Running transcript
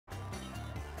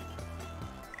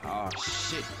Oh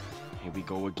shit. Here we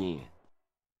go again.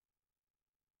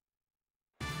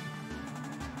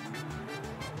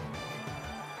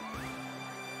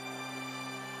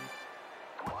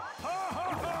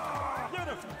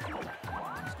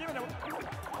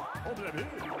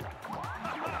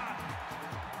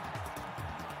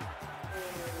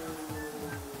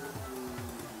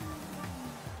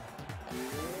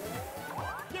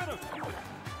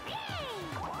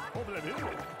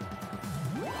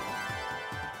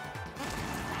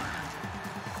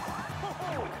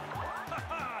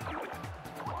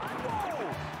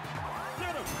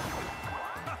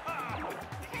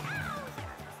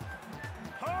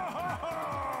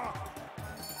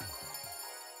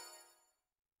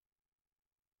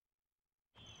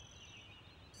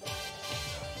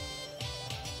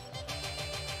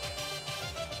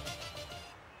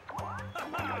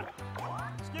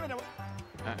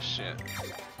 Ah, shit.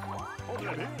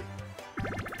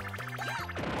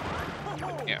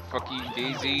 Yeah, fuck you,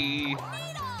 Daisy.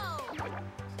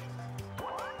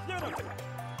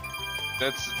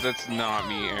 That's not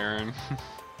me, Aaron.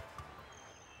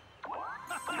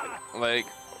 Like,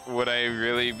 would I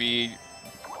really be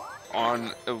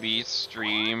on Elite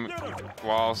stream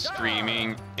while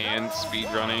streaming and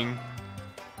speedrunning?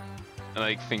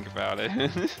 Like, think about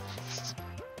it.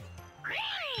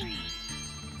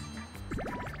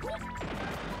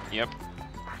 Yep.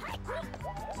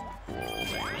 Oh,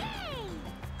 man.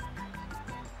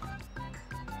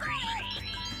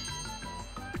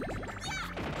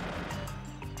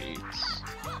 Eights.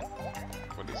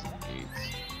 What is it? Eights.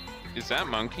 Is that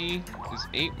monkey? Is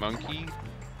 8 monkey?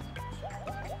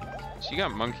 She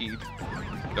got monkeyed.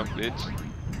 Dumb bitch.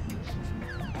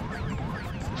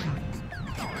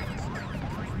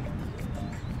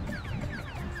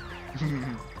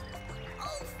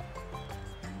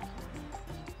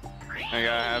 I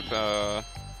gotta have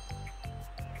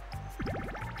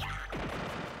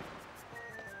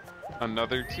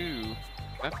another 2.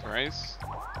 That's nice.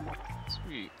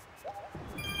 Sweet.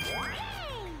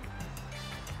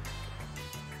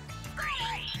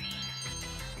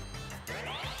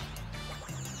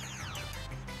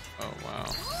 Oh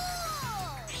wow.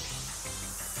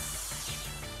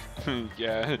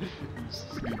 Yeah, you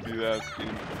do that,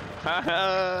 dude.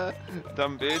 Haha,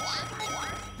 dumb bitch.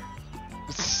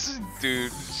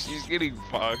 Dude, she's getting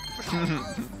fucked.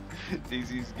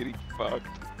 Daisy's getting fucked.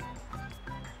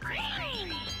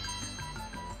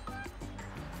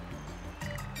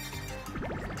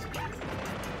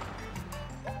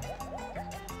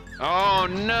 Oh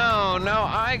no, no,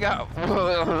 I got.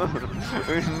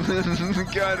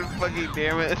 God fucking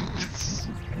damn it.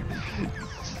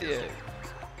 Shit.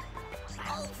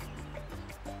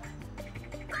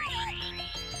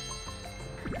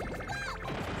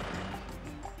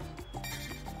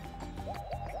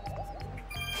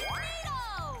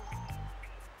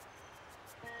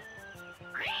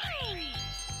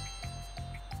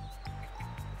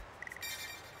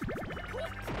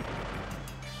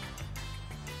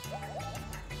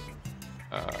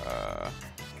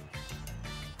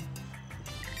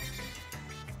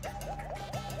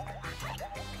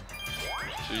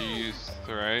 Jeez,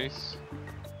 thrice.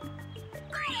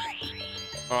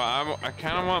 Well, I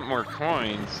kind of want more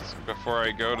coins before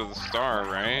I go to the star,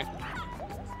 right?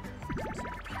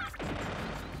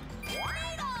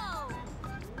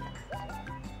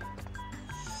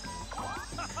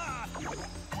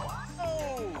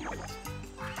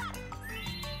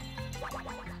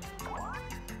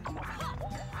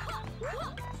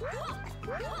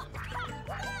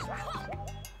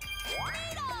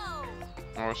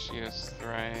 Oh, she has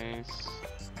thrice.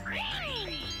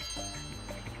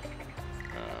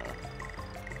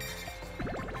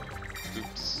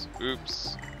 Oops.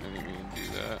 Oops. I didn't mean to do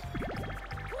that.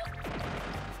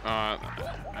 I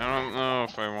don't know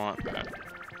if I want that.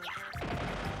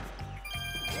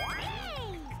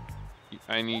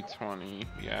 I need 20.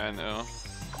 Yeah, I know.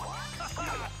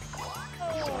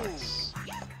 Sucks.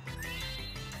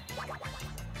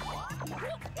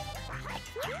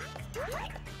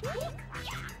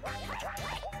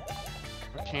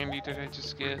 What candy did I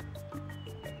just get?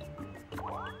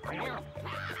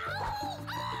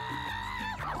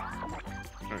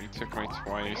 Oh, he took my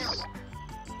twice.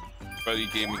 But he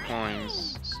gave me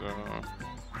coins, so...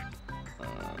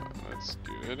 that's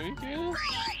good, I guess?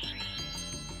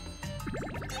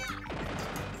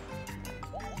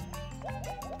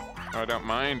 I don't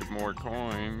mind more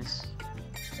coins.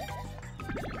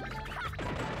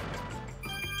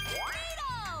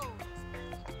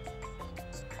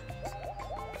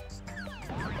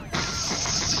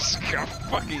 Got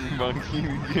fucking monkey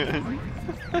again.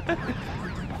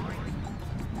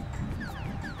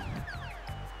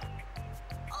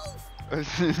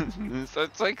 So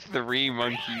it's like 3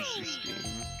 monkeys this game.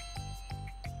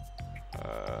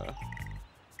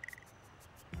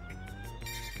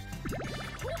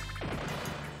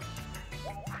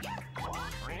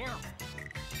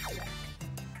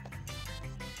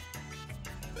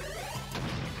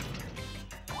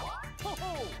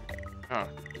 Oh,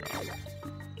 God.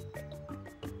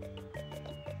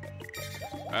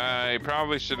 I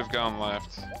probably should have gone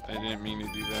left. I didn't mean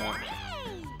to do that.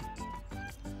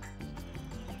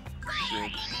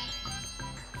 Shit.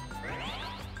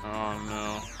 Oh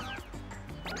no.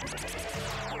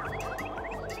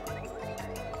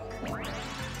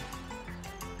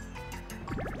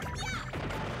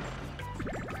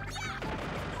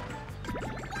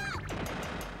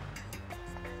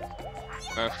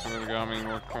 That would have got me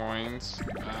more coins.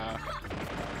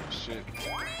 Shit.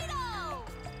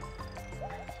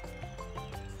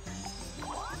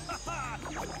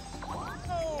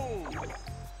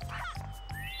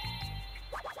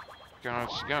 God,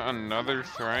 she got another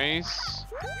thrice?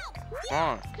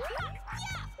 Fuck.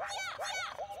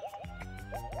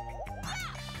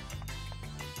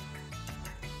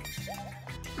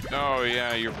 Oh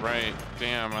yeah, you're right.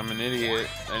 Damn, I'm an idiot.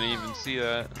 I didn't even see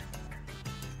that.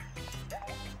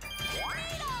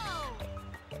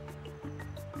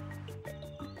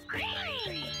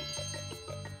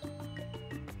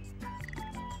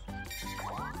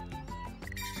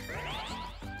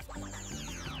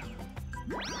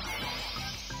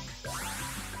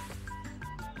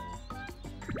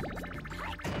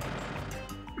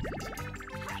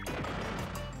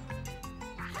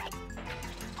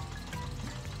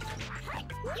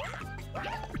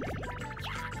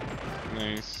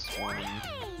 Nice one.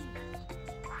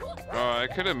 Oh, I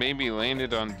could have maybe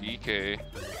landed on DK.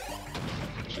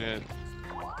 Shit.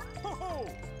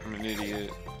 I'm an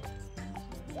idiot.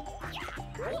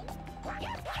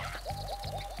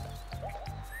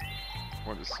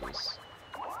 What is this?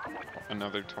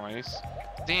 Another twice?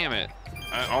 Damn it!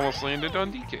 I almost landed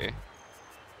on DK.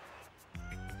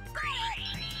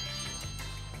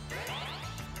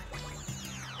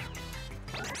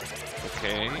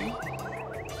 Okay.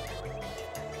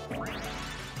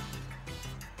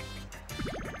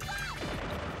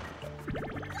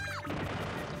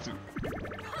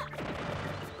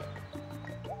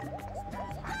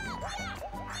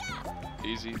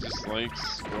 Daisy just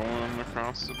likes going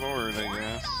across the board, I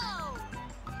guess.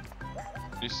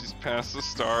 She's passed the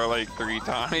star like 3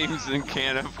 times and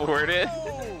can't afford it.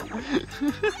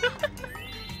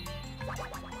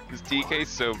 This DK's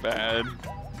so bad.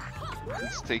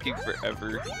 It's taking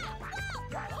forever.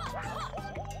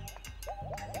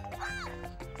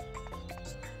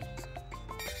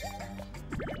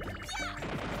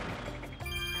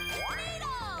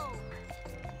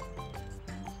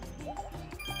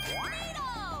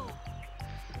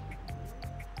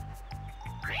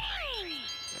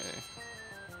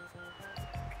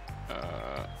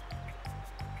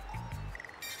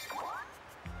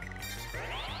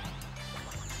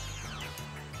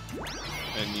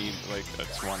 I need like a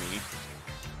 20.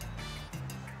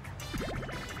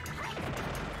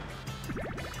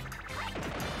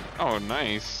 Oh,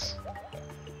 nice.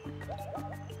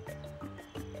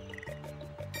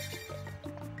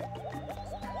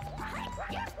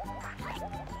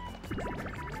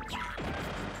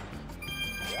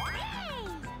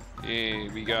 Yay,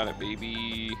 we got it,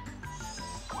 baby.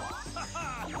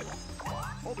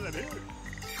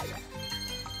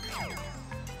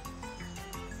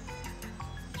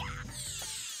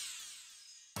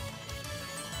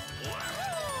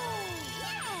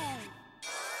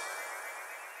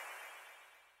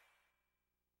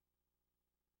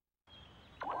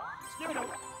 Oh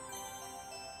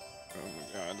my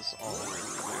god, it's already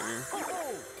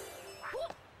there.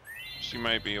 She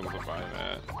might be able to buy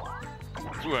that.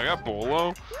 Ooh, I got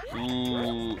Bolo.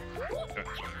 Ooh.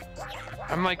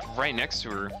 I'm like right next to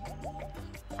her.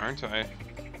 Aren't I?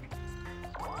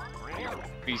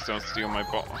 Please don't steal my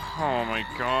ball. Oh my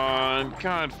god.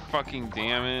 God fucking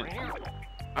damn it.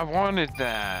 I wanted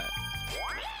that.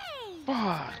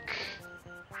 Fuck.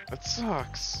 That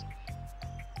sucks.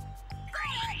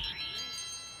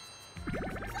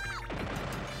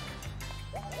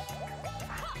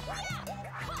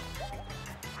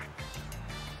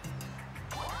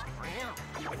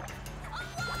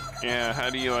 Yeah, how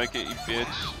do you like it, you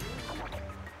bitch?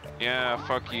 Yeah,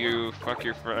 fuck you. Fuck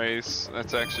your fries.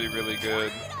 That's actually really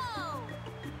good.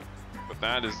 But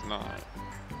that is not.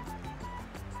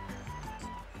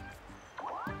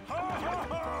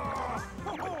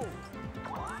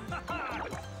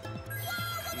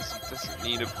 Easy doesn't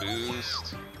need a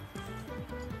boost.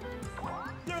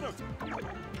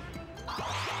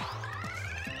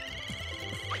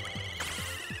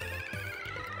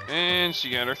 And she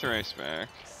got her thrice back.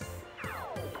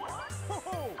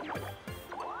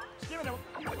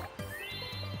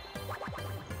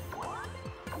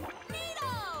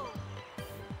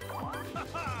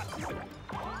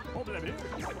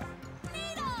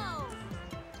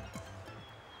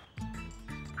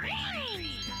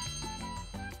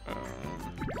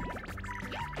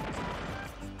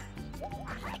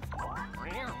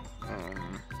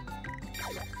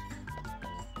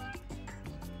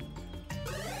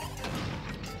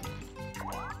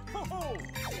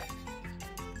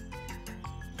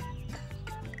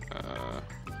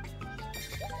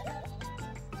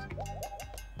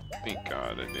 Thank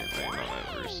God I didn't land on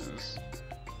that versus.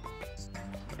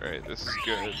 Alright, this is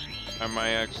good. I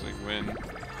might actually win.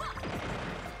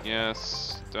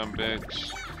 Yes, dumb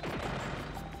bitch.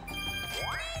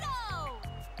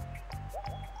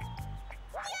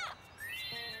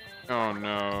 Oh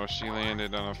no, she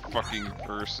landed on a fucking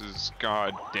versus.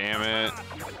 God damn it.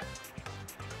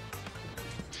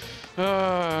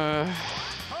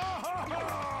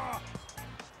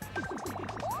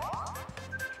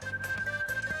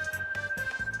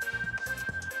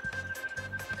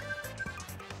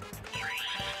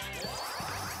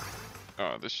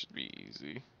 Oh, this should be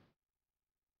easy.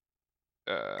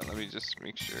 Let me just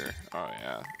make sure. Oh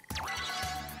yeah.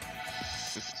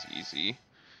 This is easy.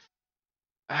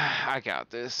 I got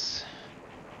this.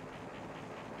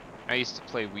 I used to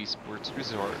play Wii Sports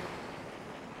Resort.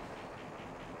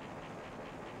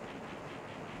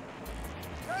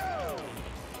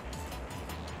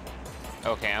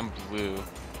 Okay, I'm blue.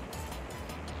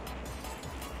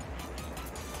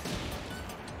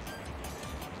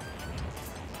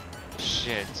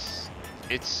 Shit.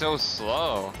 It's so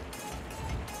slow.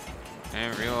 I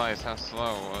didn't realize how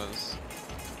slow it was.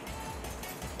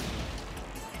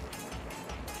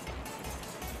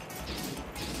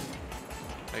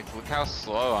 Like, look how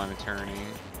slow I'm turning.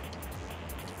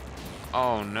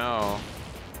 Oh no.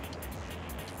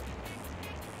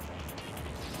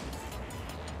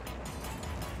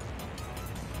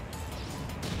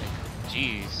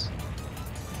 Jeez.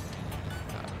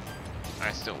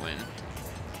 I still win.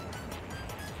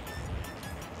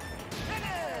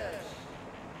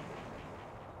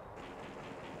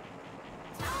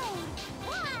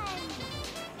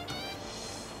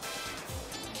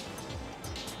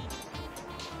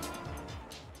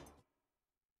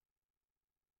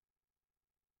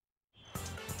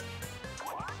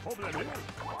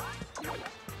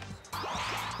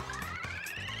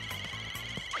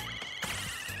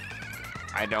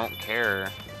 I don't care.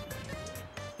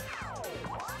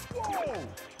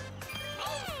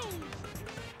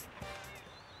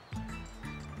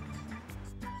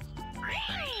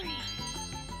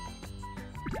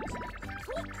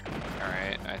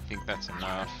 Alright, I think that's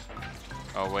enough.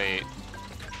 Oh wait.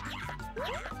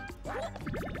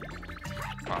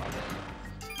 Wow.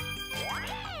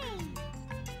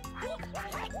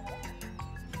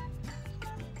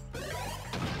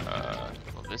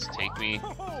 Will this take me?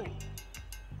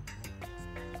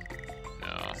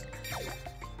 No.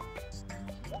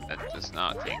 That does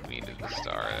not take me to the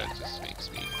star, that just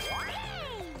makes me...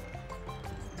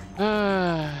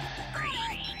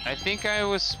 I think I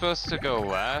was supposed to go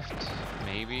left,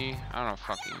 maybe? I don't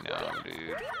fucking know,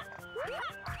 dude.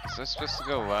 Was I supposed to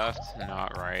go left,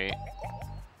 not right?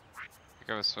 I think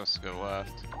I was supposed to go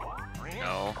left.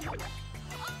 No.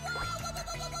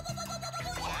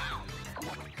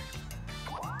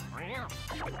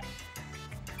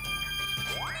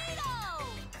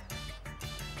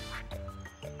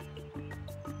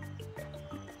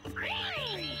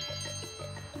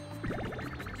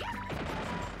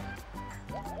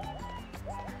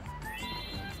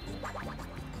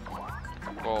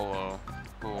 Bolo.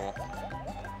 Cool.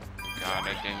 God,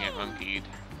 I didn't get monkeyed.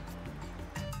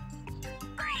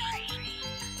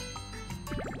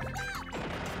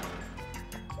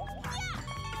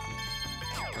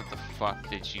 What the fuck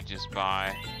did she just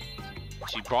buy?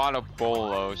 She bought a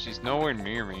bolo. She's nowhere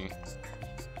near me.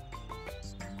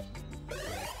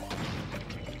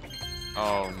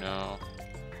 Oh no.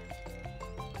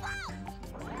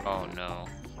 Oh no.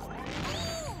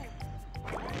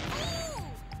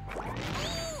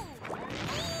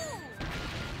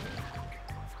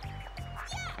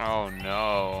 Oh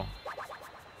no.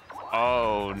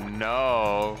 Oh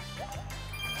no.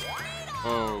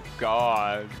 Oh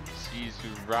god. She's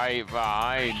right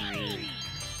behind me.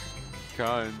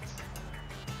 Cunt.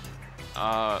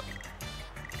 Oh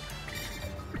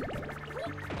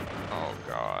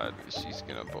god. She's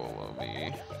gonna bolo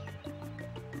me.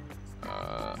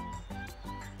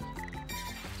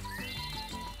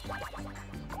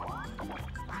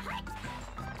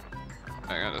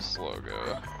 I got a slow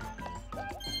go.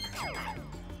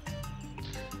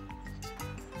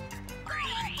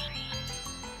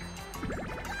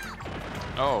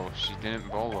 Oh, she didn't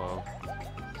bolo.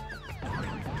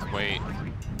 Wait.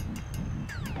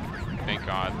 Thank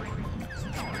God.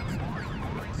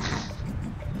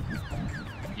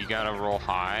 You gotta roll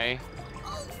high.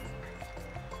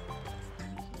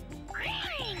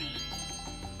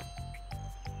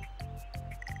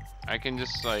 I can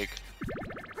just like...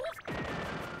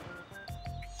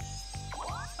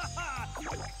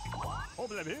 Oh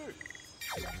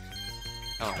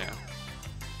yeah.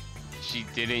 She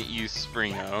didn't use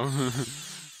Springo.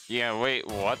 Yeah, wait,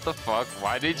 what the fuck?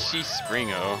 Why did she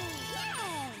Springo?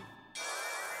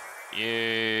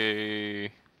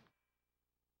 Yay.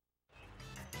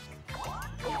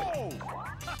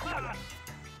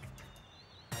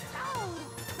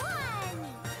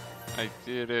 I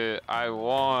did it. I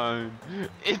won.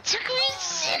 It took me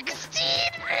 16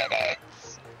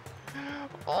 minutes.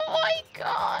 Oh my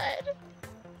god.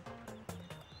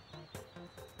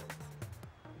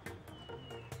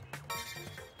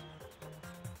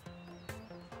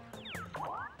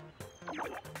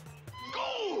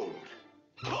 Gold!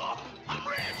 Oh, I'm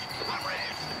rich! I'm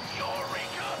rich!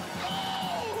 Eureka!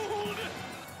 Gold!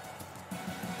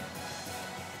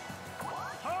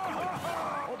 Ha ha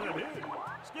ha! Open it here!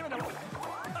 Give it up!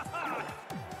 Ha ha!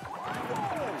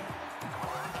 Whoa!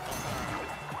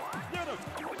 Give it up!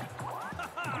 Ha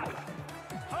ha!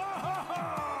 Ha ha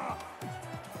ha!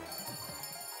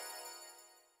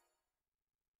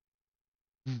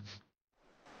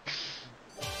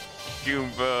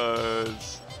 Goombas.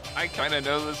 I kind of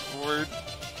know this board.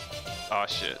 Oh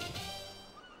shit.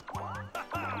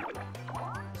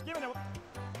 Give it up!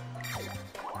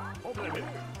 Open it here!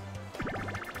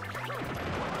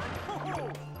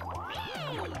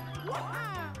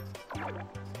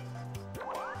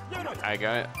 I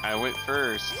got it. I went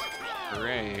first.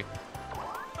 Hooray.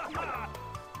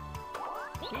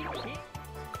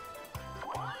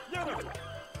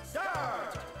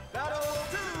 Start! Battle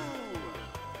 2!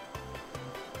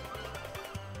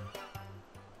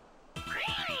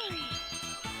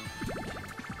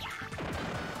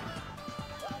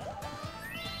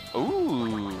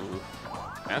 Ooh,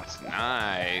 that's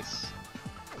nice.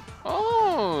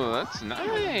 Oh, that's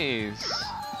nice.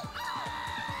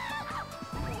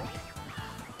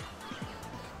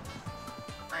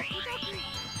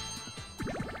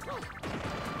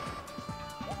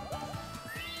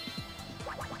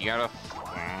 You gotta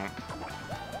thump.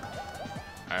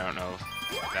 I don't know.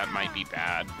 That might be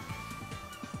bad.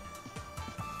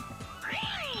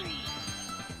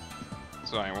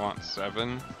 So I want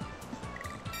 7.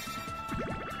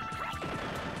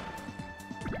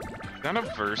 Is that a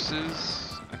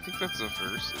versus? I think that's a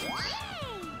versus.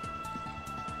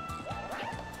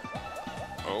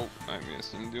 Oh, I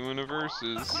guess I'm doing a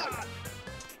versus. I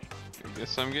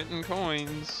guess I'm getting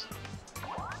coins.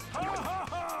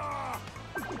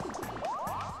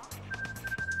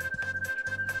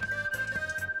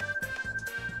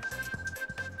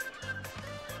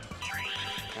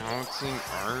 Balancing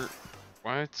art?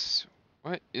 What?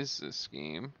 What is this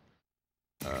game?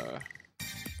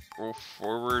 Roll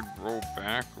forward, roll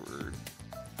backward.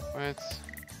 What?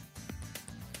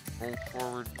 Roll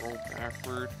forward, roll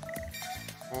backward.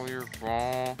 Roll your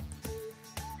ball.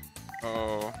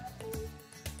 Oh.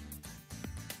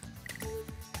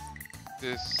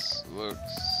 This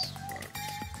looks fucked.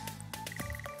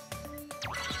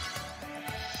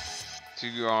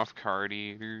 2 off card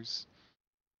eaters.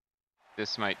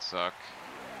 This might suck.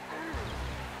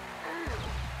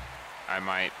 I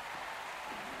might.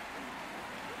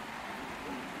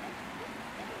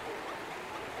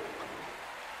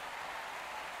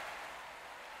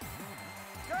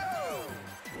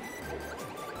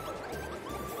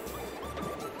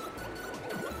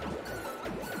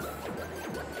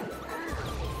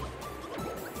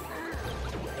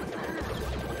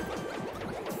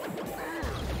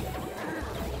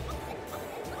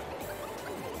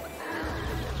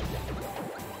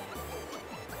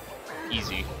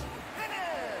 Easy.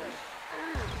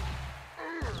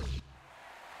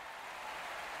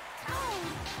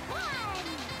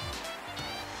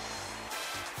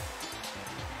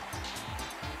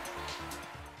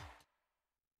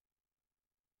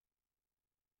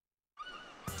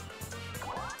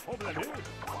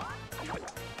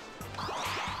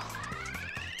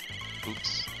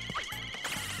 Oops.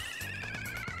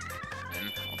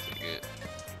 And I'll take it.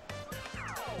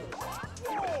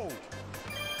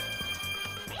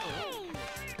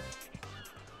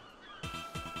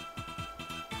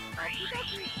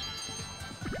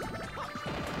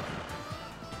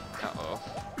 Uh-oh.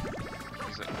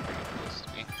 He's like pretty close to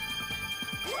me.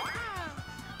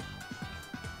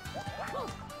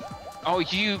 Oh,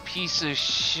 you piece of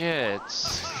shit!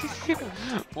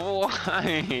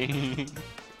 Why?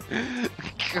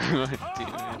 God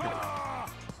damn it.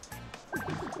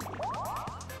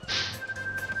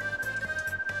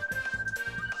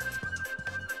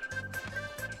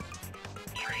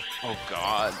 Oh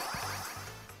God.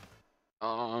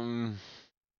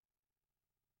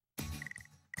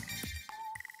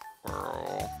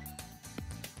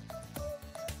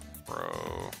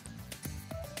 Bro.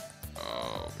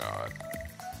 Oh God.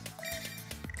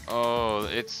 Oh,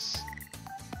 it's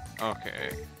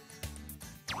okay.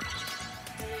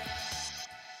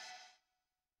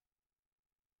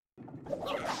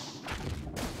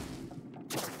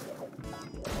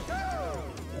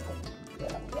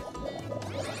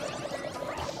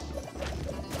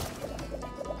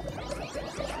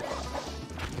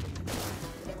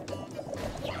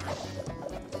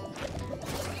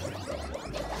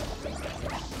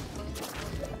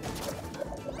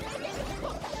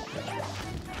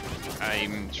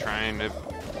 I'm trying to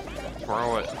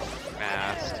throw it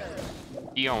fast.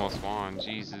 He almost won,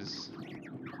 Jesus.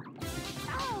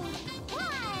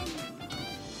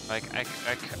 Like I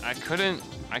couldn't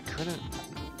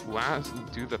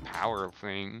do the power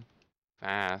thing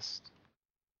fast.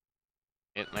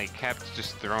 It like kept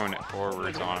just throwing it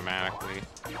forwards automatically.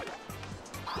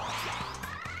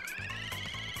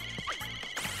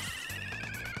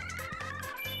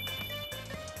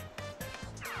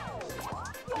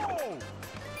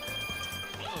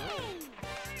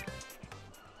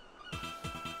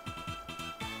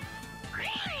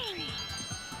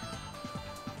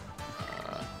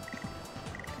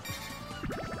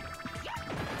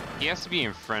 He has to be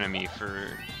in front of me for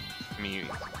me to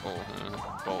bowl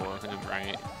him,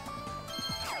 right?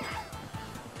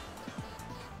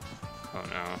 Oh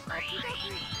no.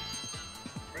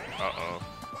 Uh-oh.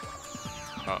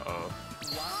 Uh-oh.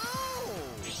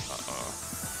 Uh-oh.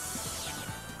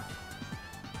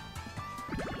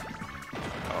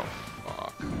 Oh,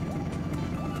 fuck.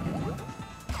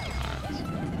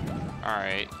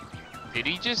 Alright. Did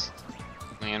he just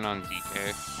land on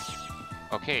DK?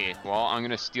 Okay, well, I'm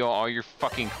gonna steal all your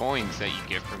fucking coins that you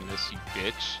get from this, you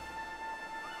bitch.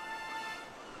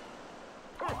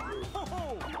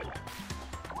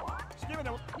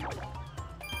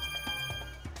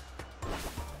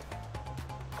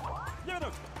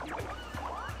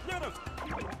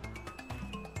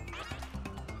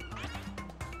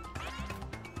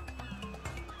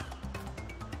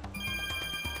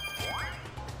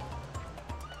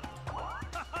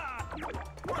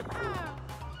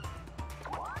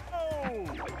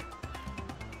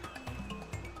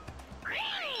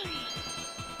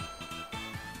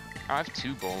 I have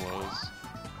 2 bolos.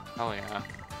 Hell yeah.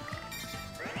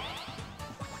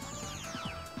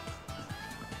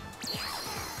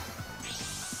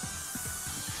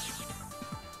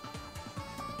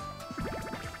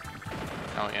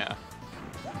 Hell yeah.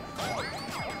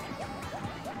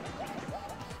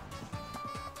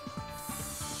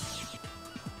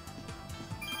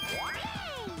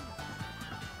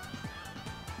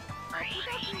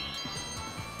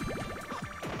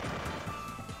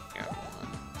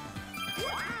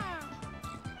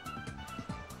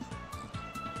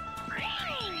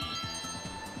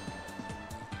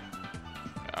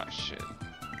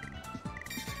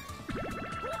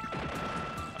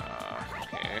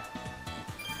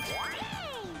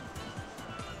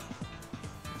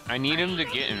 I need him to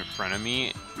get in front of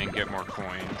me and get more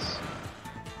coins.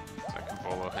 So I can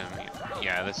bolo him.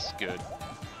 Yeah, this is good.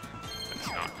 That's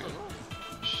not good.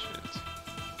 Shit.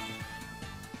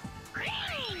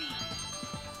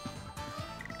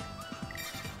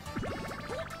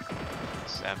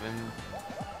 Seven.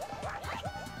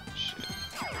 Shit.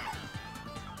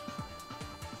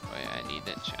 Oh yeah, I need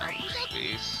that challenge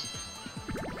space.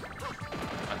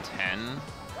 A 10.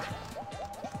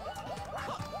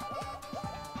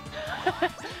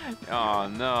 Oh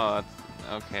no,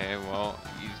 okay, well,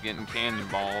 he's getting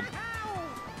cannonballed.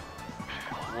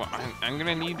 Well, I'm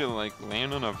gonna need to like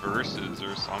land on a versus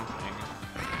or something.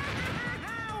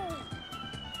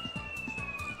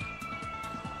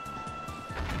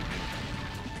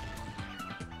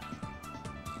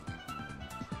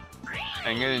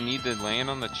 I'm gonna need to land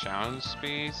on the challenge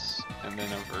space and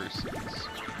then a versus.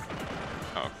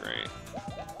 Oh great.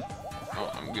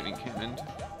 Oh, I'm getting cannoned.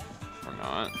 Or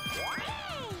not.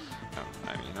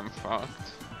 I mean, I'm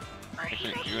fucked. I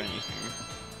can't do anything.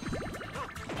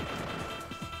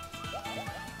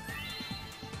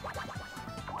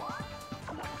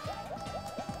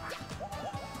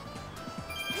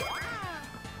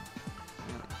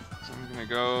 So I'm gonna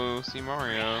go see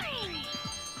Mario.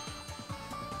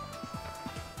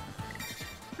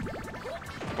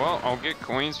 Well, I'll get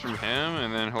coins from him,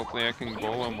 and then hopefully I can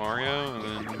bolo Mario,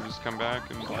 and then just come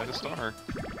back and buy the star.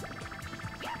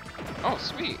 Oh,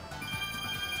 sweet.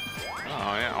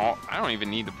 Oh, yeah, I don't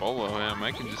even need to bolo him.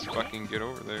 I can just fucking get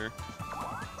over there.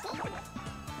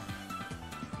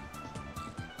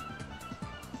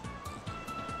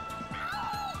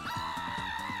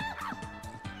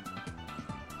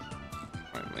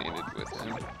 I landed with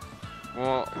him.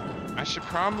 Well, I should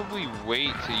probably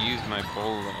wait to use my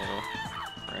bolo,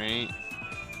 right?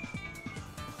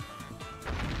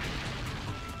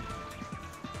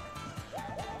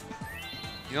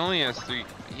 He only has 3.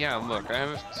 Yeah, look, I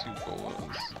have 2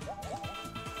 bolos.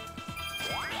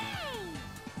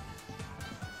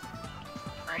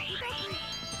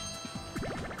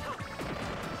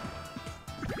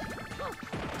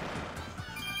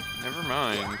 Never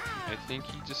mind. I think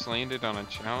he just landed on a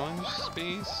challenge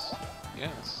space.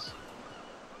 Yes.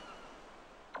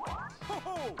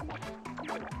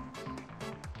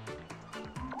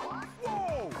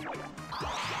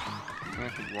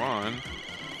 He won.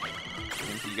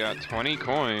 And he got 20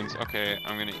 coins. Okay,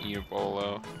 I'm gonna eat a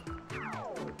bolo.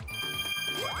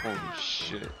 Holy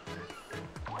shit.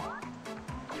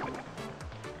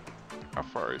 How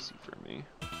far is he from me?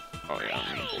 Oh yeah,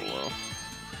 I'm gonna bolo.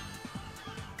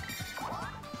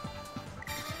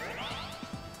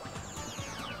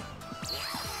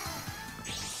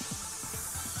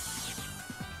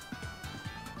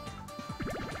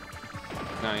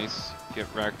 Nice. Get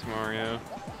wrecked, Mario.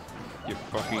 Get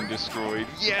fucking destroyed.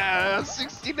 Yeah!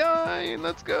 69!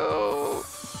 Let's go!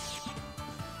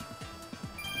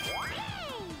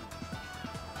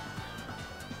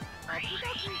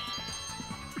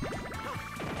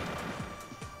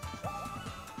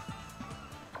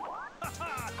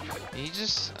 He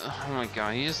just... Oh my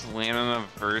god, he just landed on a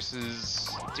versus.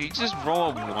 Did he just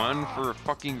roll a 1 for a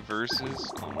fucking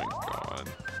versus? Oh my god.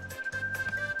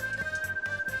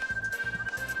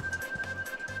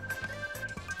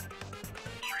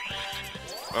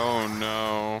 Oh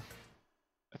no.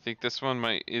 I think this one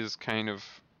is kind of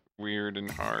weird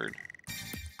and hard.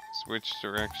 Switch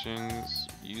directions,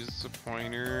 use the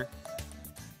pointer,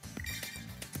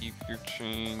 keep your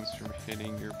chains from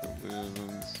hitting your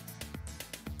balloons.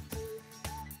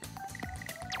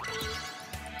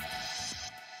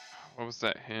 What was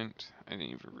that hint? I didn't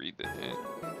even read the hint.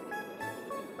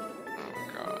 Oh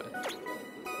god.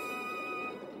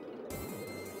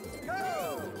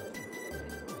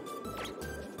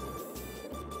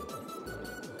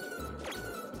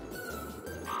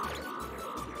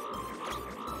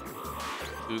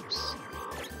 Oops.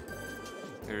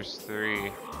 There's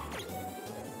 3.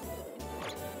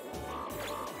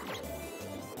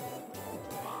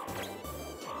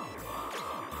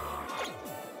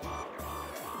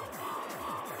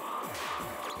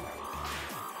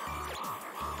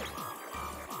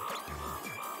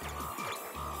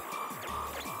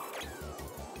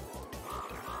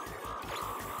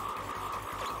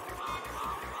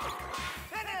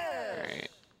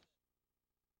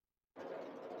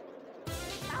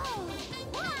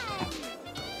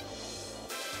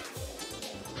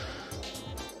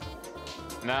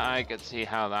 Now I could see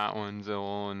how that one's a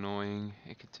little annoying.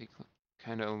 It could take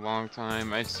kind of a long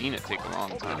time. I've seen it take a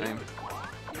long time.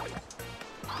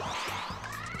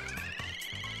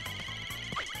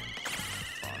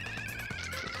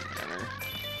 Doesn't matter.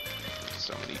 There's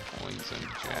so many coins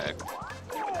unchecked.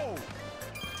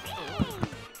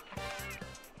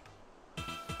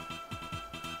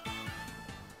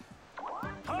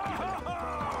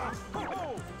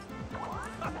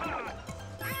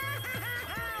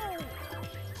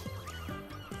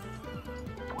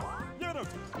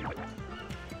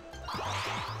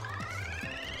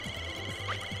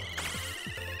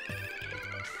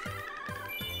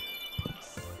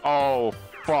 Oh,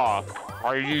 fuck.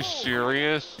 Are you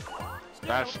serious?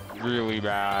 That's really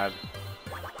bad.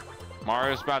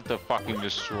 Mario's about to fucking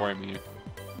destroy me.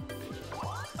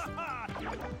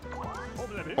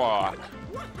 Fuck.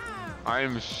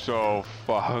 I'm so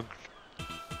fucked.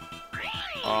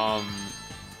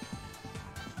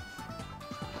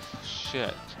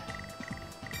 Shit.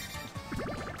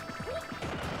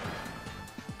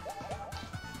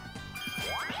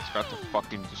 It's about to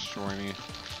fucking destroy me.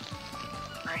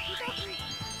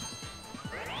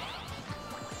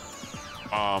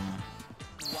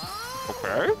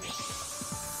 Okay.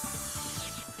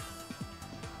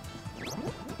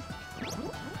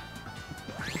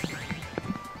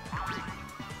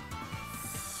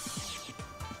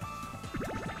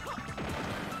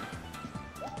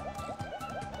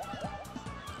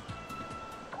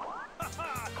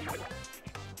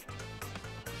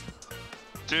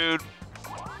 Dude.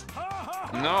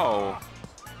 No.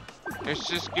 It's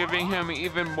just giving him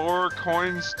even more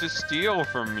coins to steal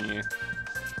from me.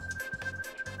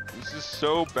 This is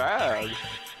so bad.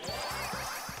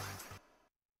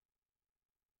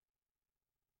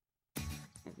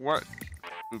 What?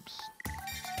 Oops.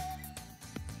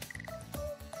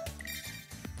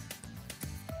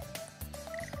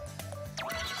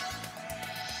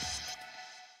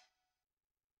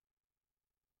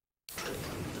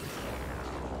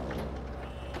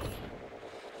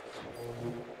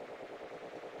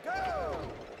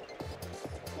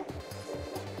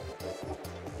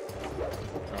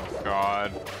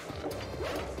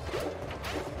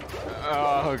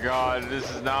 Oh god,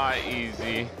 this is not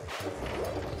easy.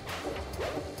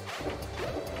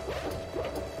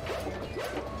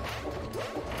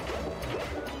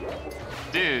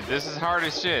 Dude, this is hard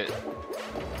as shit.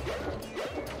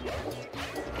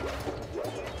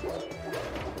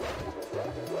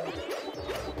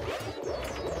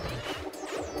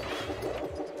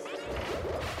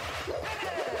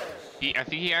 I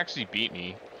think he actually beat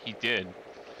me. He did.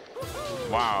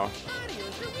 Wow.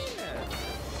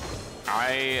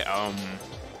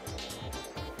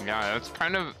 Yeah, that's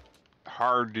kind of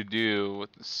hard to do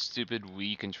with the stupid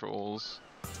Wii controls.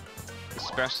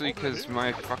 Especially because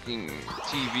my fucking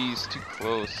TV's too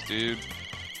close, dude.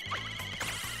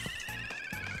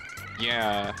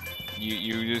 Yeah,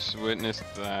 you just witnessed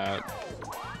that.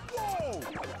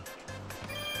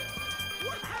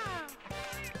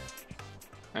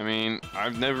 I mean,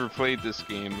 I've never played this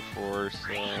game before,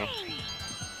 so...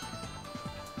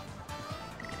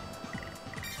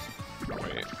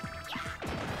 Wait.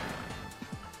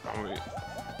 Oh, wait.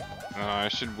 I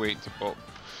should wait to bolt.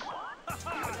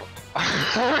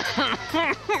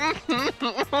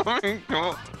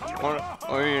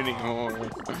 What anymore?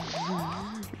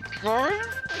 God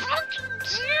fucking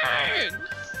damn it!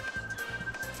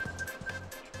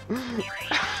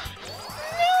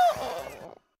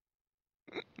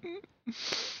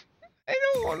 I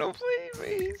don't want to play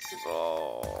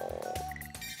baseball.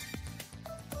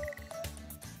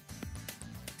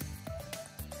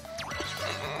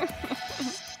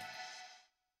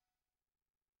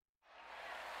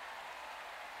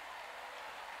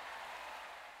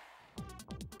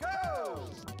 Go!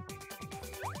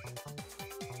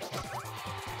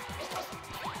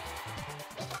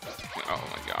 Oh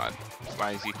my god.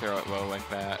 Why does he throw it low like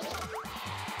that?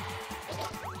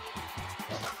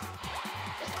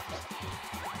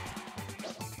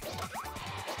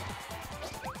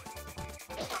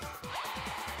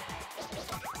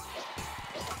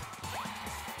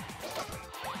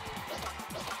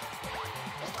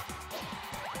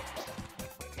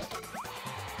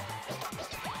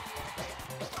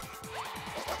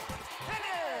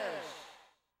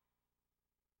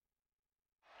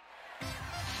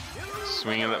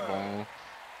 Swinging that ball.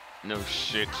 No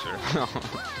shit, sir.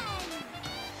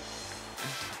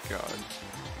 God.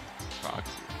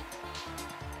 Foxy.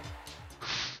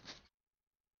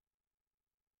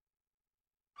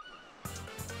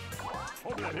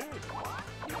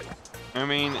 I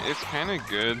mean, it's kind of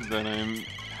good that I'm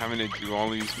having to do all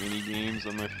these mini games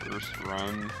on my first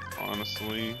run,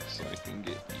 honestly, so I can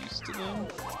get used to them.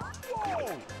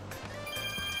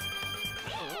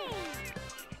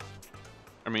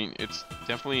 I mean, it's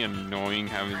definitely annoying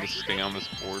having to stay on this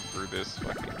board for this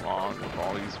fucking long with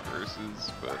all these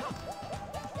verses, but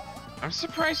I'm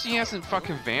surprised he hasn't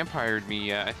fucking vampired me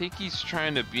yet. I think he's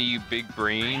trying to be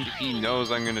big-brained. He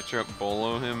knows I'm gonna trip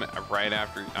bolo him right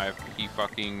after he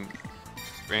fucking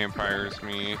vampires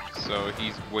me, so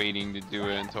he's waiting to do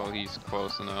it until he's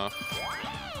close enough.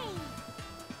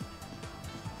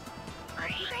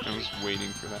 I'm just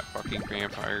waiting for that fucking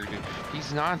vampire dude.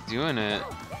 He's not doing it.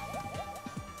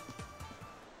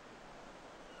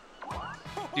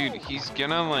 Dude, he's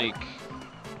gonna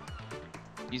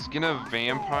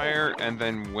vampire and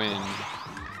then win.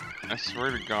 I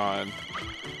swear to God.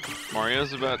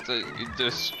 Mario's about to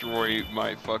destroy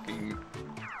my fucking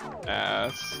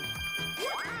ass.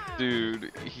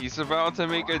 Dude, he's about to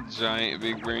make a giant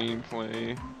big brain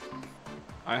play.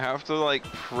 I have to like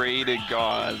pray to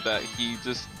God that he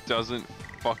just doesn't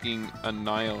fucking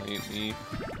annihilate me.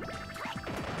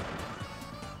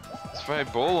 If I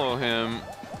bolo him...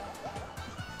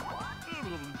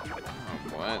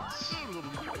 What?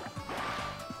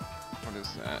 What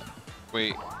is that?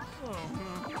 Wait.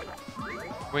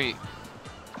 Wait.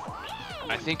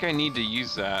 I think I need to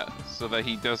use that so that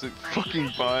he doesn't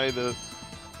fucking buy the...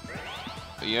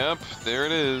 Yep, there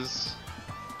it is.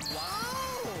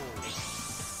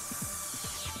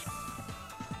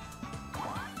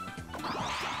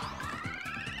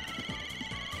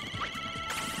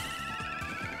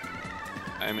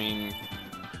 I mean...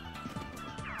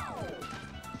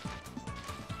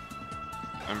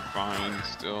 fine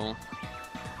still.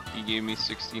 He gave me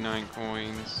 69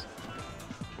 coins.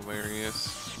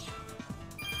 Hilarious.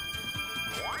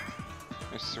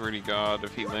 I swear to God,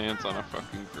 if he lands on a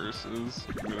fucking versus,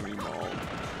 I'm gonna be mauled.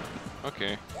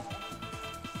 Okay.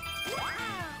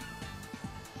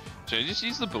 Should I just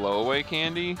use the blow-away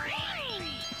candy?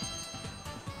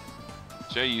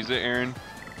 Should I use it, Aaron?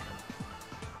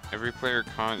 Every player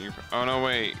oh no,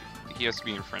 wait. He has to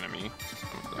be in front of me.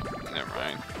 Never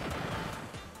mind.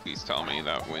 Please tell me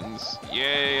that wins.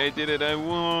 Yay, I did it, I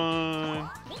won!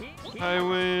 I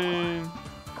win!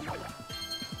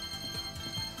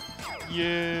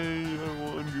 Yay, I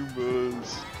won,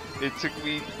 Goombas. It took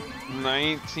me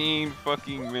 19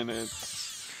 fucking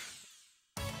minutes.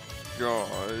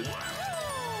 God.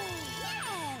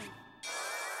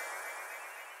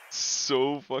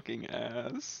 So fucking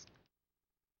ass.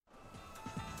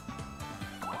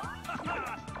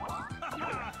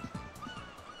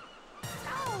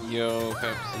 Yo,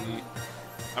 Pepsi.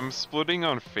 I'm splitting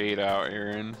on Fade Out,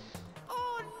 Aaron.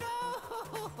 Oh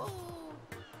no!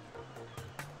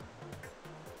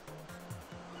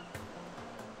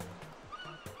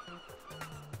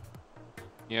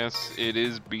 Yes, it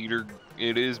is Beater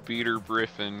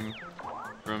Griffin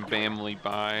from Family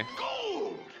Buy.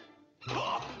 Gold!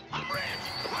 Oh, I'm red!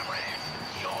 I'm red!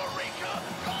 Eureka!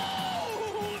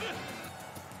 Gold!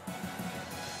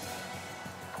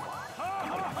 Ha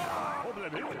ha ha! Over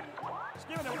the hill!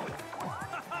 Give it away!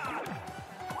 Ha ha!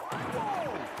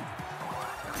 Whoa!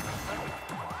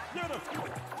 Give it a...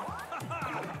 Ha ha!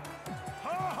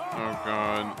 Ha ha! Oh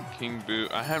god, King Boo.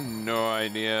 I have no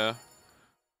idea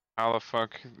how the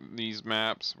fuck these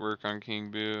maps work on King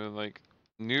Boo. Like,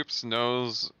 Noops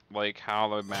knows like how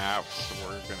the maps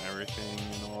work and everything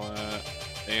and all that.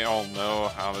 They all know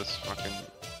how this fucking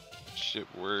shit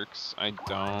works. I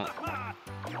don't.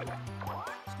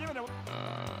 Give it away!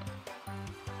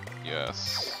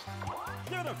 Yes.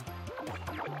 Give it away!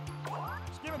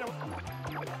 Give it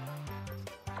away!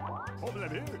 Over the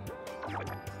hill!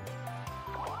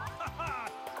 Ha ha!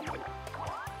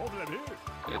 Over the hill!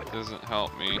 It doesn't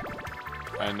help me.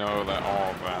 I know that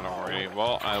all of that already.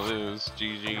 Well, I lose.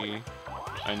 GG.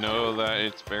 I know that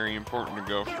it's very important to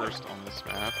go first on this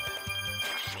map.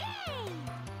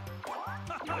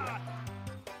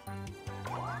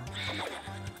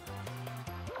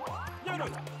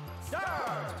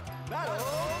 Start! Battle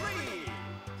ready!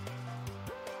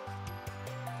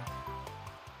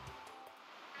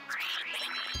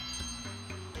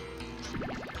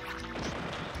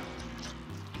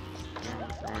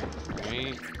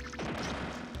 Right.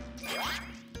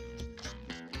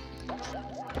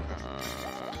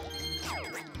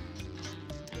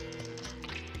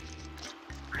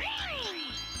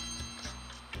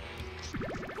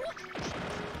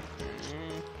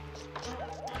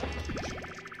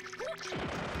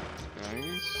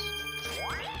 Nice.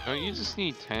 Oh, you just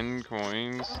need 10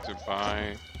 coins to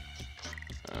buy.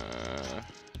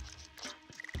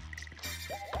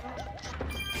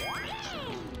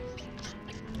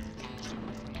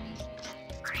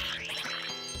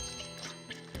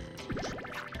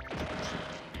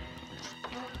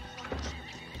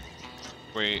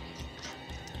 Wait.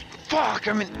 Fuck,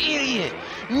 I'm an idiot!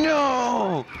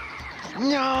 No!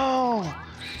 No!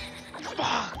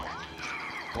 Fuck!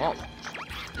 Well,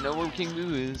 know where King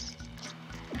Boo is.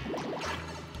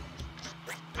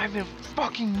 I'm a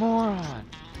fucking moron!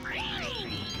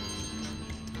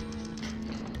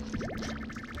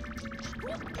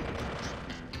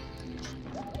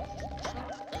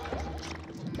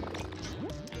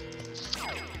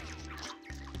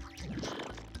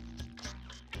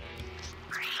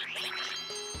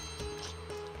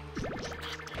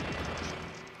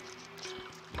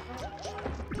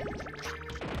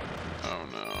 Oh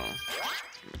no.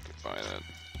 Goodbye that.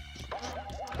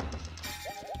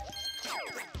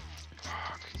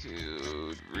 Fuck,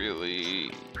 dude,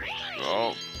 really?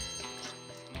 Oh.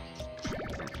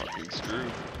 I'm fucking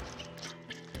screwed.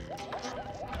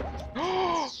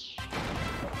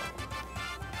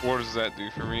 What does that do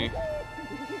for me?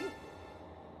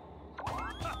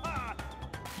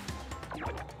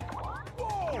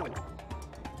 Whoa!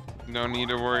 No need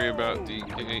to worry about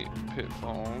DK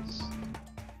pitfalls.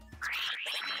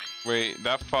 Wait,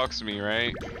 that fucks me,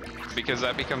 right? Because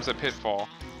that becomes a pitfall.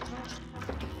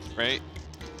 Right?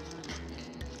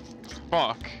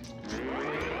 Fuck.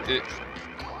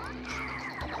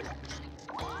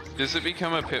 Does it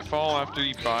become a pitfall after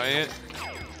you buy it?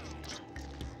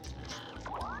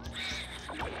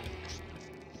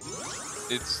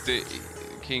 It's the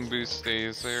King Boo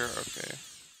stays there? Okay.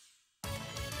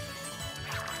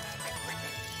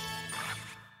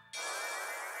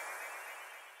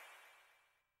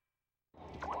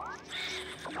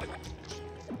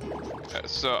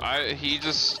 So he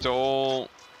just stole.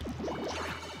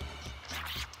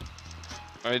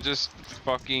 I just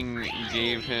fucking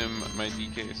gave him my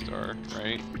DK star,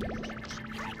 right?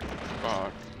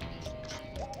 Fuck.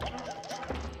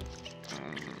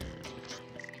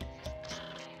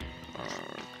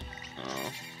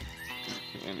 Oh.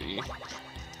 Candy.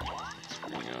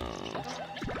 Springo.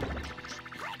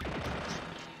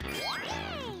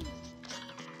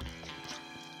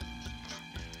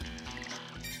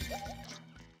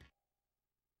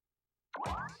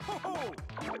 Ho-ho!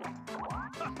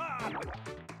 Ha-ha!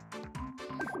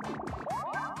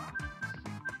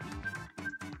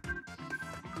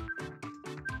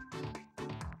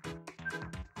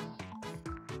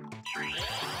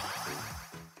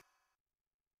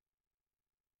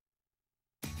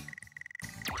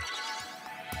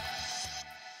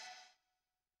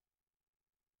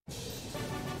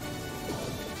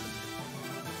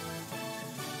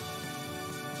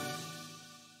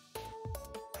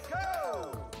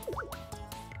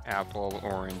 Apple,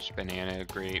 orange, banana,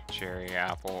 grape, cherry,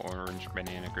 apple, orange,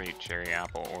 banana, grape, cherry,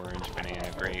 apple, orange,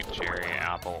 banana, grape, cherry,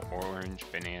 apple, orange,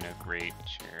 banana, grape,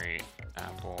 cherry,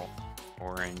 apple,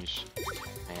 orange,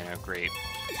 banana, grape,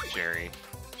 cherry.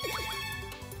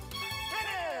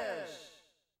 Finish!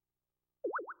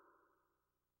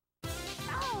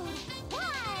 Oh, one!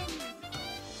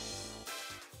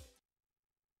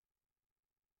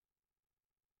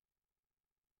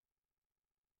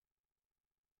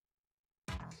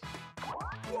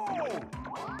 Whoa!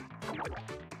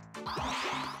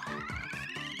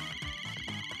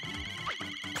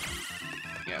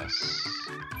 Yes.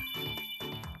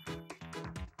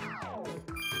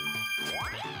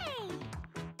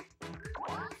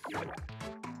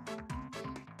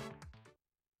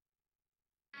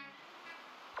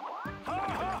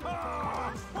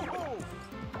 Ha-ha-ha! Ho-ho!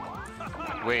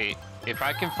 Wait, if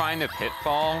I can find a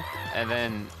pitfall, and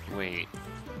then, wait.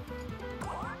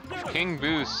 If King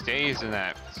Boo stays in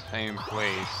that same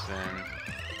place, then...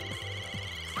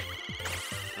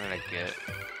 What did I get?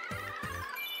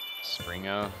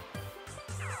 Springo?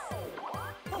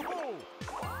 Ho-ho!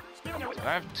 Do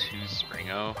I have 2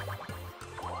 Springo?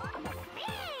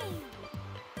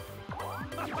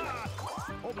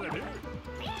 Over here!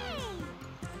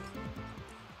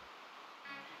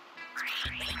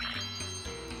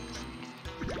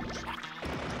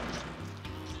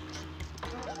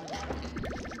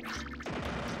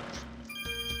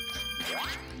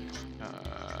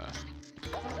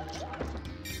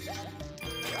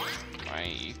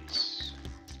 Right.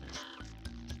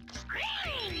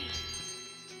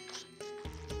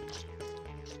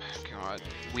 God,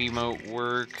 Wiimote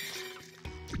work.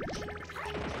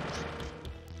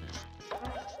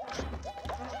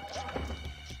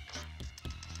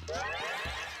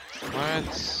 What?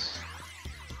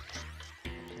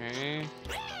 Okay.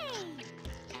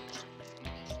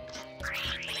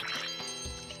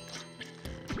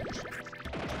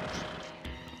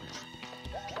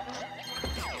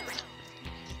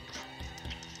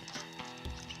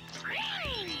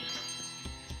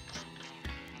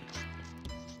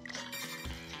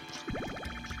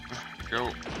 Go.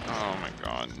 Oh my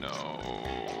god, no.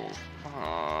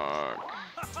 Fuck.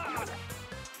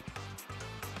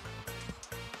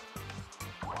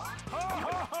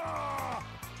 Ha-ha-ha!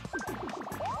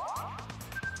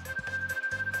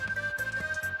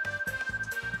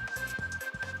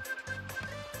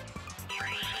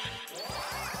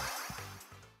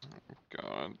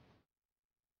 God.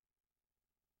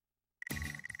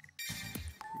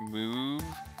 Move,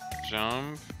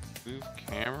 jump, move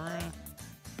camera?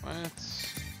 What?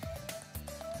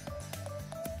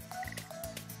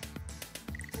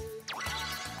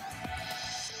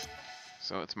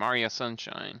 So it's Mario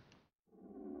Sunshine,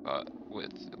 but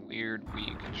with weird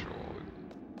Wii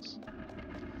controls.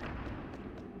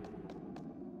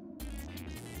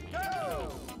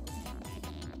 Go!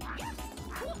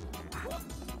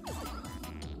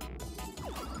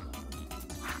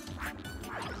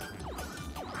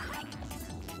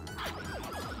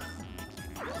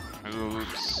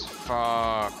 Oops,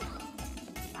 fuck.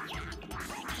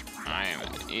 I am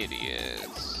an idiot.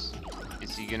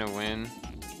 Is he gonna win?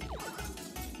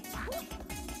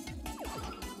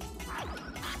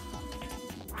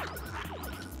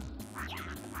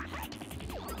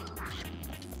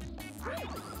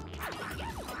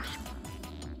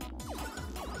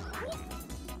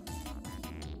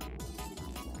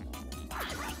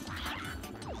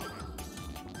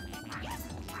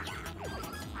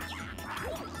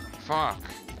 Fuck.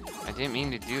 I didn't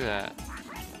mean to do that.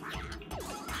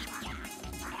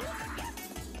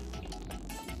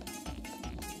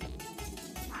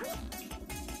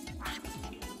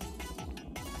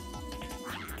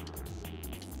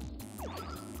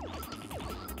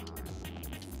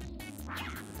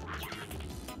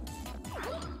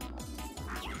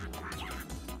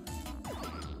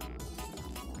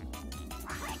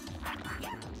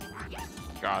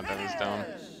 God, that was dumb.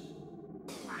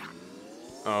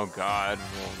 Oh God,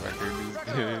 world record is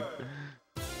dead.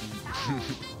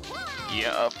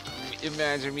 Yup.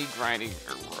 Imagine me grinding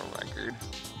for world record.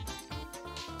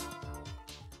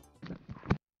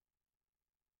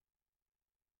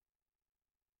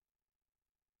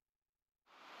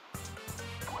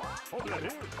 Over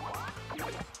here.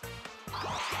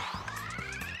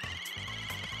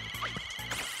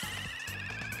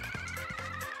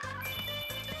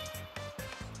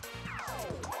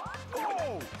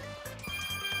 Oh!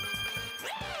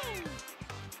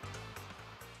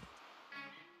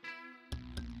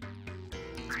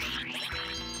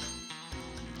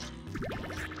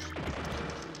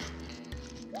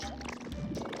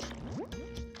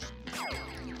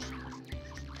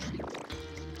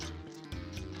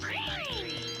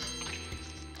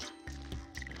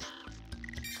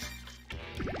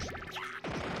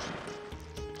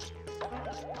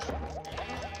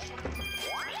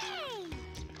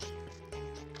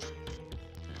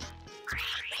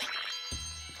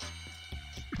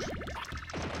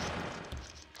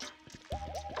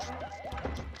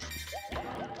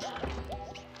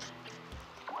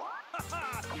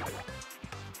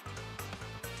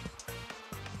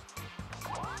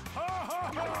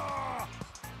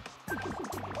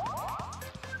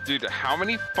 Dude, how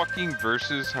many fucking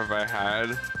verses have I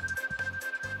had?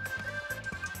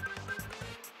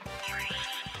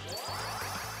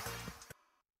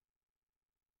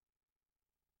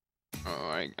 Oh,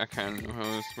 I kind of know how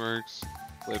this works.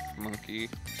 Flip monkey.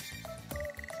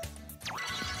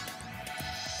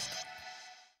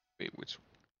 Wait, which?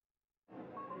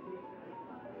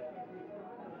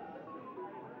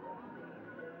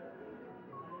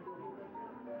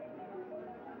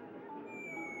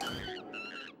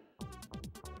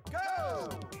 Go!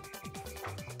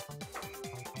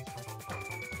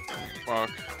 Fuck.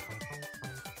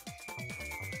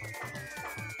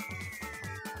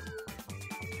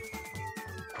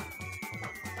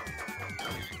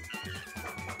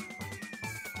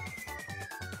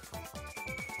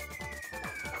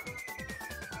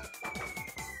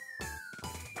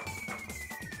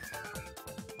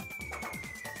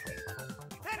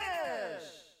 Finish!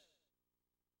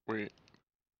 Wait.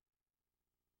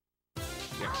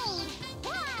 Yes.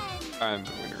 One. I'm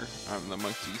the winner. I'm the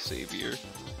monkey savior.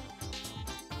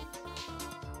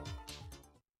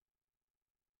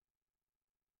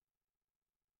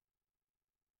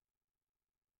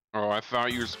 Oh, I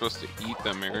thought you were supposed to eat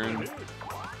them, Aaron.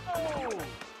 Oh!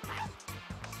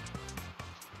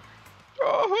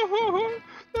 Oh,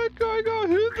 that guy got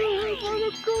hit in the head by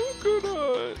a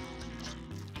coconut.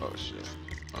 Oh shit.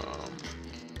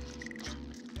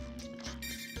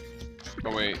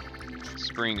 Oh wait,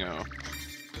 Springo.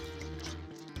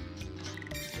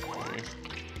 Okay.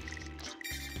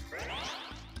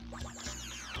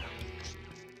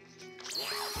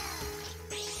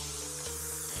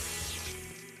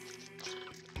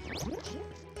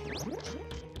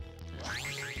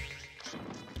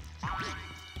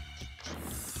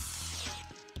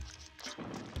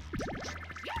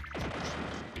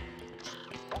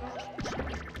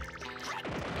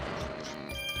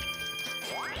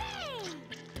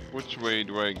 Which way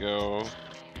do I go?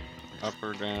 Up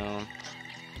or down?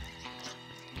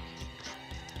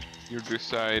 You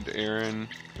decide, Aaron,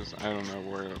 because I don't know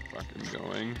where the fuck I'm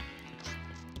going.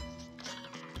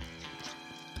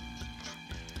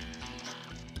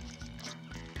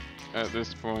 At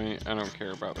this point, I don't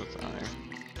care about the time.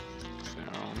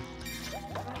 Down.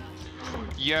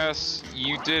 Yes,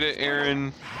 you did it,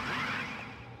 Aaron.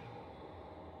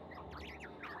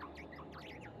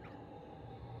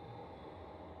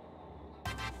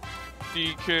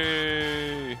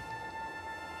 DK.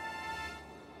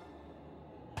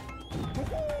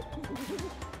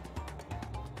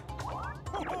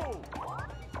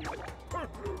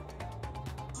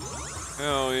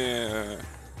 Hell yeah.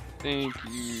 Thank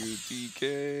you,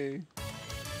 DK.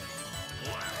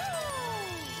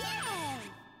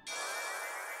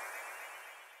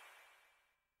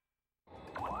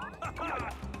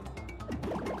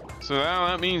 So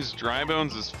that means Dry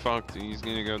Bones is fucked. He's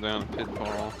gonna go down a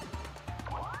pitfall.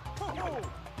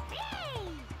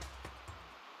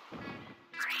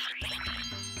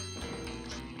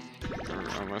 Or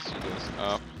unless he goes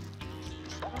up.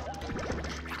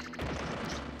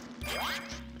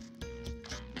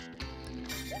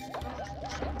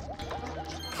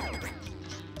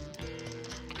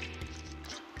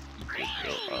 He could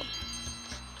go up.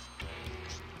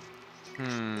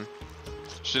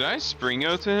 Should I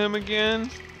Springo to him again?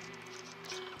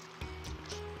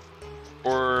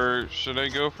 Or should I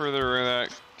go further where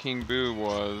that King Boo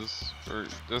was? Or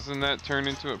doesn't that turn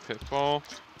into a pitfall?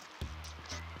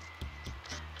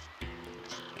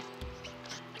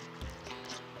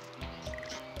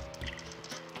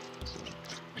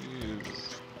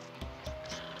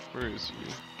 Where is he?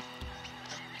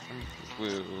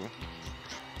 Blue.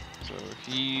 So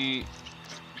he...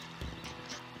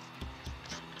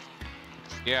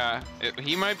 Yeah,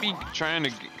 he might be trying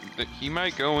to... He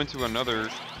might go into another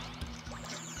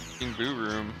King Boo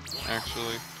room,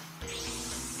 actually.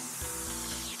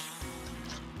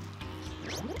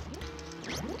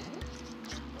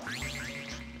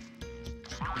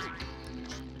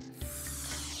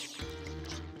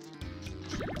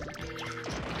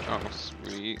 Oh,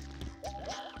 sweet.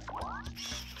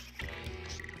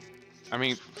 I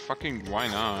mean, fucking why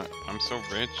not? I'm so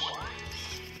rich.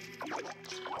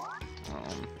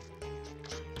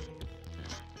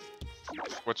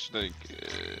 What should I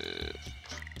get?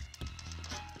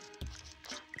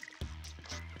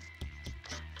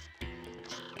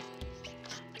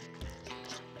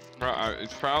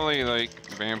 It's probably like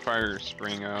Vampire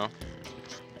Springo.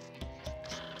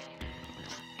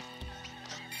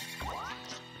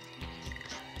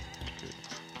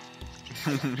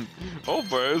 Oh,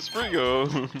 boy,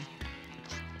 Springo.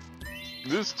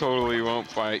 This totally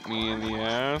won't bite me in the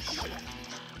ass.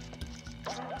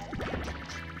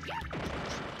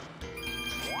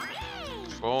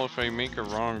 Well, if I make a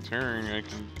wrong turn, I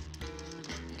can...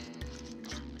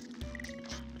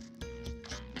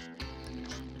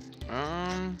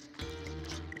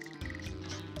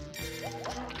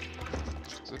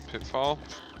 Is it Pitfall?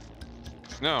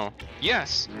 No.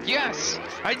 Yes! Yes!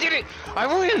 I did it! I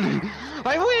win!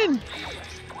 I win!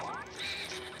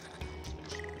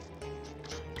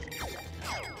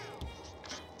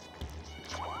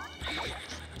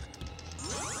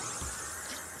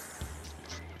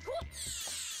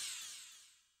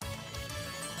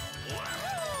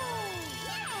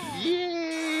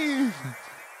 Yay!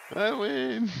 I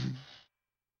win!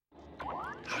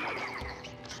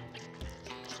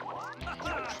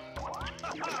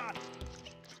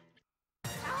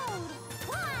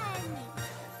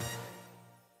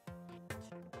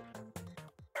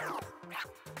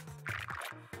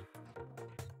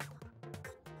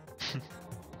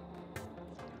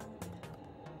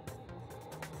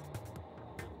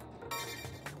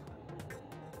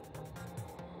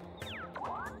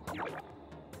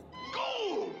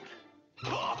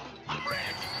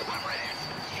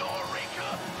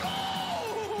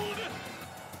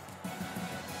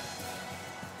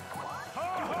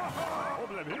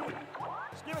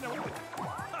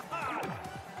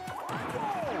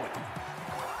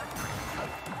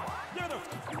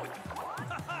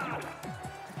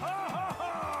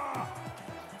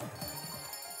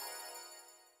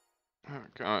 Oh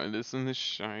god, isn't this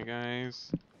Shy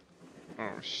Guys?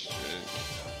 Oh shit.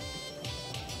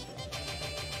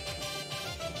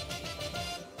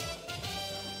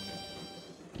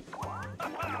 I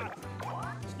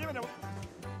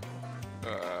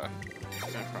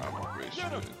probably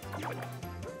should.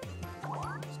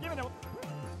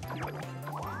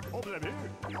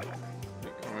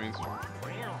 Get coins.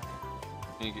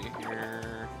 You get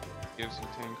here. Gives you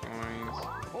 10 coins.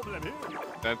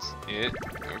 That's it?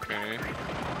 Okay.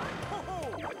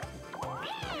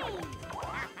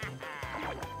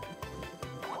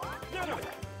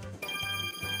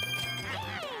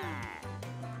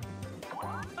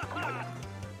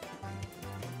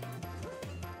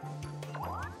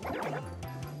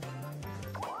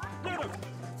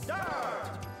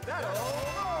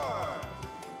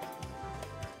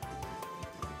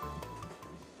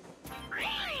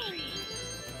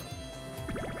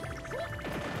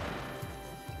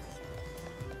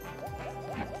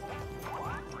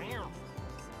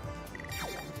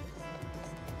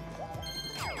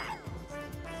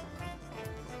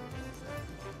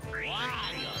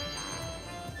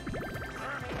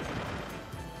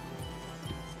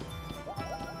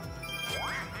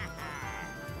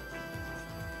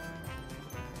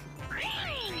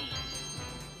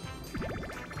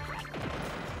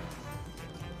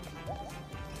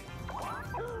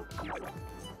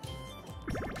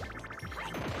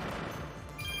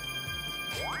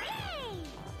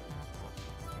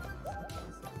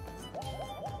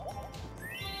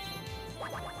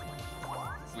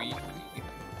 Sweet.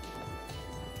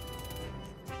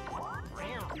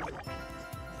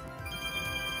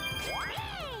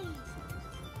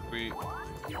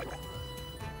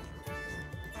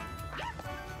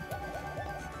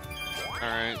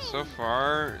 Alright, so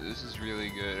far, this is really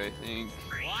good, I think.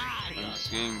 I'm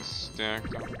just getting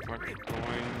stacked on fucking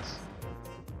coins.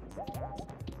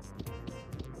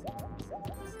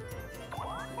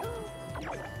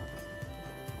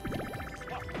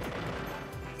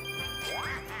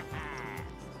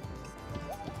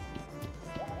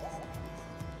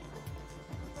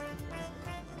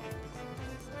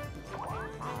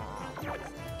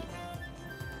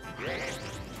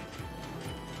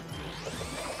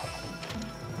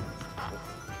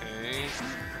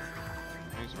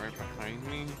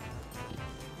 me?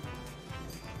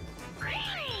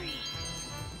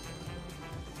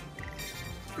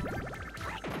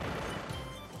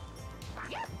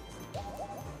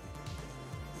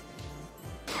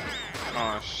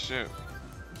 Oh shit.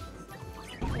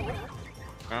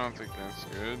 I don't think that's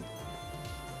good.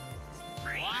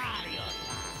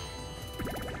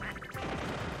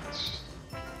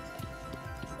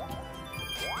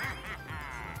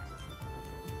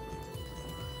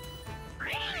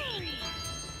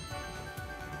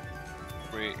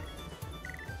 Wait.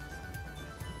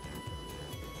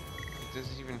 It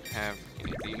doesn't even have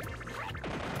candy.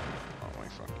 Oh my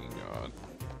fucking god.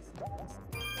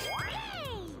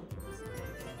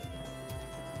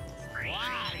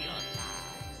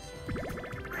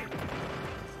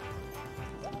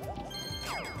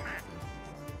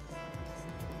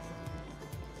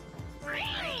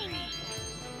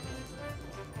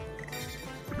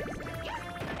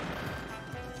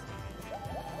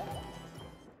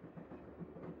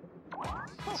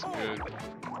 That's good.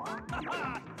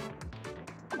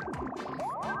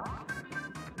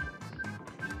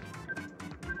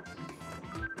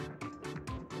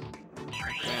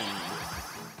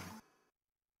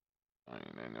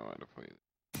 I know how to play this.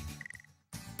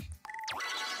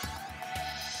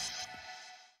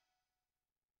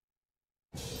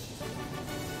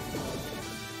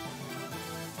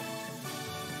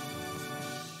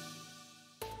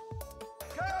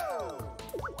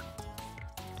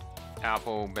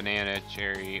 Apple, banana,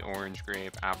 cherry, orange,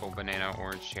 grape, apple, banana,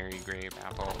 orange, cherry, grape,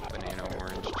 apple, banana,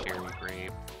 orange, cherry,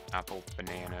 grape, apple,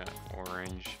 banana,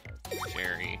 orange,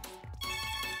 cherry.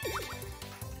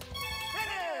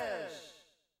 Finish!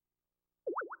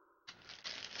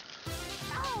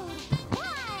 Oh,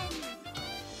 one!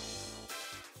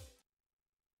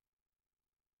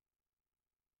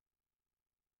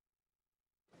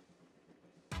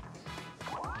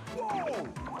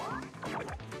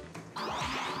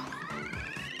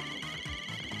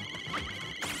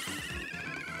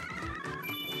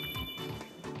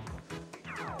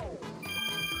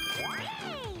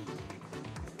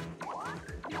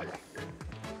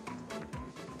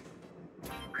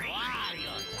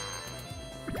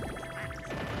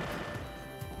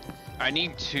 I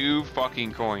need 2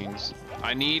 fucking coins.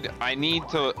 I need a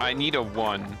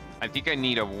 1. I think I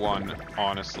need a 1,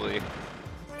 honestly.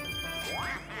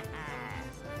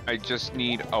 I just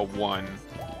need a 1.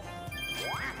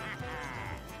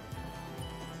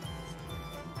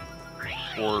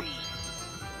 Or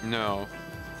no.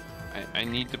 I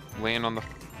need to land on the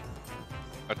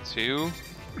a 2. Fuck.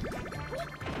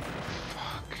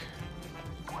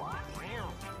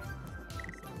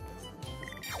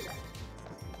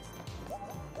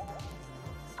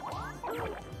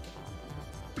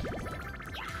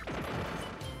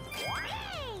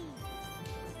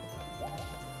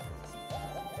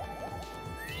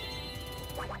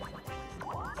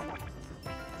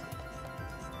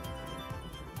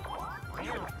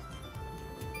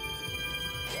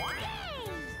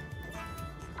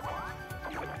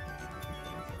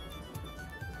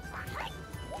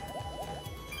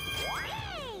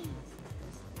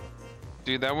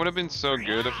 Dude, that would have been so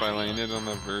good if I landed on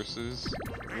the verses.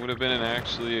 It would have been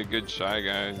actually a good Shy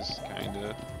Guys,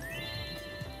 kinda.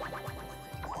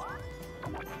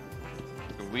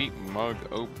 Elite mug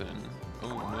open. Oh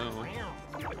no.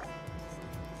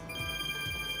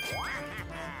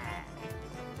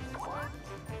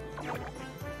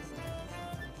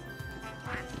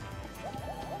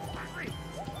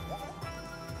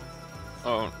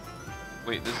 Oh,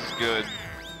 wait, this is good.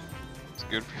 It's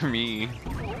good for me.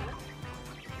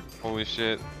 Holy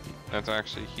shit, that's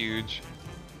actually huge.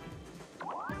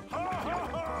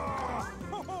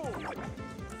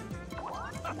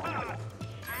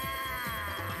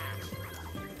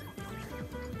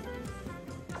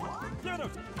 Get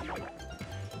him!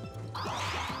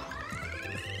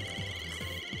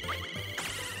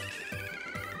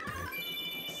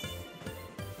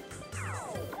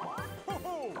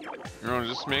 No,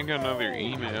 just make another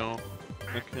email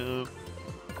account.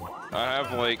 I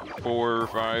have like 4 or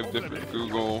 5 different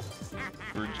Google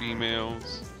or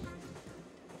Gmails.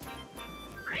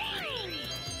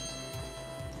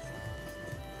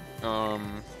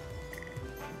 I'm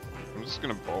just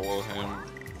gonna bolo him.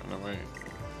 No wait,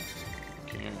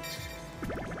 can't.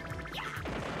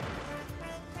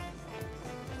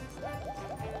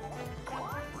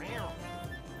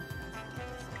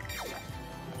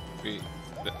 Wait.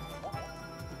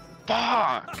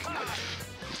 Fuck!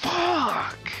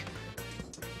 Fuck!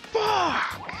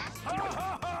 Fuck!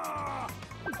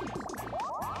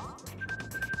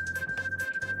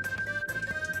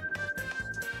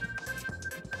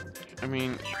 I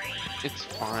mean, It's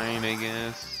fine, I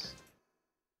guess.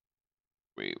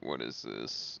 Wait, what is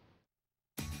this?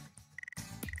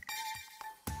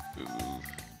 Move,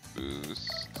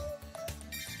 boost.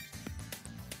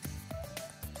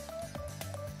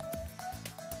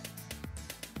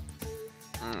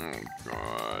 Oh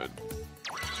god.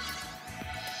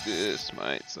 This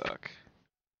might suck.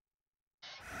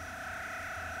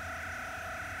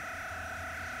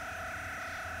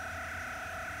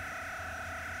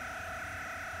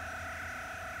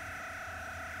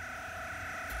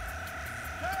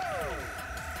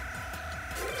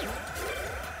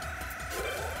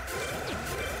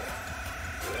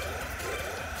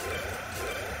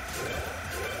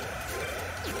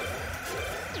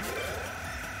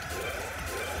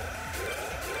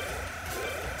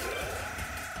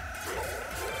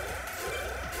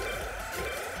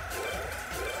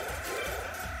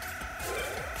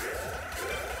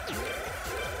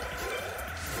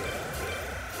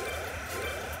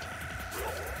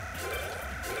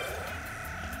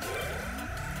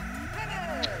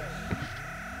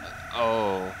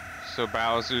 Oh, so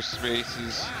Bowser's space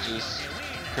is just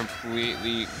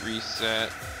completely reset.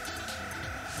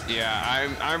 Yeah,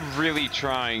 I'm really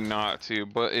trying not to,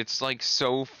 but it's like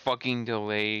so fucking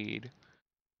delayed.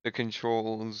 The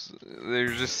controls, they're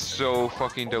just so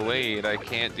fucking delayed. I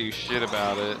can't do shit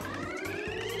about it.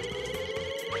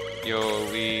 Yo,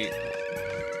 Elite,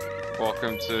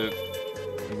 welcome to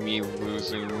me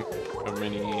losing a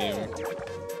minigame.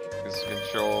 Because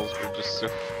controls were just so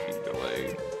fucking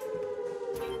delayed.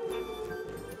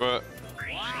 But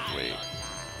wait,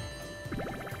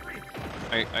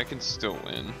 I can still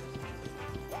win.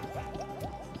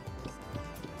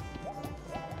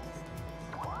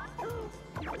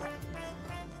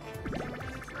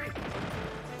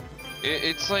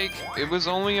 It's like it was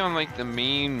only on like the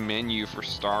main menu for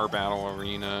Star Battle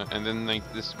Arena, and then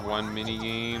like this one mini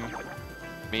game.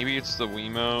 Maybe it's the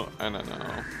Wiimote. I don't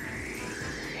know.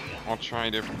 I'll try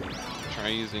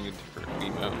using a different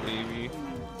Wiimote maybe.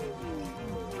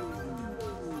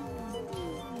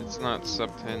 It's not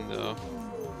Subtendo.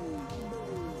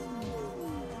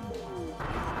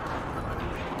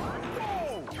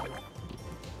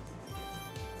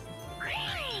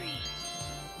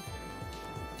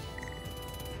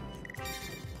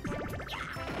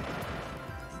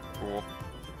 Cool.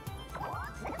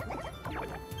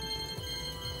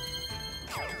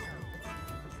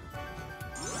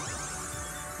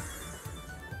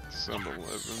 Sub 11.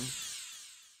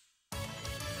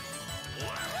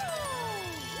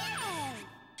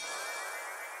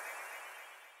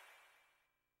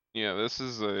 Yeah, this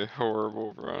is a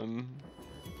horrible run.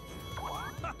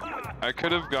 I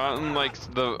could have gotten like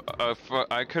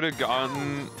I could have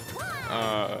gotten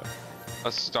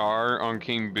a star on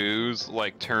King Boo's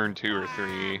like turn 2 or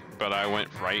 3, but I went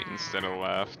right instead of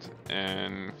left,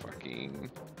 and fucking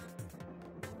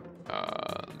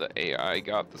the AI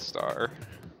got the star.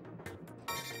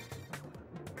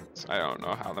 So I don't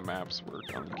know how the maps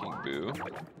work on King Boo.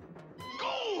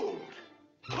 Gold!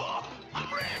 Oh,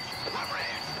 I'm rich! I'm rich!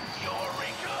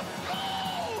 Eureka!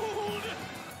 Gold!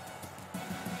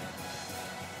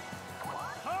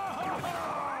 Ha ha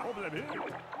ha! Over there.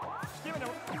 Give it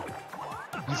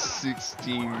a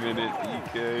 16-minute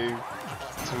DK,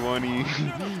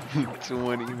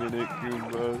 20-minute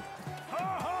Goomba.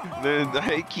 Then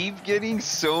I keep getting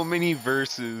so many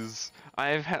verses.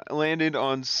 I've landed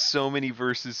on so many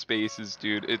versus spaces,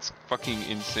 dude. It's fucking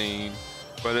insane.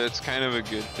 But it's kind of a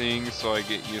good thing, so I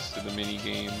get used to the mini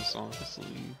games,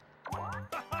 honestly.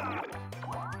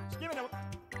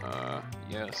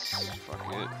 Yes, fuck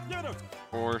it.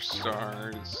 4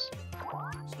 stars.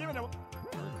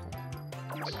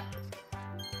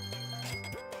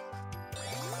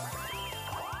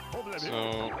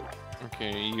 So,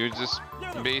 okay, you just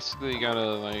basically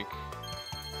gotta like.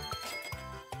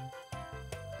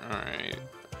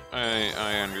 Alright,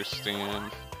 I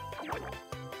understand.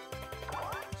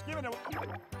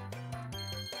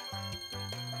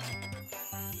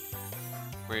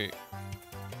 Wait,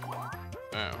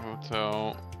 that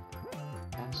hotel,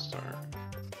 1 star.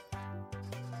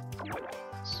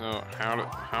 So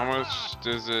how much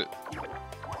does it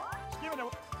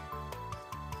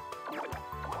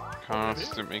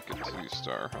cost to make a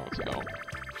 2-star hotel?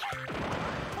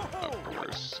 Of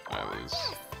course, at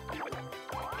least.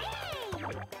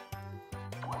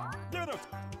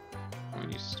 We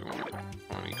used to want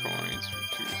 20 coins for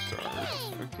 2 stars.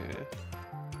 Okay.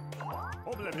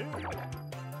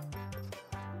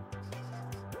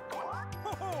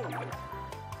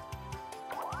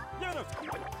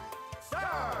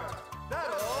 Star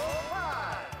Battle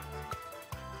 5.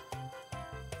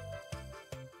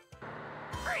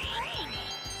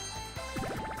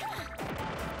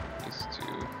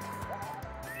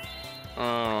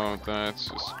 Oh, that's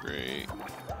just great.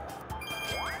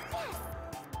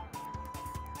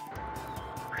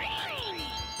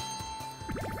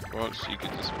 Well, she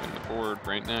could just win the board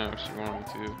right now if she wanted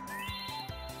to.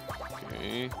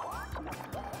 Okay.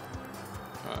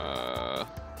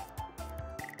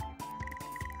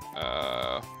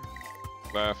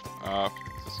 Left, up,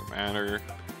 doesn't matter.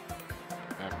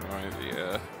 I have no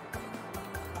idea.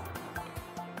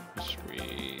 Which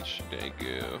way should I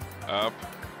go? Up.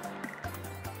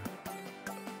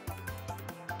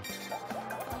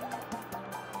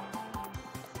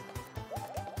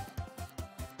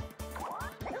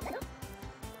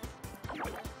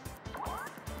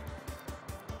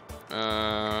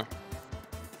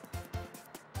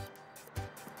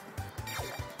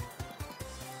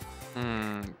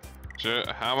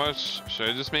 How much? Should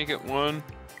I just make it 1?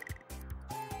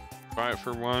 Buy it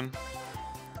for 1?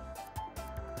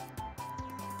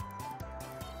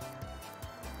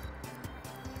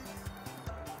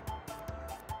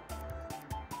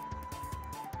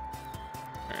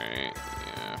 Alright,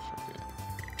 yeah, fuck it.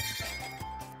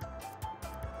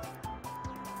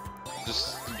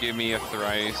 Just give me a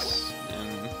thrice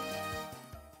and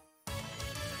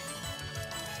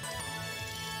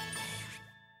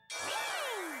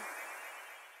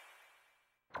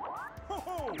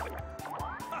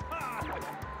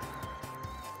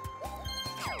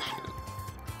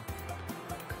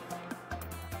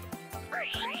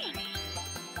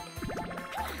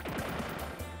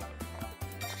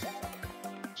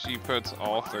she puts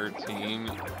all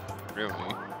 13. Really?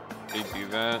 They do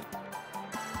that?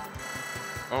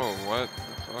 Oh, what the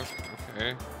fuck?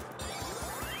 Okay.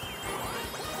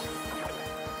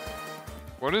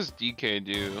 What does DK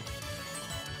do?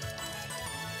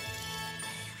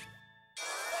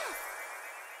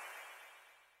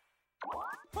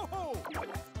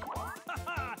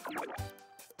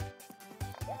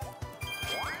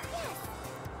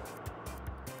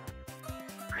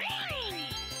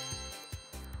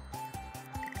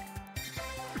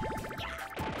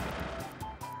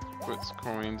 Puts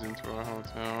coins into a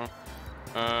hotel.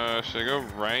 Should I go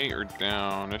right or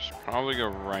down? I should probably go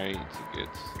right to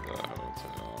get to the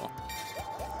hotel.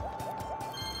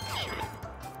 Shit.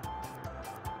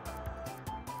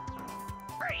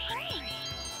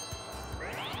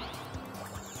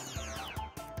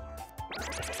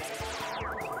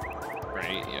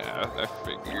 Right, yeah, I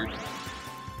figured.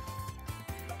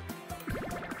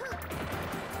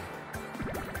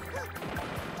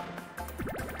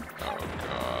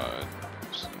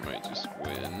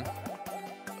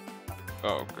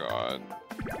 Oh god.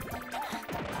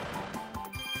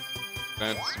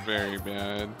 That's very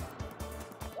bad.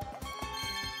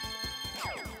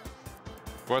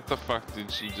 What the fuck did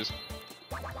she just...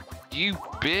 You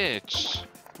bitch!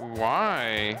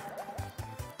 Why?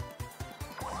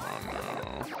 Oh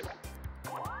no.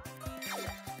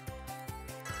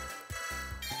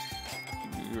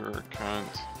 You're a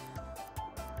cunt.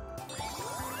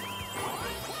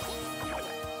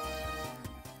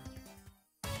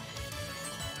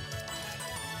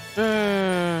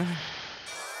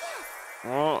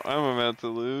 Well, I'm about to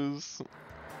lose.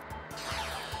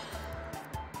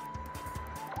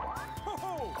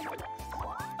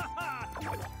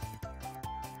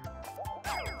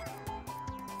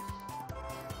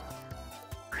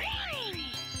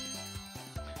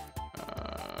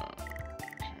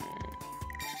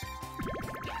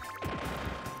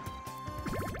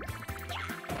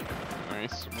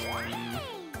 Nice one.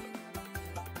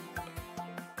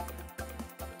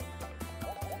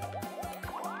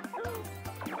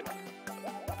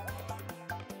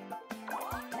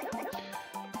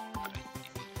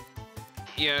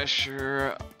 Yeah,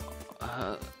 sure.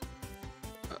 I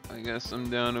guess I'm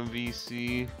down to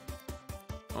VC.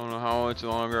 I don't know how much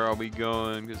longer I'll be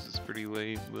going because it's pretty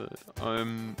late, but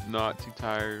I'm not too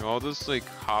tired. I'll just like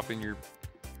hop in your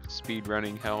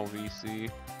speedrunning hell VC,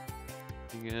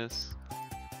 I guess.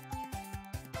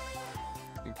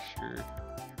 Make sure.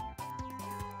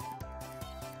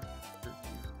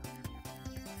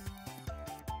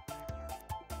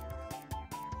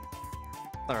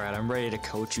 Alright, I'm ready to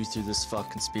coach you through this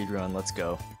fucking speedrun. Let's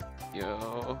go.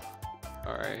 Yo.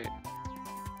 Alright.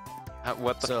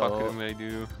 What the So- fuck am I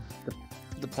do?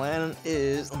 The plan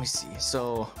is, let me see.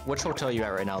 So, which hotel are you at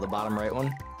right now? The bottom right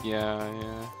one? Yeah.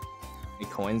 Any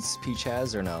coins Peach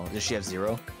has or no? Does she have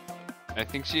 0? I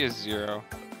think she has 0.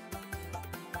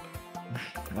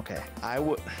 Okay. I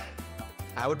would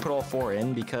put all 4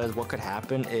 in because what could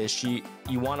happen is you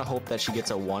want to hope that she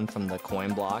gets a 1 from the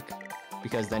coin block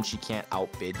because then she can't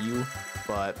outbid you.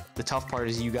 But the tough part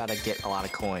is you gotta get a lot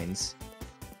of coins.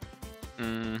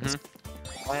 Mm-hmm.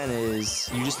 plan is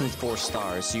you just need 4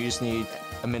 stars. So you just need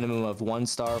a minimum of 1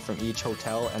 star from each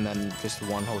hotel, and then just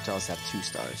one hotel has to have 2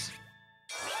 stars.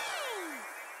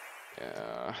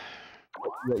 Yeah.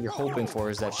 What you're hoping for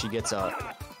is that she gets a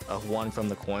 1 from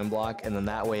the coin block, and then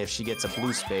that way if she gets a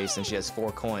blue space and she has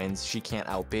 4 coins, she can't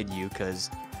outbid you, because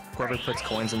whoever puts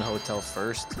coins in the hotel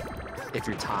first, if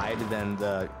you're tied, then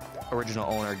the original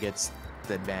owner gets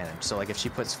the advantage. So like if she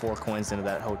puts 4 coins into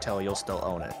that hotel, you'll still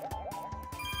own it.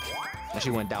 And she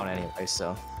went down anyway,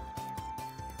 so.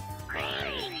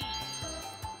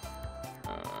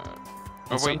 Oh,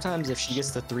 wait. Sometimes if she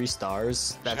gets the 3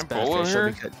 stars, that's Should I bolo beneficial her?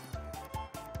 because.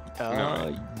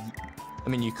 No. I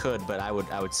mean, you could, but I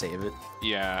would save it.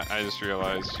 Yeah, I just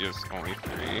realized she has only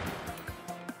 3.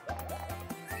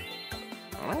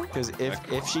 Oh, Because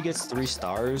if she gets 3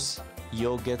 stars,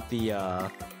 you'll get the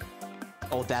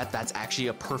oh, that's actually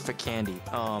a perfect candy.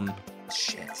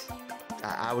 Shit.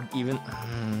 I would even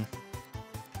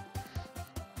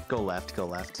go left.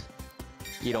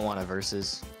 You don't want a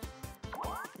versus.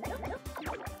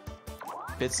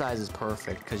 Bit size is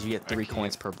perfect because you get 3 Okay.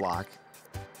 coins per block.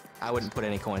 I wouldn't put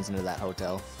any coins into that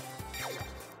hotel.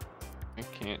 I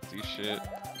can't do shit.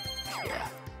 Yeah.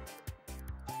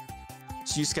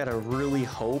 So you just gotta really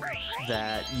hope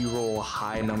that you roll a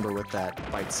high number with that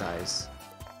bite size.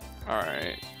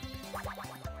 Alright.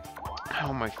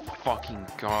 Oh my fucking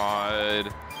god.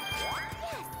 Of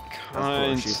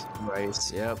course, you Cunt.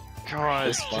 rice. Yep. God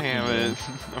This fucking damn it.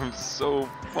 I'm so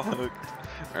fucked.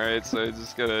 Alright, so I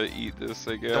just gotta eat this,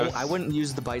 I guess. I wouldn't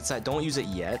use the bite size. Don't use it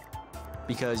yet,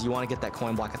 because you want to get that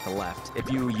coin block at the left. If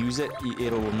you use it,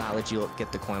 it'll not let you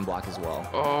get the coin block as well.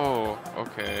 Oh,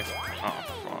 okay. Oh,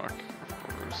 fuck.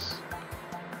 Of course.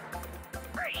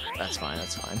 That's fine.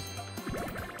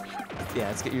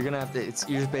 Yeah, you're gonna have to.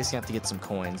 You're just basically have to get some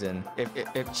coins, and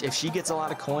if she gets a lot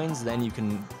of coins, then you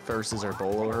can versus or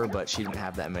bolo her. But she didn't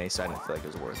have that many, so I didn't feel like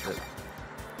it was worth it.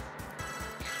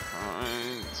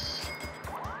 Cunt.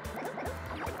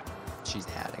 She's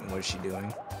adding. What is she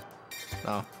doing?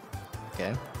 Oh,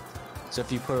 okay. So if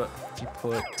you put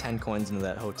 10 coins into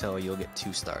that hotel, you'll get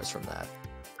 2 stars from that.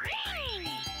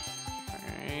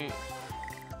 Alright.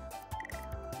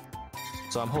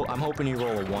 So I'm hoping you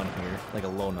roll a 1 here, like a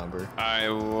low number. I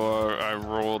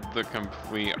rolled the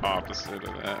complete opposite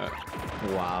of that.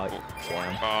 Wow.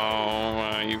 Damn. Oh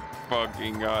my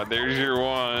fucking god. There's your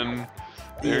 1.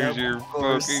 There's Yep, your of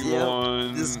course, fucking yep,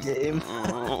 1. this game.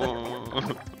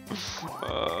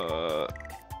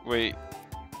 Wait.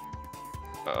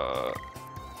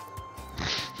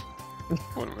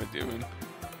 What am I doing?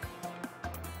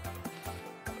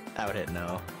 I would hit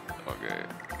no. Okay.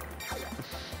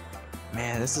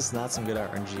 Man, this is not some good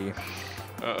RNG.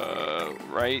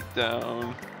 Right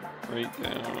down. Right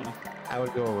down. I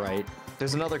would go right.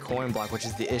 There's another coin block, which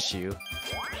is the issue.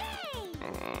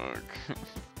 Fuck.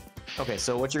 Okay,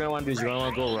 so what you're gonna want to do is you're gonna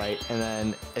want to go right, and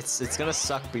then it's gonna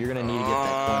suck, but you're gonna need to get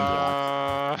that coin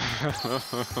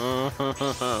block.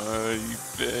 You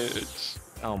bitch.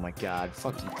 Oh my god,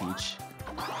 fuck you, Peach.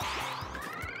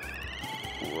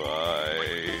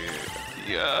 Why?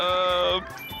 Yup.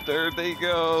 There they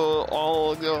go.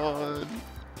 All gone.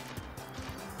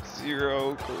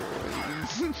 0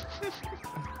 coins.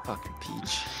 Fucking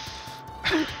Peach.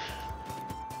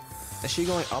 Is she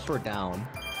going up or down?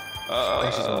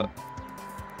 I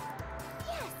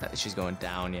think she's going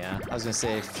down, yeah. I was gonna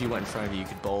say if she went in front of you, you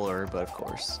could bowl her, but of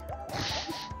course.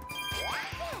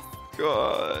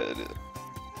 God.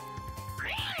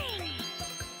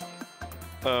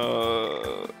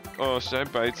 Oh, should I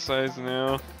bite size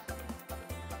now?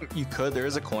 You could. There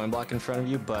is a coin block in front of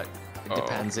you, but it Oh.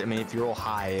 depends. I mean, if you roll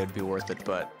high, it would be worth it,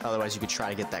 but otherwise, you could try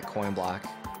to get that coin block.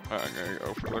 I'm gonna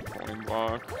go for the coin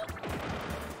block.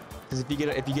 Because if you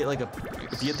get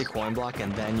the coin block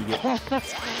and then you get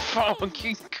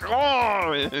Fucking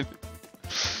god!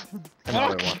 another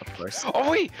Fuck. one, of course.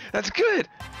 Oh wait, that's good.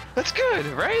 That's good,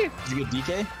 right? Did you get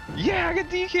DK? Yeah, I got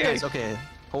DK. Nice, okay.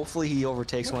 Hopefully he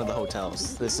overtakes one of the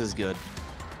hotels. This is good.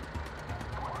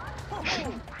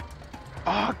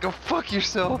 Oh, go fuck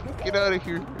yourself. Get out of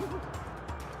here.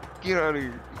 Get out of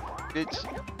here, bitch.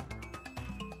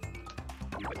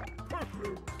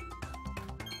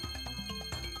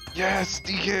 Yes,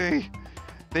 DK.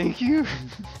 Thank you.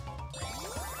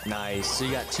 Nice. So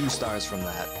you got 2 stars from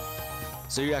that.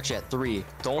 So you're actually at 3.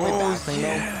 The only Oh, bad thing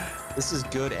though, this is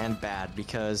good and bad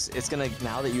because it's gonna,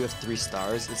 now that you have 3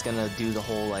 stars, it's gonna do the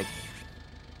whole like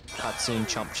cutscene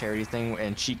chump charity thing,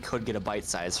 and she could get a bite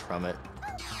size from it.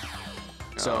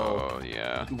 So Oh,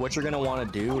 yeah. what you're gonna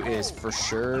want to do is for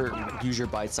sure use your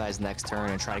bite size next turn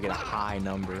and try to get a high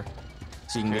number,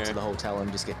 so you can get Okay. to the hotel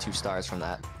and just get 2 stars from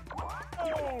that.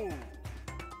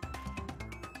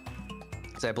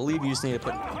 So I believe you just need to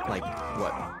put like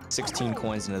what 16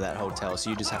 coins into that hotel.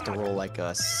 So you just have to roll like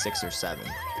a 6 or 7.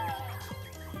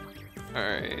 All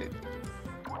right.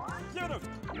 Give it a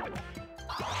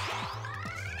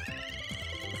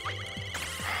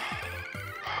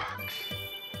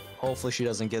Hopefully she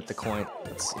doesn't get the coin.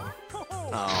 Let's see.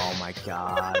 Oh my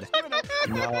god.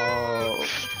 No.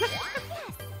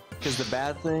 Because the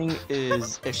bad thing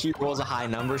is, if she rolls a high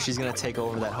number, she's gonna take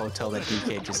over that hotel that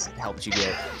DK just helped you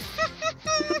get.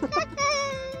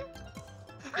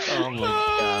 Oh my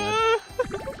god.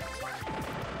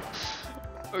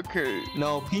 Okay.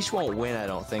 No, Peach won't win, I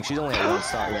don't think. She's only at 1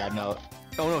 star. Yeah, no.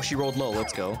 Oh no, she rolled low.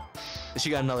 Let's go. She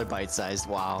got another bite-sized.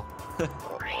 Wow.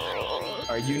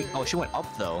 Are you? Oh, she went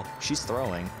up though. She's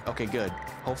throwing. Okay, good.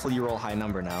 Hopefully you roll a high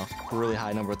number now. A really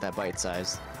high number with that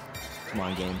bite-sized. Come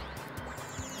on, game.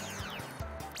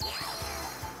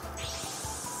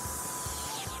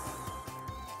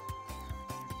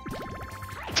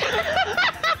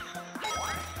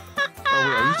 Oh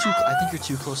wait, are you too? I think you're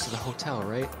too close to the hotel,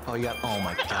 right? Oh, you got. Oh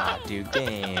my god, dude,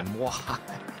 game. Why?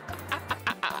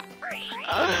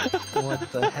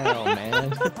 What the hell,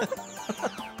 man?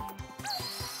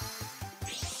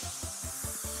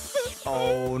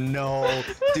 Oh no,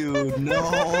 dude,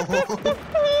 no!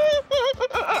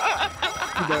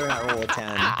 You better not roll a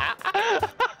 10.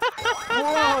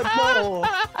 Whoa, no!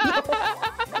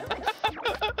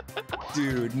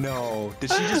 Dude, no.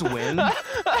 Did she just win?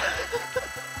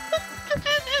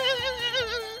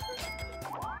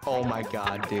 Oh my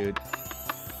god, dude.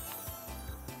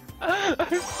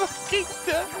 I'm fucking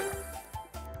dead.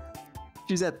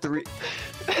 She's at 3.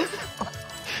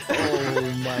 Oh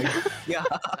my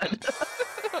god.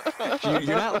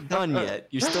 You're not done yet.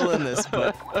 You're still in this,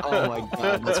 but oh my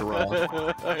god, that's rough.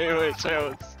 I wish I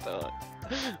was done.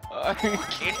 I can't.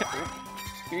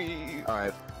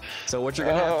 Alright. So what you're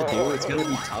gonna have to do, it's gonna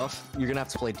be tough. You're gonna have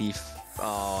to play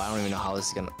Oh, I don't even know how this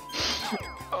is gonna...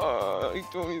 I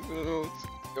don't even know what's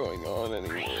going on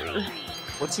anymore.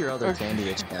 What's your other candy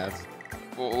itch, Cav?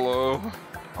 Hello.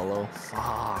 Hello?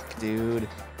 Fuck, dude.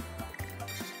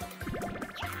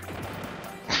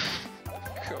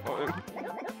 God.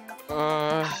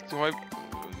 Do I...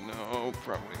 No,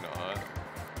 probably not.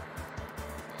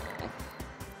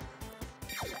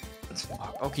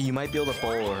 Okay, you might be able to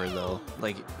bowl her though,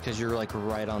 like, cause you're like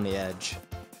right on the edge.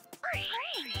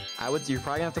 You're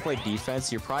probably gonna have to play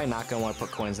defense. You're probably not gonna want to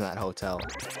put coins in that hotel,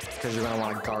 cause you're gonna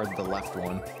want to guard the left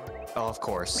one. Oh, of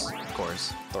course,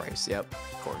 thrice. Yep,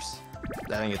 of course.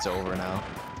 I think it's over now.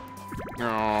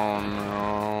 Oh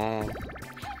no.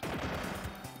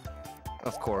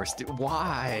 Of course, dude.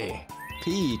 Why?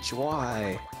 Peach,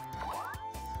 why?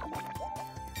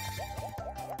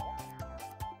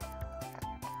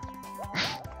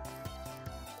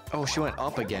 Oh, she went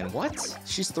up again. What?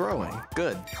 She's throwing.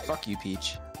 Good. Fuck you,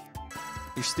 Peach.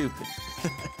 You're stupid.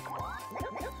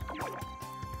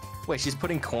 Wait, she's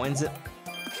putting coins in...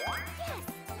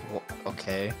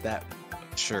 Okay, that...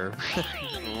 Sure.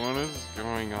 What is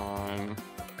going on?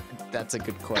 That's a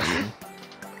good question.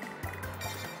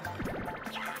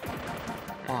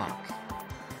 Fuck.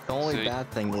 The only bad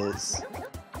thing is...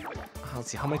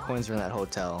 Let's see, how many coins are in that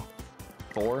hotel?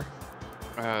 4?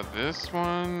 This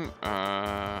one,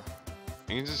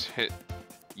 you can just hit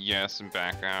yes and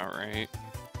back out, right?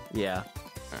 Yeah.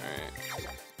 Alright.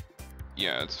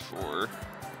 Yeah, it's 4.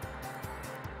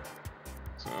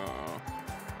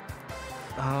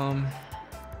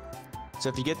 So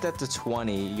if you get that to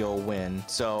 20, you'll win.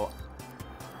 So,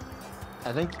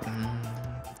 I think...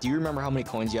 do you remember how many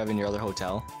coins you have in your other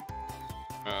hotel?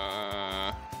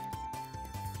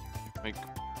 Like...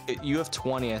 You have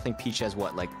 20, I think Peach has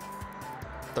what, like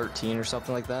 13 or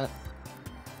something like that?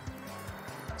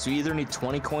 So you either need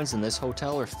 20 coins in this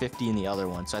hotel or 50 in the other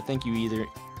one. So I think you either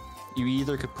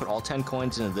could put all 10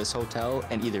 coins into this hotel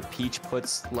and either Peach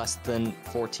puts less than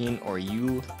 14 or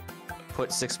you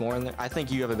put 6 more in there. I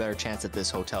think you have a better chance at this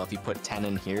hotel if you put 10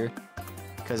 in here.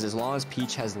 Because as long as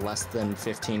Peach has less than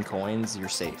 15 coins, you're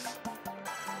safe.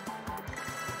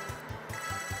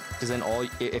 Because then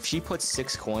if she puts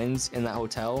 6 coins in that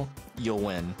hotel, you'll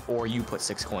win. Or you put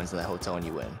 6 coins in that hotel and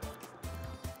you win.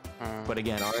 But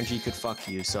again, RNG could fuck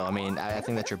you, so I mean, I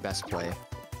think that's your best play.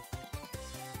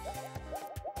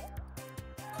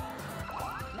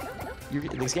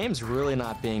 This game's really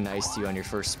not being nice to you on your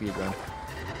first speedrun.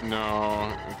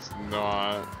 No, it's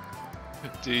not.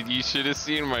 Dude, you should have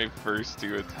seen my first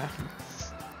 2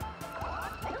 attempts.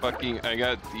 Fucking, I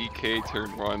got DK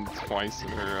turn 1 twice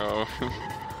in a row.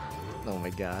 Oh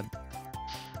my god.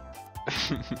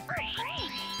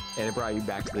 And it brought you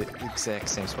back to the exact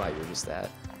same spot you were just at.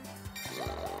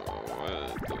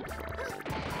 What the fuck?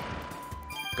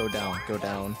 Go down, go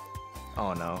down.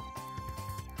 Oh no.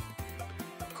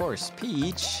 Of course,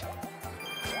 Peach.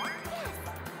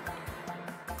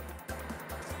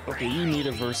 Okay, you need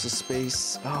a versus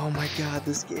space. Oh my god,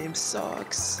 this game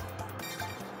sucks.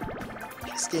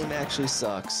 This game actually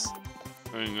sucks.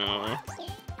 I know.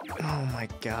 Oh my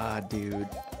god, dude.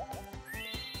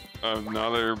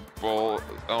 Another bolt.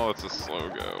 Oh, it's a slow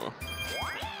go.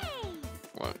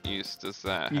 What use does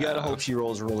that You gotta have? hope she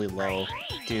rolls really low.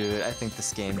 Dude, I think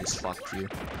this game just fucked you.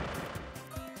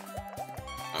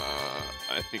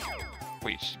 I think.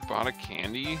 Wait, she bought a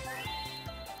candy?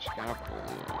 She got a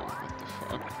blue. What the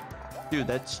fuck? Dude,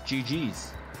 that's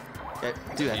GG's.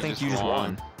 Dude, I think you just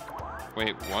won.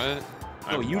 Wait, what?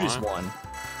 Oh, you just won.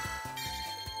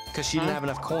 Because she didn't have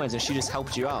enough coins and she just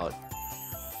helped you out.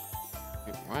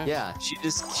 Wait, what? Yeah, she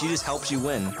just helps you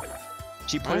win.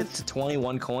 She put it to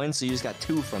 21 coins, so you just got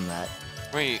 2 from that.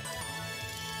 Wait.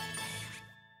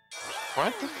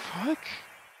 What the fuck?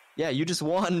 Yeah, you just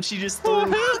won. She just threw.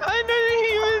 I didn't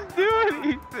even do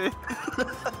anything.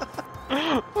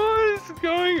 What is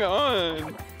going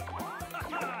on?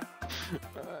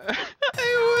 I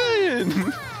win.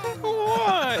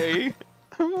 Why?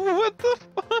 What the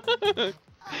fuck?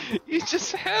 You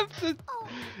just have to.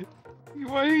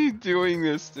 Why are you doing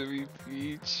this to me,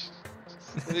 Peach?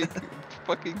 Just like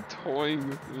fucking toying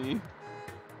with me.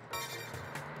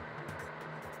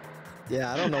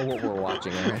 Yeah, I don't know what we're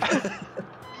watching right.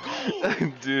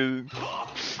 Dude,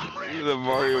 the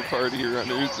Mario Party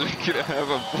runners are gonna have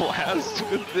a blast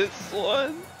with this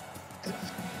one.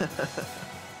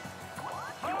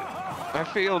 I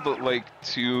failed at like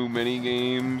too many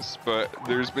games, but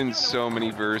there's been so many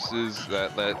verses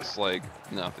that like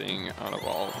nothing out of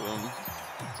all of them.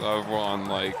 So I've won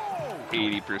like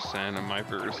 80% of my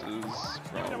verses,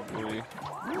 probably,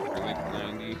 or like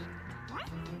 90.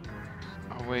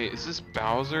 Oh wait, is this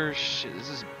Bowser? Shit, this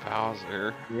is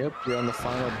Bowser. Yep, you're on the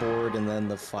final board and then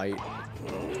the fight.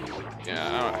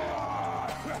 Yeah,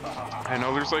 I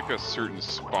know there's like a certain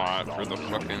spot for the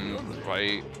fucking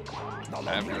fight.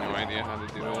 I have no idea how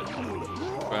to do it.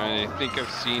 But I think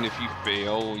I've seen if you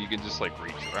fail, you can just like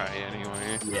retry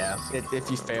anyway. Yeah,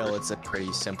 if you fail, it's a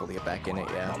pretty simple to get back in it,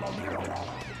 yeah.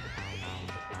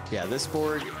 Yeah, this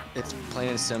board, it's plain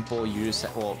and simple. You just,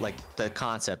 well, like, the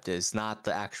concept is, not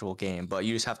the actual game, but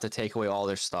you just have to take away all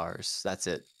their stars. That's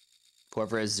it.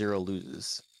 Whoever has 0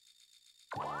 loses.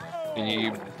 And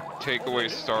you take away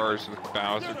stars with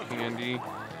Bowser Candy.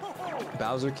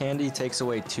 Bowser Candy takes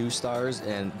away 2 stars,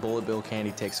 and Bullet Bill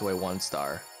Candy takes away 1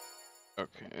 star.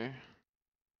 Okay.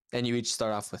 And you each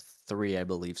start off with 3, I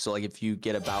believe. So, like, if you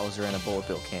get a Bowser and a Bullet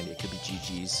Bill Candy, it could be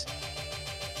GG's.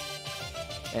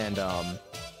 And,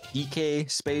 DK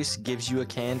space gives you a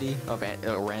candy,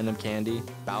 a random candy.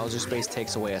 Bowser space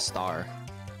takes away a star.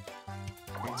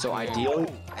 So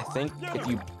ideally, I think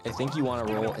you want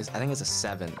to roll. I think it's a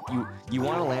 7. You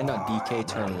want to land on DK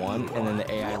turn 1, and then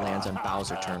the AI lands on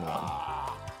Bowser turn 1.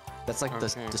 That's like the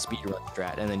speedrun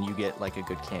strat, and then you get like a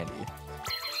good candy.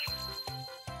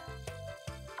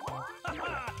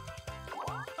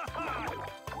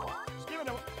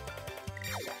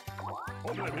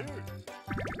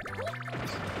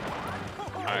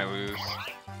 I lose.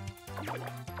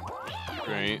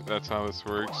 Great, that's how this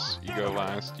works. You go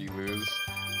last, you lose.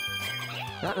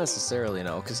 Not necessarily,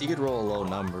 no, because he could roll a low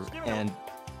number, and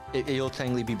you'll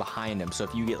technically be behind him. So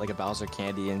if you get like a Bowser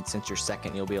candy, and since you're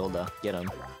second, you'll be able to get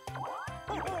him.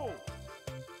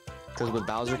 Because with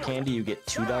Bowser candy, you get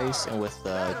 2 dice, and with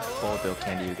the Bullet Bill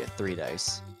candy, you get 3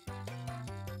 dice.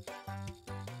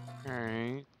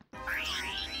 Alright.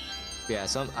 Yeah,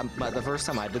 the first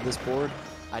time I did this board,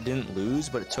 I didn't lose,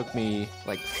 but it took me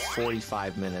like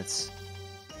 45 minutes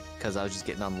because I was just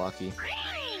getting unlucky.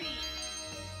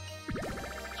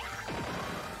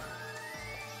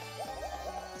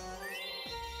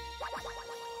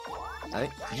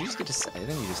 Did you just get to say? I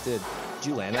think you just did. Did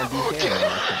you land on DK? Or no,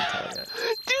 I couldn't tell yet.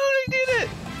 Dude, I did it!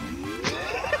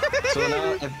 So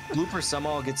now, if Blooper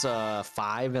somehow gets a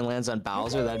 5 and lands on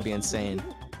Bowser, that'd be insane.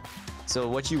 So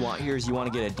what you want here is you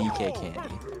want to get a DK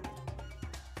candy.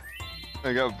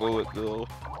 I got Bullet Bill.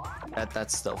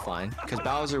 That's still fine, because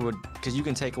Bowser would, because you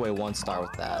can take away 1 star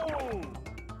with that.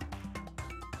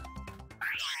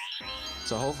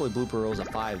 So hopefully Blooper rolls a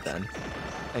 5 then,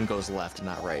 and goes left,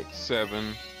 not right.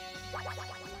 7.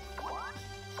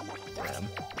 Damn.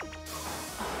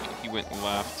 He went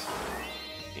left,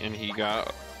 and he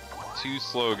got 2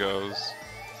 slow goes.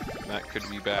 That could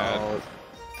be bad. Oh.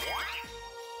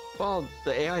 Well,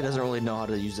 the AI doesn't really know how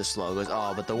to use the slow goes.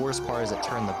 Oh, but the worst part is it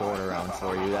turned the board around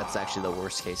for you. That's actually the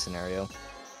worst case scenario.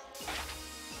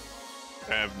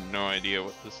 I have no idea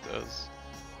what this does.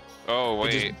 Oh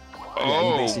wait,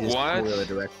 Oh, basically just what? go the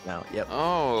direction out. Yep.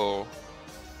 Oh.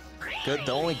 Good.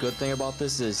 The only good thing about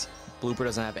this is Blooper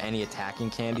doesn't have any attacking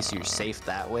candy, so you're safe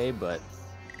that way. But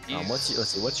let's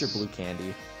see. What's your blue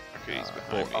candy? Okay, he's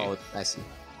behind me. Oh, I see.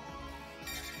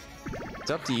 It's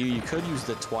up to you. You could use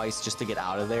the twice just to get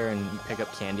out of there and pick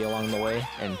up candy along the way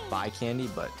and buy candy,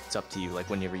 but it's up to you. Like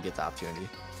whenever you get the opportunity.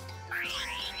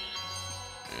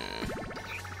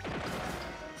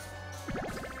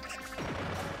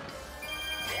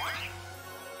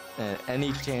 And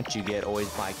any chance you get, always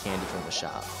buy candy from the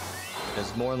shop.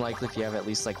 Because more than likely, if you have at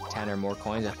least like 10 or more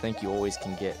coins, I think you always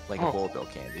can get like a bullet bill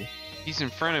candy. He's in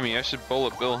front of me. I should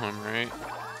bullet bill him, right?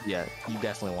 Yeah, you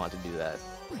definitely want to do that.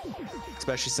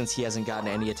 Especially since he hasn't gotten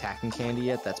any attacking candy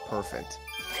yet, that's perfect.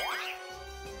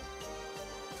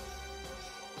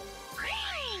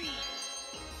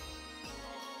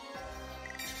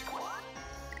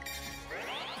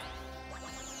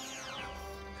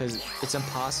 Because it's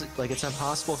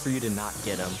impossible for you to not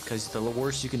get him. Because the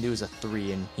worst you can do is a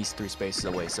 3, and he's 3 spaces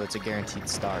away. So it's a guaranteed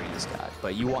star you just got.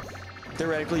 But you want,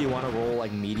 theoretically, you want to roll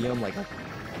like medium, like a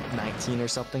 19 or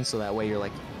something, so that way you're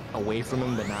like away from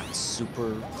him, but not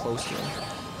super close to him.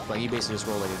 Like you basically just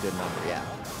roll like a good number, yeah.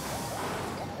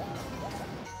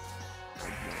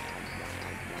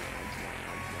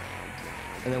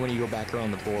 And then when you go back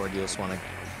around the board, you just want to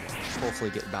hopefully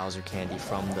get Bowser candy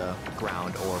from the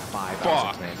ground or buy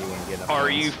Bowser candy when you get up.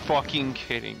 Are you fucking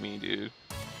kidding me, dude?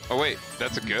 Oh wait,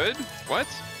 that's a good? What?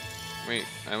 Wait,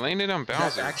 I landed on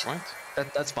Bowser. What?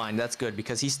 That's fine. That's good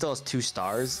because he still has 2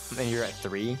 stars and you're at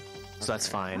 3, so that's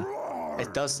fine.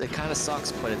 It kind of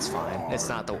sucks, but it's fine. It's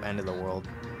not the end of the world.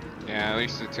 Yeah, at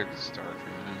least it took a star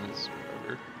from him. It's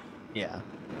whatever. Yeah.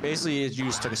 Basically, you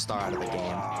just took a star out of the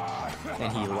game,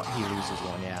 and he loses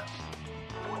one. Yeah.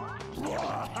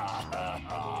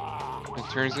 It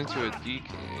turns into a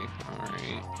DK. All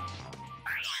right.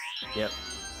 Yep.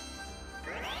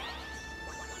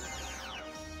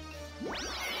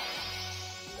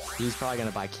 He's probably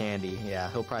gonna buy candy. Yeah,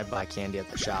 he'll probably buy candy at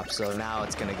the shop. So now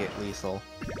it's gonna get lethal.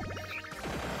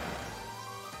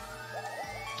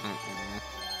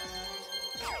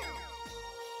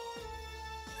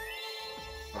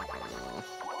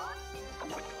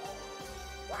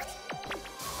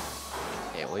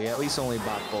 Yeah, well, you at least only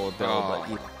bought bullet bill, but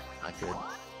you not good.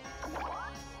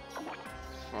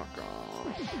 Fuck off.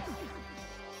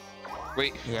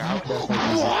 Wait. Yeah.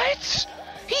 What?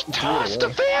 He tossed a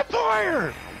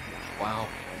vampire! Wow.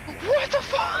 What the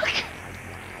fuck?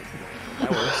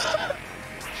 That works.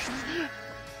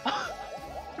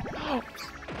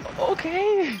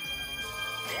 Okay.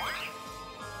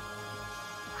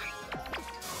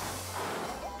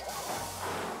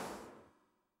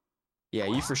 Yeah,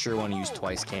 you for sure want to use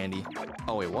twice candy.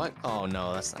 Oh wait, what? Oh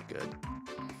no, that's not good.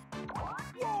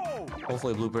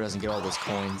 Hopefully Blooper doesn't get all those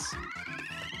coins.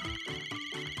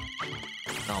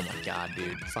 Oh my god,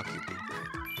 dude. Fuck you, Blooper.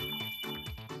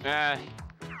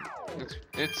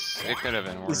 It could have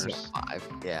been worse. 5,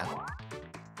 yeah.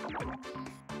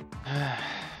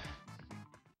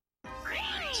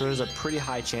 So there's a pretty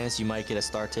high chance you might get a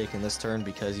star taken this turn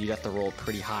because you have to roll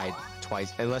pretty high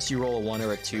twice. Unless you roll a 1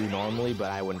 or a 2 normally,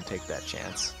 but I wouldn't take that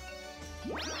chance.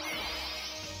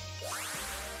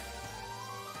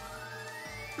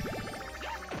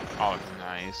 Oh,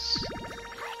 nice.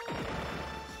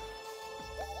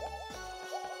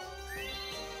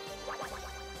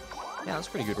 Yeah, that's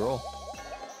a pretty good roll.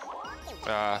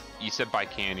 You said buy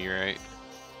candy, right?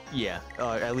 Yeah,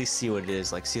 at least see what it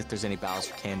is. Like, see if there's any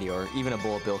Bowser candy or even a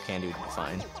bullet bill candy would be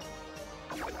fine.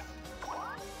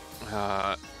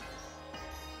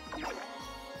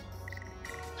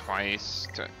 Twice.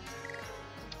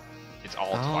 It's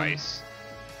all twice.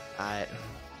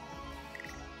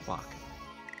 Fuck.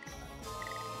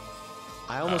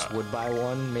 I almost would buy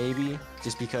 1, maybe,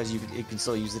 just because you can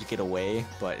still use it to get away,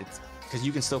 but it's because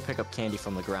you can still pick up candy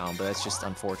from the ground, but that's just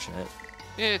unfortunate.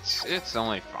 It's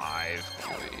only 5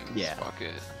 coins. Yeah. Fuck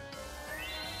it.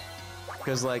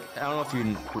 Because like I don't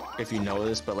know if you know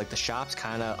this, but like the shops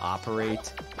kind of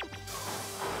operate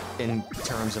in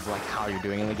terms of like how you're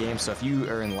doing in the game. So if you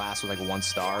are in last with like 1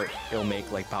 star, it'll make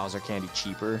like Bowser candy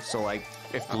cheaper. So like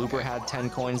if Blooper had 10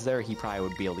 coins there, he probably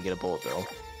would be able to get a bullet bill.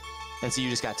 And so you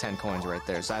just got 10 coins right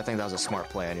there. So I think that was a smart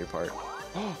play on your part.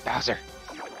 Bowser.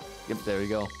 Yep, there we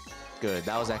go. Good.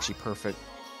 That was actually perfect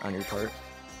on your part.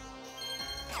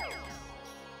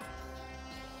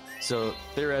 So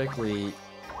theoretically,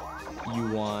 you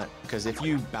want, because if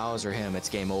you Bowser him, it's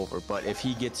game over. But if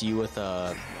he gets you with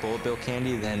a bullet bill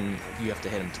candy, then you have to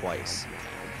hit him twice.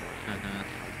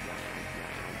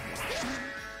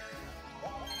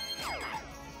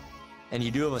 And you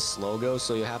do have a slow go,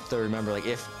 so you have to remember, like,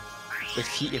 if if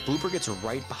Blooper gets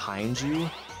right behind you,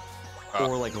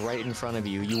 or like right in front of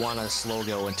you, you want to slow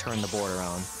go and turn the board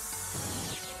around.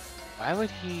 Why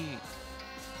would he?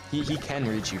 He can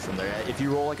reach you from there. If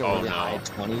you roll like a really high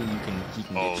 20, he can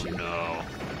get you. No!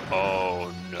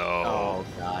 Oh no! Oh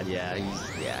god, yeah,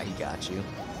 he got you.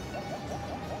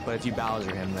 But if you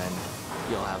Bowser him, then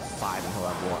you'll have 5 and he'll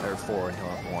have 1, or 4 and he'll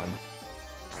have 1.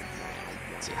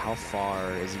 Let's see, how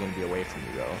far is he gonna be away from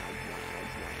you though?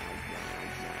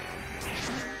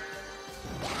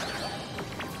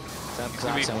 It's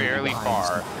gonna be fairly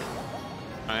far.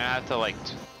 I'm gonna have to like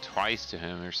twice to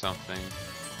him or something.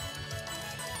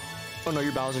 Oh no,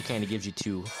 your Bowser candy gives you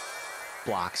 2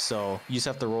 blocks, so you just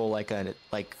have to roll like I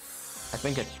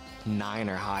think a 9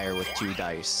 or higher with 2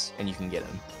 dice, and you can get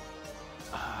him.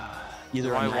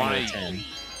 Either a 9 or 10.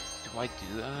 Do I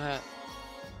do that?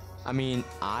 I mean,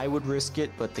 I would risk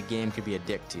it, but the game could be a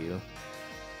dick to you.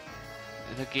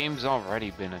 The game's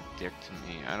already been a dick to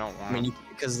me. I don't want. I mean,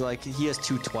 because like he has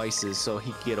 2 twices, so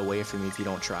he could get away from you if you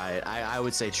don't try it. I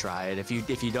would say try it. If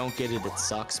you don't get it, it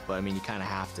sucks. But I mean, you kind of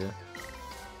have to.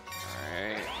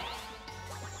 Alright.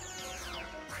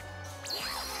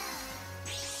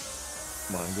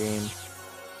 Come on, game.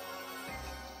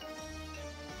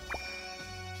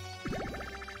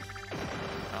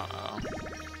 Uh-oh.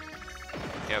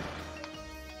 Yep.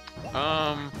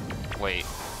 Wait.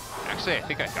 Actually, I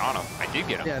think I got him. I did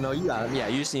get him. Yeah, no, you got him. Yeah,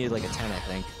 you just needed like a 10, I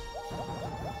think.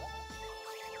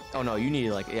 Oh no, you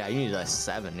needed like, yeah, you needed a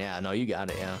 7. Yeah, no, you got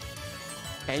it, yeah.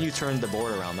 And you turned the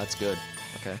board around. That's good.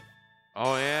 Okay.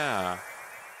 Oh, yeah.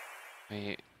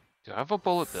 Wait, do I have a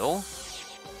bullet bill?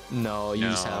 No, you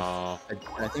just have.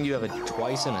 I think you have it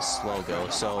twice and a slow go.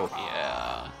 So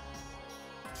Yeah.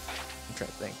 I'm trying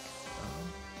to think.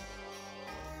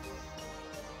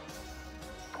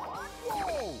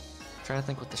 Trying to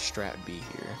think what the strat would be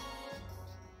here.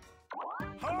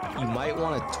 You might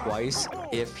want it twice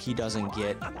if he doesn't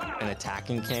get an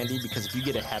attacking candy, because if you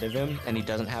get ahead of him and he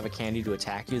doesn't have a candy to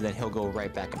attack you, then he'll go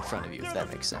right back in front of you, if that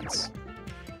makes sense.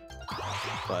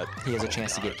 But he has a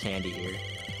chance to get candy here.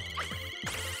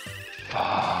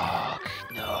 Fuck.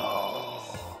 No.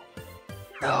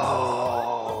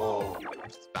 No.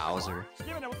 It's Bowser.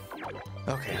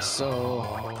 Okay,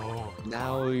 so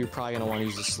now you're probably gonna want to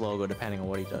use the slow go depending on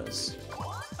what he does.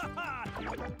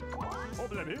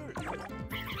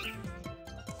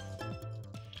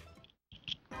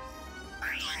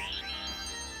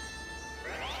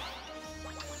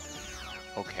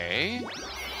 Okay.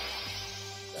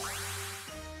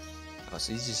 Oh,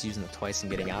 so he's just using it twice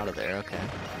and getting out of there. Okay.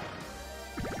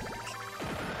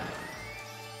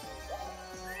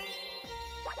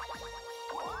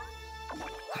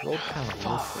 Rolled kind of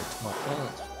low for a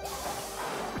 12.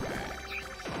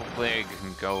 Hopefully I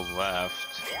can go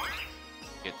left.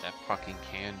 Get that fucking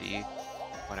candy.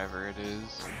 Whatever it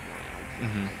is.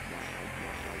 Mm-hmm.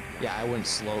 Yeah, I wouldn't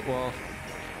slow. Well,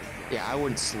 yeah, I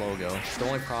wouldn't slow go. The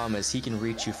only problem is he can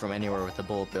reach you from anywhere with the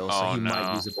bullet bill, so Oh, he no.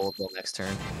 might use a bullet bill next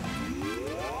turn.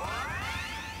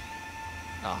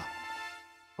 Ah,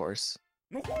 of course.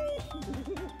 We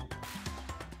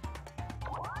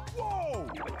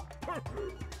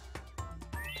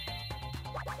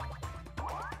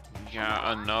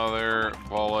got another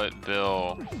bullet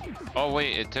bill. Oh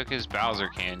wait, it took his Bowser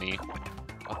candy.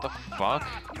 What the fuck?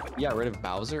 You got rid of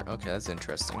Bowser? Okay, that's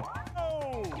interesting.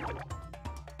 Okay.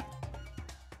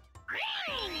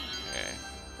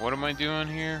 What am I doing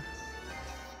here?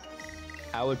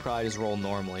 I would probably just roll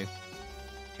normally.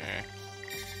 Okay.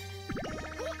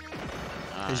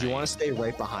 Because you want to stay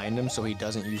right behind him so he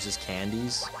doesn't use his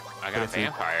candies. I but got if you-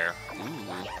 vampire.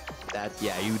 Ooh. That,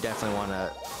 yeah, you definitely want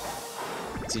to...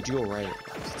 Did you go right?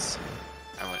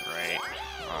 I went right.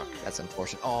 Fuck. That's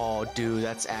unfortunate. Oh, dude,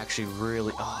 that's actually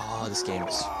really... Oh, this game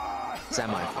is... That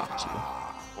might have fucked you.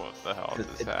 What the hell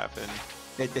just happened?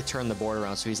 It turned the board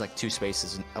around, so he's like 2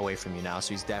 spaces away from you now,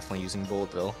 so he's definitely using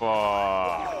bullet bill.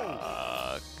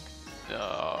 Fuck.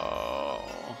 No.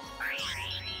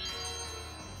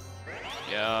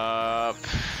 Yup.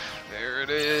 There it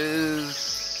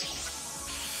is.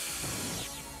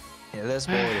 Yeah, this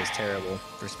bullet is terrible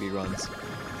for speedruns.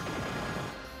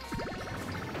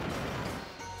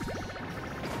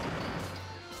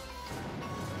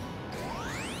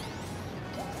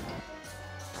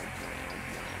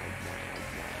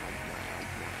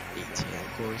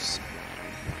 Of course.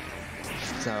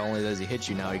 So not only does he hit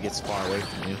you now, he gets far away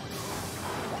from you.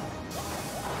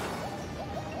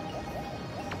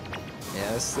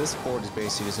 Yeah, this board is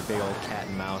basically just a big old cat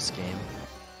and mouse game.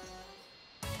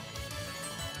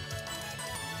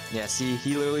 Yeah, see,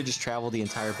 he literally just traveled the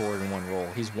entire board in one roll.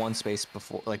 He's 1 space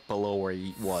before, like below where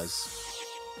he was.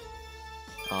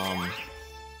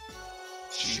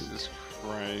 Jesus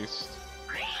Christ.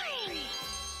 Let me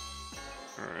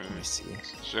Alright. see.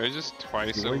 Should I just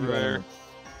twice Where over you there? at?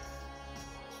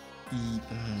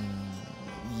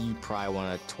 You probably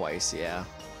want it twice, yeah.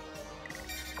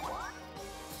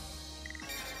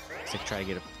 It's like try to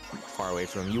get it far away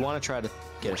from him. You want to try to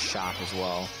get a shot as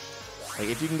well. Like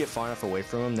if you can get far enough away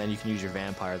from him, then you can use your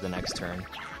vampire the next turn.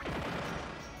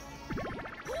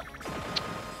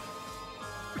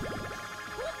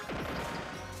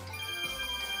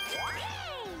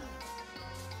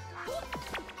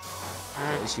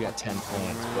 At least you got 10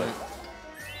 points, but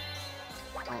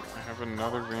Oh, I have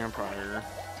another vampire.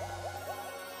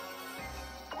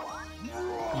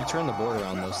 you turn the board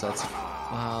around though, so that's,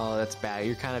 well, that's bad.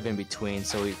 You're kind of in between,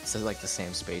 so it's like the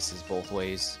same spaces both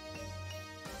ways.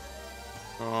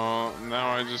 Oh, now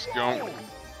I just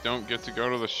don't get to go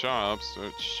to the shop, so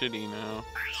it's shitty now.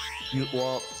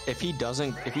 Well, if he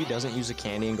doesn't use a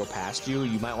candy and go past you,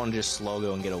 you might want to just slow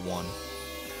go and get a 1.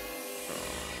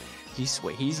 He's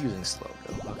using slow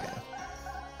go. Okay.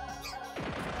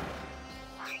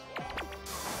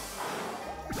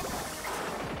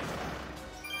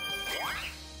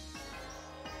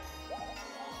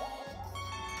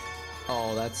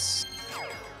 Oh, that's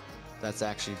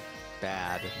actually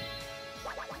bad.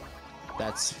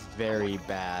 That's very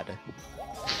bad.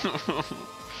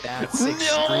 That's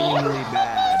extremely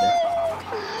bad.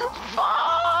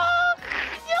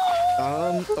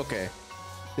 Okay.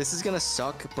 This is gonna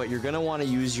suck, but you're gonna want to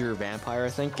use your vampire, I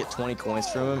think, get 20 coins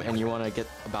from him, and you want to get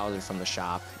a Bowser from the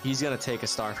shop. He's gonna take a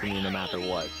star from you no matter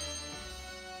what.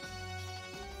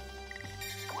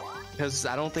 Because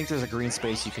I don't think there's a green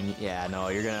space you can... Yeah, no,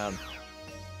 you're gonna...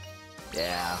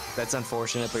 Yeah, that's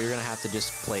unfortunate, but you're gonna have to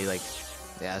just play, like...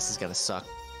 Yeah, this is gonna suck.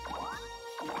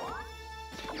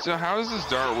 So how does this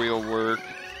dart wheel work?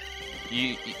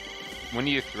 When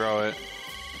do you throw it?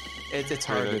 It's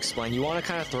hard to explain. You want to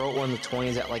kind of throw it when the 20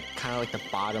 is at like kind of like the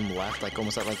bottom left, like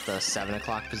almost at like the 7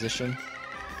 o'clock position.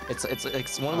 It's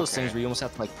one of those things where you almost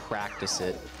have to like practice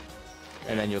it,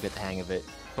 and then you'll get the hang of it.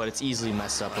 But it's easily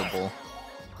mess upable.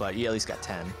 But you at least got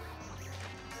 10.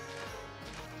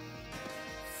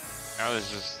 I was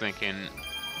just thinking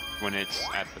when it's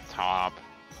at the top.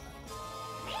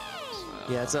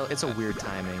 So, Yeah, it's a weird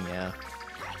timing. Yeah,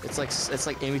 it's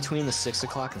like in between the 6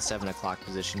 o'clock and 7 o'clock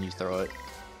position you throw it.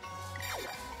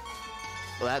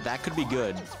 Well, that could be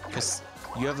good, because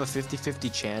you have a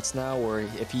 50-50 chance now where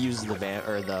if he uses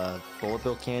the bullet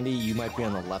bill candy, you might be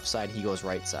on the left side, he goes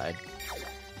right side.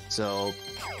 So,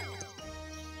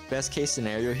 best case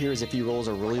scenario here is if he rolls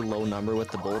a really low number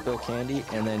with the bullet bill candy,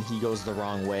 and then he goes the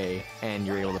wrong way, and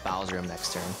you're able to Bowser him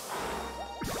next turn.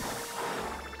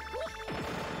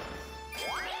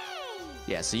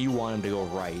 Yeah, so you want him to go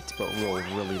right, but roll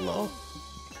really low.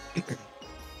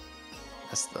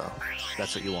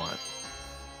 That's what you want.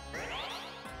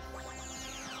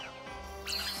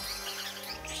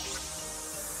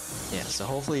 Yeah, so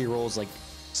hopefully he rolls like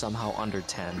somehow under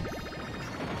 10.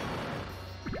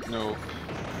 Nope.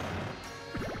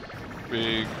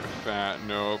 Big fat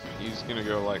nope. He's gonna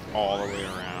go like all the way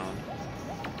around.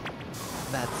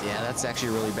 That's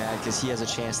actually really bad because he has a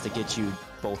chance to get you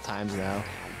both times now.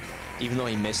 Even though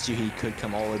he missed you, he could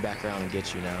come all the way back around and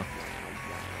get you now.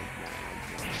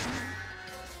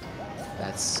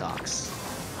 That sucks.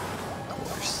 Of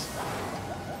course.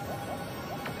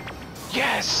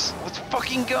 Yes! Let's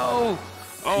fucking go!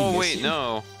 Oh missed wait, you?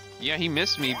 no. Yeah, he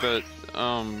missed me, but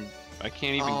I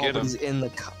can't even get but him. he's in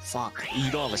the fuck. You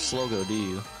don't have a slow go, do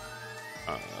you?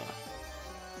 I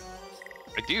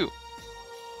do.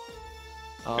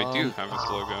 I do have a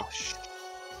slow go. Shit.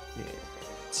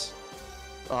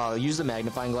 Use the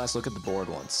magnifying glass. Look at the board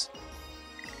once.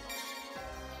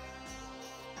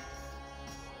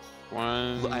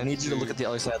 I need you to look at the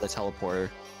other side of the teleporter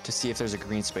to see if there's a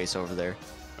green space over there.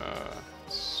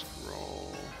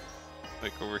 Scroll.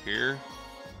 Like over here?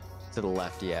 To the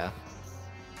left, yeah.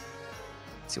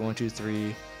 Let's see, 1, 2,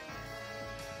 3.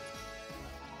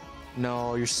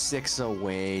 No, you're 6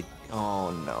 away.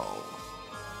 Oh no.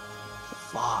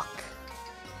 Fuck.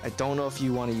 I don't know if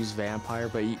you want to use vampire,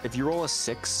 but if you roll a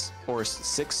 6 or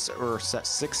 6 or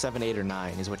 6, 7, 8, or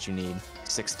 9 is what you need.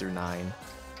 6 through 9.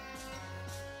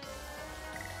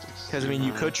 Because I mean,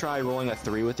 you could try rolling a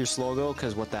 3 with your slow go,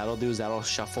 because what that'll do is that'll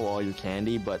shuffle all your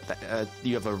candy, but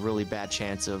you have a really bad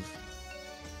chance of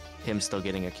him still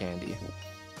getting a candy.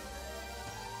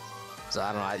 So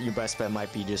I don't know. Your best bet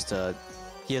might be just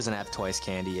he doesn't have twice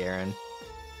candy, Aaron.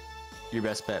 Your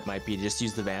best bet might be to just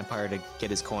use the vampire to get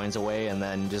his coins away, and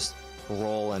then just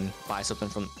roll and buy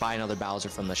another Bowser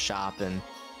from the shop, and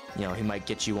you know he might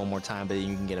get you one more time, but then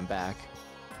you can get him back.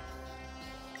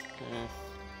 Okay.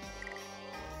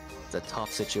 it's a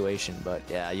tough situation, but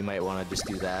yeah, you might want to just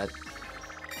do that.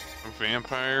 A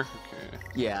vampire? Okay.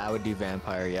 Yeah, I would do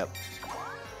vampire, yep.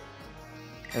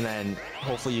 And then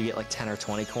hopefully you get like 10 or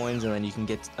 20 coins, and then you can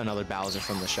get another Bowser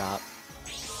from the shop.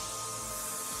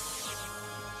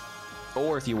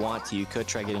 Or if you want to, you could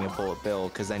try getting a Bullet Bill,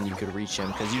 because then you could reach him,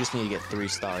 because you just need to get 3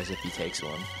 stars if he takes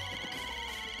one.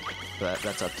 But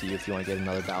that's up to you if you want to get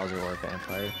another Bowser or a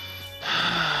vampire.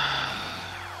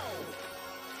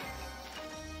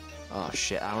 Oh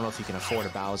shit, I don't know if you can afford a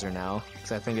Bowser now,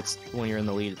 because I think it's, when you're in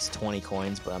the lead, it's 20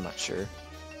 coins, but I'm not sure.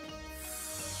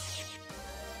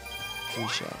 We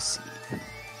shall see.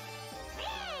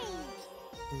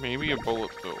 Maybe a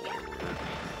bullet bill will work.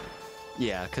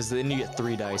 Yeah, because then you get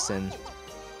 3 dice in.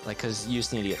 Like, because you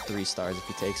just need to get 3 stars if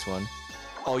he takes one.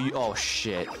 Oh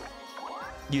shit.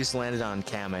 You just landed on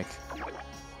Kamek.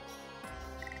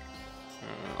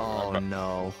 Oh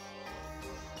no.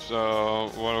 So,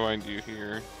 what do I do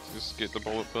here? Just get the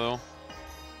bullet bill?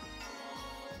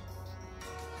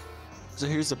 So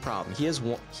here's the problem. He has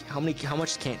one. How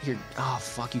much can't here? Oh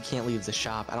fuck! You can't leave the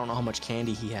shop. I don't know how much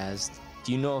candy he has.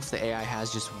 Do you know if the AI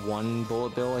has just 1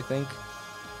 bullet bill? I think.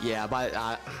 Yeah, buy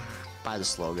the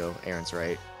Slogo. Aaron's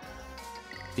right.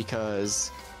 Because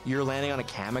you're landing on a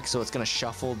Kamek, so it's gonna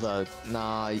shuffle the.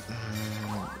 Nah.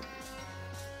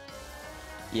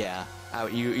 Yeah.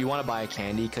 You want to buy a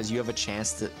candy because you have a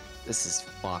chance to. This is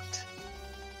fucked.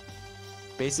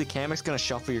 Basically, Kamek's gonna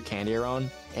shuffle your candy around,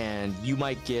 and you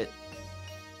might get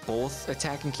both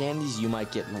attacking candies. You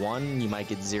might get 1, you might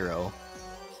get 0,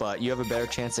 but you have a better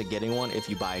chance of getting one if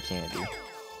you buy a candy.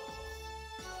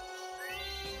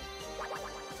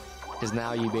 Because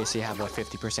now you basically have a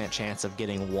 50% chance of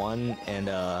getting 1 and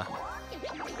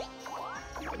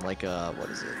like what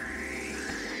is it?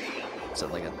 So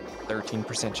like a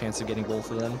 13% chance of getting both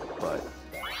of them, but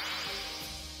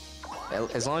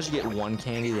as long as you get 1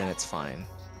 candy, then it's fine.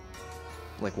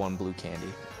 Like 1 blue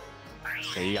candy.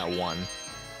 Okay, you got 1.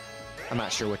 I'm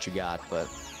not sure what you got, but...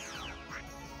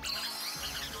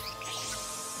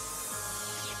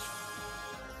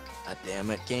 God damn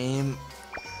it, game.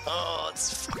 Oh,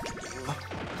 it's fucking you.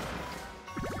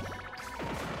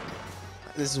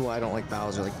 This is why I don't like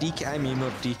Bowser. Like, DK, I mean,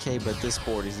 with DK, but this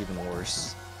board is even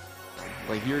worse.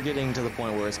 Like, you're getting to the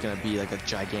point where it's gonna be like a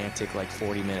gigantic, like,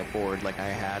 40-minute board like I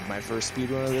had my first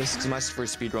speedrun of this. Because my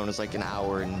first speedrun was like an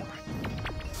hour and...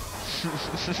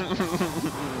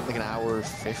 like an hour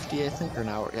 50, I think, or an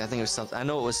hour. Yeah, I think it was something. I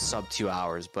know it was sub 2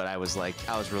 hours, but I was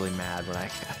really mad when I.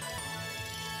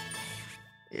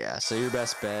 Yeah, so your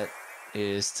best bet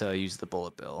is to use the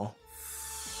bullet bill.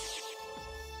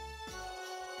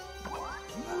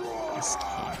 This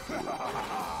game.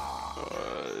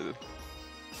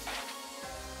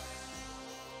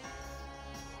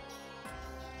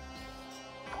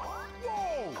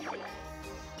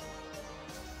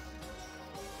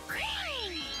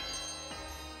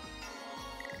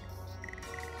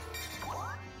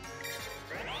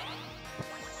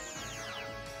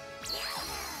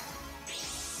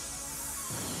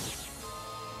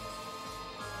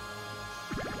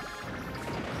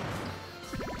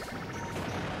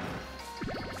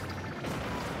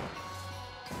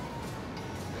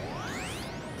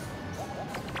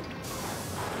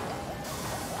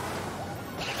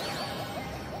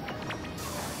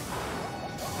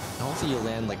 Hopefully you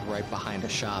land like right behind a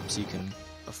shop so you can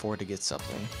afford to get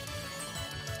something.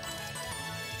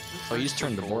 Oh, you just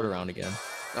turned the board around again.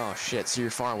 Oh shit, so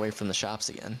you're far away from the shops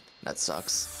again. That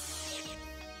sucks.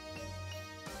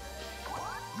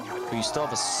 But you still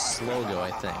have a Slogo,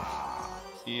 I think.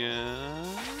 Yeah.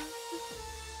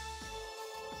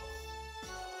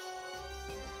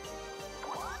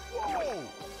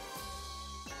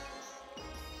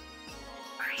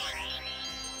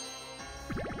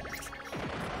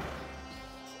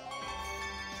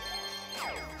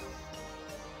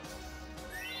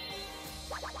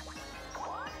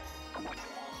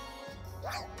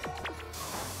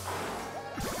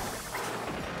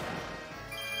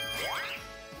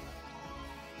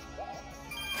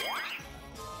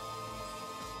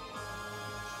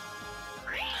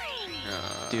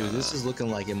 Dude, this is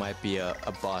looking like it might be a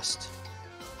bust.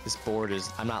 This board is...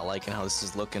 I'm not liking how this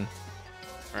is looking.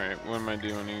 Alright, what am I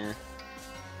doing here?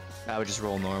 I would just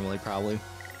roll normally, probably.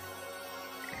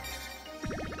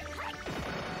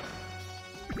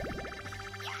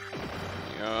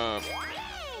 Yup.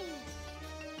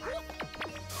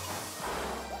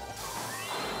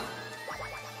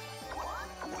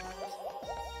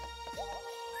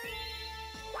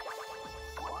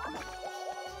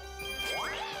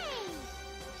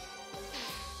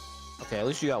 Okay, at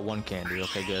least you got 1 candy.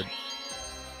 Okay, good.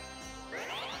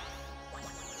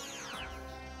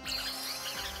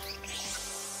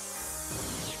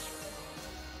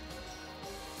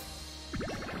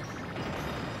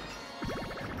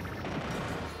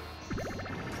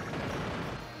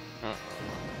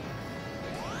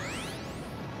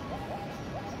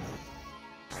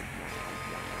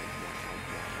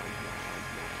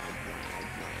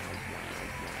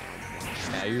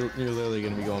 Yeah, you're literally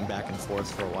gonna be going back and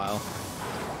forth for a while.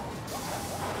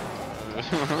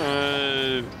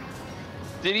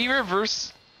 Did he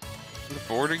reverse the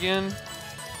board again?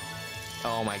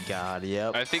 Oh my god,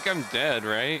 yep. I think I'm dead,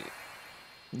 right?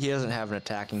 He doesn't have an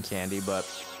attacking candy, but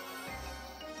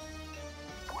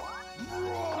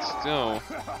Still.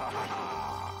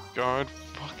 God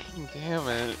fucking damn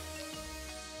it.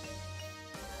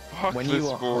 Fuck when this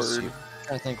you board.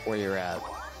 I think where you're at.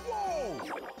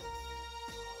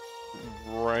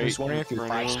 Right. I was wondering if you're in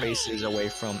 5 front of him. spaces away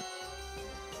from.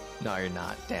 No, you're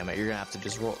not. Damn it! You're gonna have to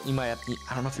just roll. You might have.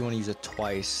 I don't know if you want to use it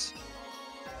twice.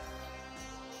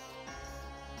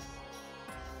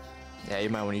 Yeah, you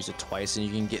might want to use it twice, and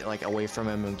you can get like away from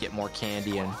him and get more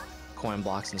candy and coin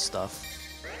blocks and stuff.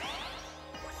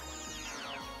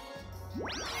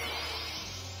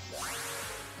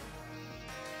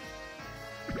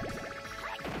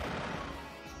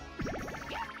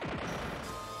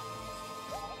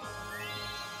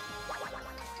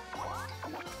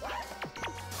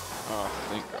 Oh,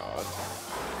 thank God.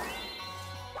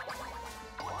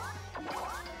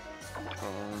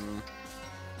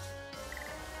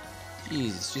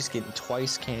 Jeez, just getting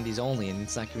twice candies only, and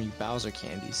it's not giving you Bowser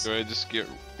candies. Do I just get,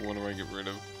 what do I get rid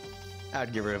of?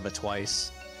 I'd get rid of it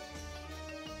twice.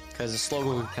 Because the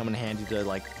slow would come in handy to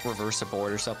like reverse a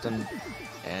board or something,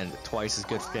 and twice is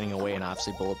good for getting away, and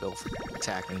obviously Bullet Bill for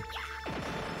attacking.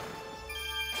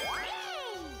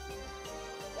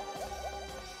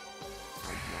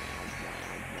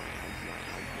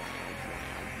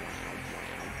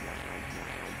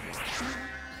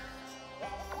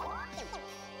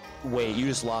 Wait, you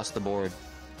just lost the board,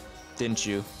 didn't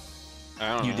you?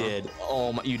 I don't You know. did.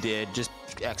 Oh my, you did. Just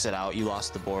exit out. You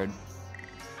lost the board.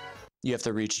 You have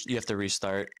to reach. You have to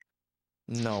restart.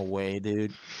 No way,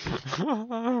 dude.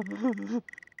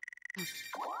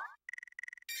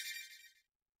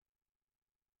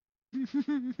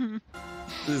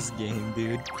 This game,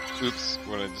 dude. Oops,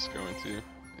 what did I just go into?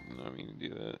 I did not mean to do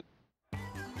that.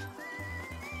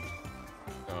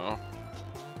 Oh.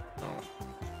 Oh.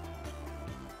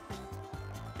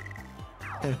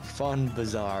 Fun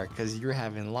Bazaar, because you're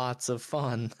having lots of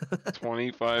fun.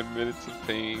 25 minutes of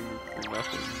pain for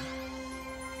nothing.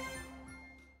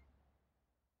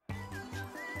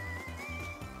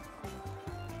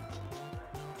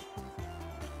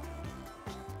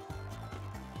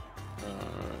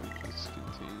 Just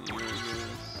continue, I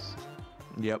guess.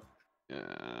 Yep.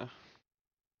 Yeah.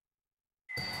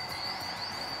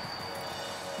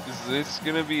 Is this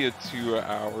gonna be a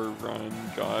 2-hour run?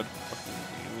 God fucking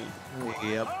damn it.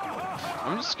 Yep.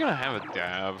 I'm just gonna have a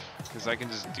dab, because I can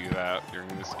just do that during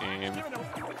this game.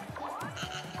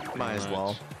 Might as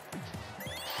well.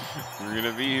 We're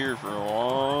gonna be here for a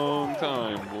long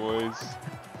time, boys.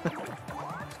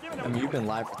 I mean, you've been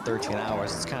live for 13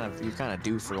 hours. It's kind of, you're kind of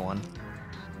due for one.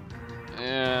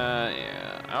 Yeah.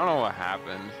 I don't know what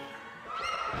happened.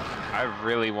 I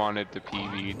really wanted to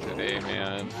PB today,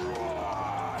 man.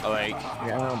 Like,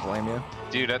 Yeah, I don't blame you.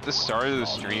 dude, at the start of the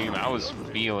stream, I was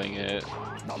feeling it.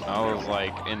 I was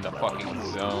like in the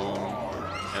fucking zone,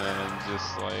 and then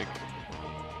just like,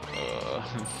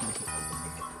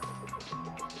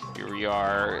 here we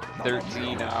are,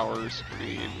 13 hours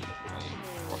stream,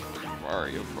 fucking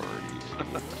Mario Party.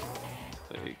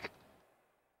 Like,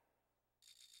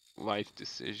 life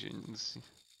decisions.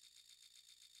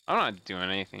 I'm not doing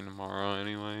anything tomorrow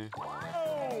anyway.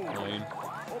 Fine.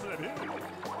 Over that hill.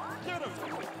 Get him.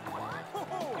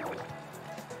 Ho-ho.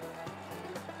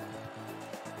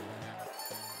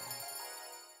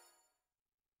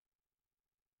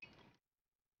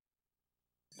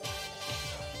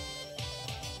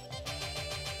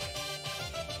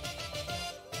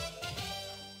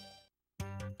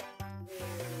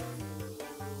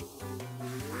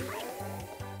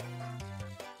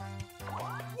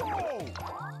 Whoa!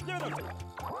 Get him.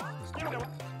 Give it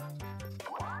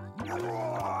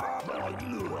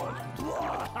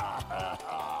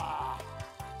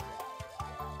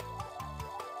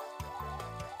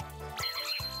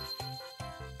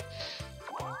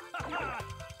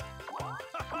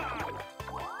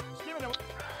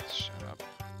Shut up.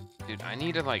 Dude, I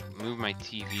need to like move my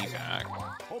TV back.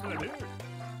 Over that hill.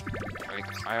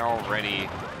 Like, I already...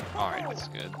 Alright, that's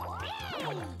good.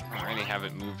 I already have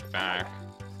it moved back.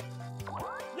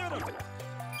 Get him.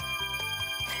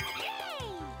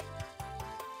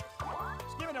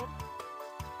 Give it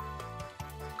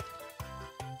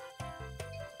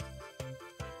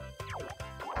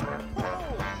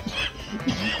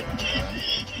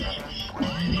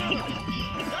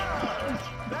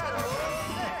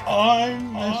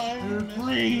I'm Mr.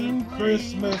 Green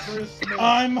Christmas.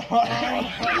 I'm hot.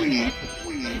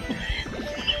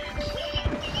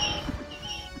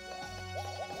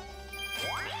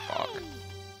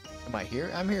 Am I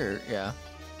here? I'm here, yeah.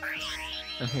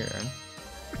 I'm here, Aaron.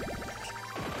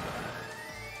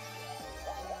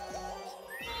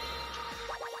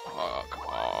 Fuck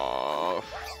off.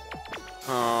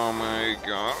 Oh my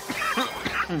god.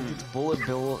 It's Bullet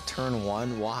Bill turn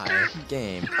 1? Why?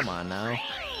 Game, come on now.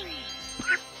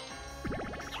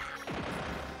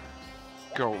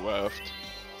 Go left.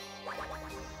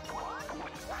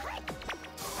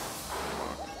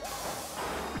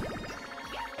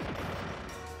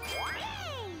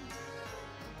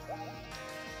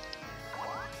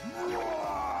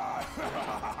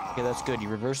 Okay, that's good. You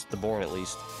reversed the board at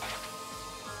least.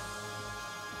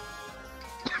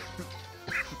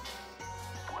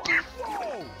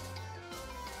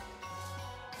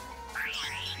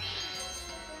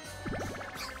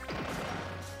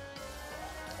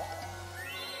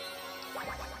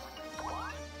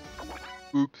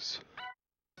 Oops.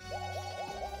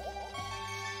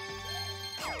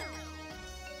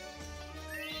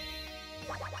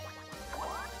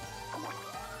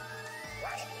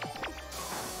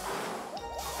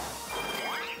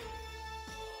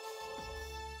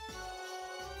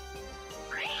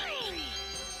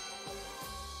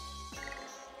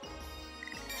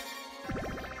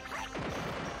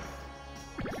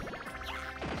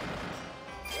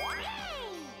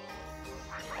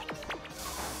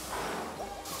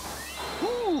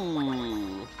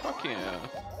 Ooh, fuck yeah.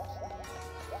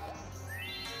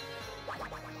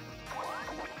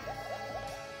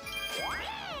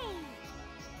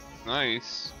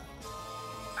 Nice.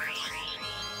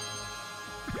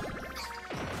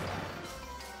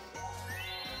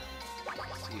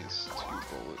 He has 2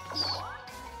 bullets.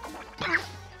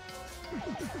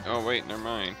 Oh wait, never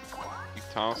mind. You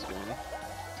tossed one.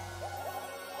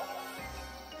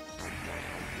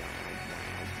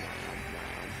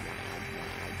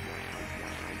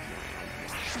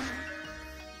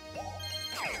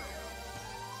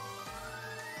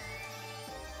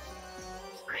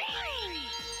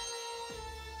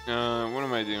 What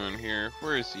am I doing here?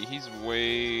 Where is he? He's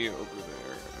way over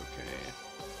there.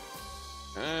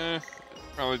 Okay.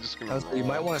 Probably just gonna roll. You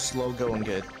might want to slow go and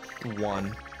get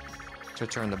 1 to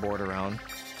turn the board around,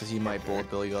 because he might Bullet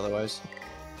Bill you otherwise.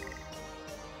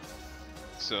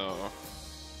 So...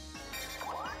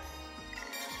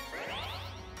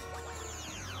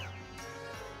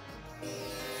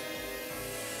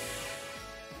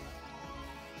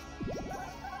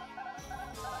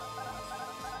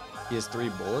 He has 3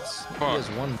 bullets? Fuck. He has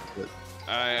 1 bullet.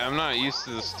 I'm not used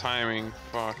to this timing.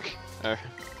 Fuck.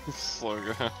 Slow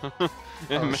go. Oh,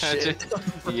 Imagine. shit.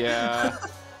 Yeah.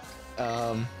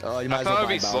 Oh, you I might as thought well it'd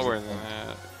buy be slower Bowser. than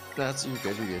that. That's, you're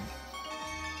good, you're good.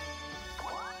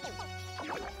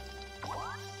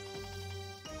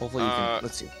 Hopefully you can,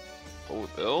 let's see.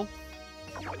 Bullet Bill?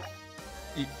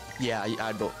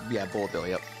 Yeah, Bullet Bill,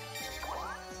 yep.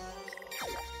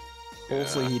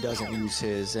 Hopefully he doesn't use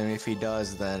his, and if he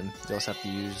does, then you'll just have to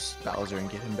use Bowser and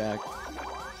get him back.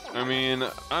 I mean,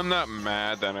 I'm not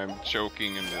mad that I'm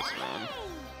choking in this run.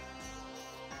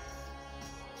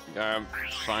 I'm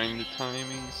fine the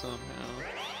timing somehow.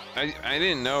 I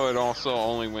didn't know it also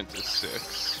only went to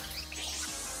 6.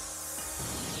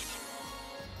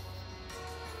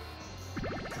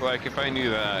 Like, if I knew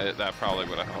that, that probably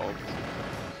would have helped.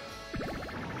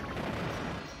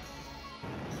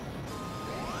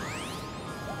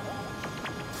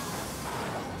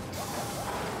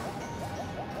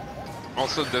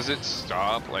 Also, does it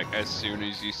stop, like, as soon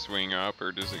as you swing up,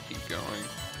 or does it keep going?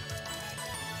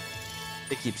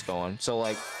 It keeps going. So,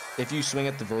 like, if you swing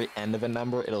at the very end of a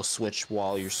number, it'll switch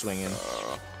while you're swinging.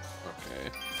 Okay.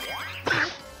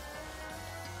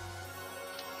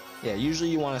 Yeah, usually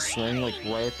you want to swing, like,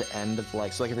 right at the end of,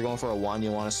 like, so, like, if you're going for a 1,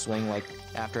 you want to swing, like,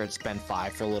 after it's been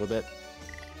 5 for a little bit.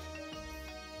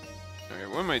 Okay,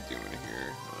 what am I doing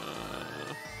here?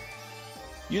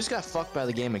 You just got fucked by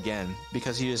the game again,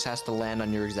 because he just has to land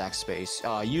on your exact space.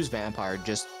 Use Vampire,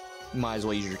 just might as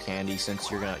well use your candy,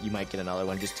 since you might get another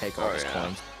one. Just take all his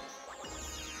coins.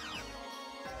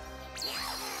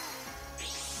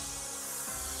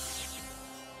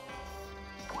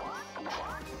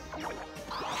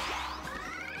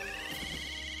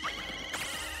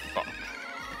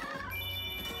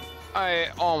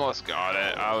 I almost got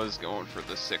it. I was going for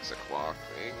the 6 o'clock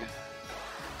thing.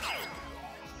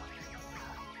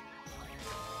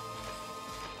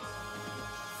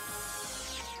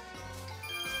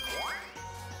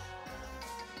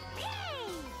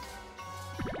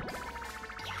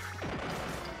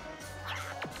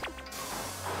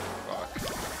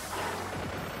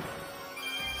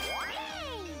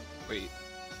 Wait.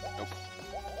 Nope.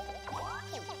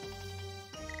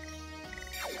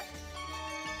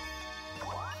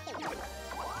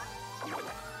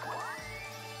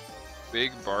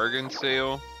 big bargain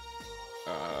sale.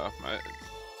 I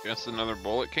guess another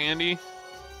bullet candy.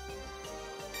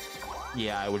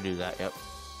 Yeah, I would do that. Yep.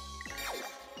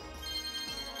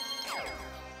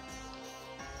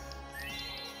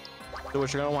 So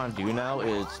what you're gonna want to do now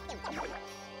is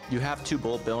you have 2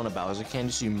 Bullet Bill and a Bowser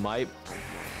candy, so you might,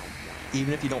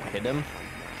 even if you don't hit him,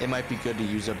 it might be good to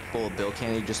use a Bullet Bill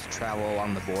candy just to travel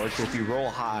along the board. So if you roll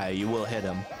high, you will hit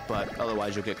him, but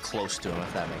otherwise you'll get close to him,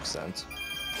 if that makes sense.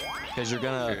 Because you're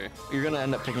gonna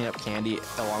end up picking up candy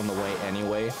along the way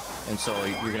anyway, and so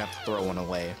you're gonna have to throw one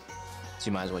away. So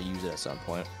you might as well use it at some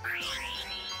point.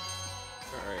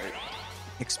 Alright.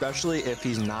 Especially if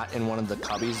he's not in one of the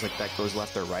cubbies, like that goes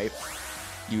left or right,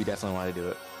 you definitely want to do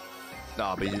it.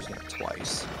 No, but he's using it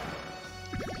twice.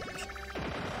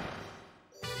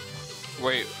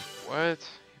 Wait, what?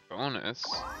 Bonus?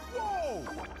 Whoa!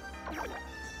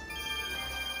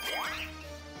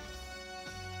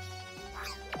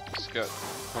 Just got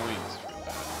points for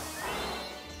that.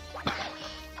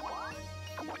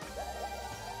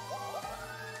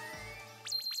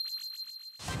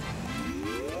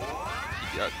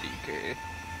 You got DK.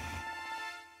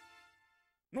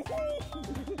 Whoa!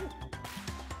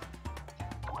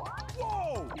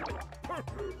 Oh!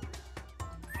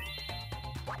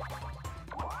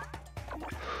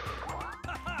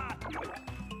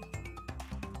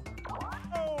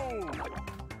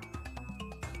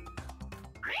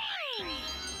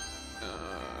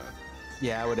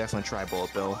 Yeah, I would definitely try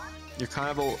Bullet Bill. You're kind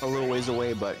of a little ways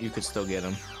away, but you could still get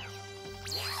him.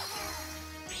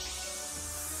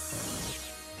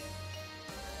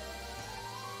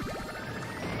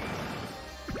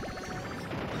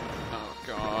 Oh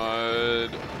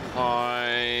god.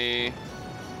 Hi.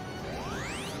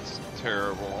 It's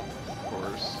terrible, of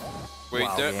course. Wait,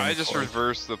 Wow, I man, just boy.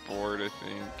 reversed the board, I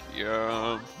think.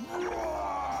 Yeah.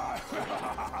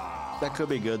 That could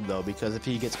be good though, because if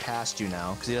he gets past you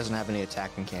now, because he doesn't have any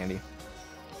attacking candy.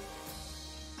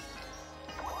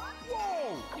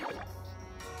 Whoa!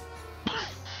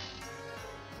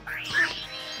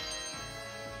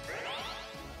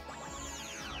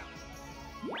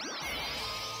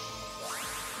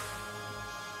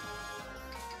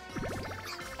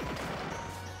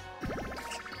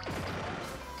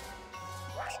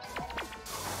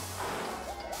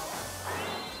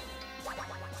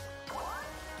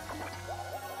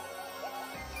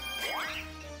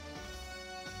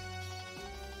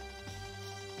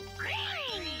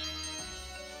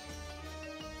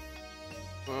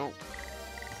 Well,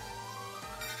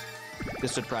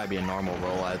 This would probably be a normal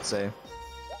roll, I'd say.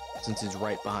 Since he's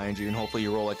right behind you, and hopefully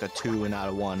you roll like a 2 and out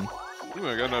of 1. ooh,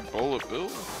 I got that bullet bill.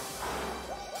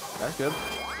 That's good.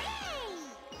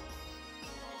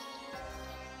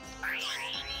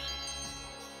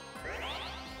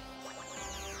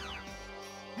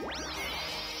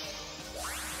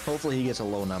 Hopefully he gets a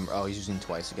low number. Oh, he's using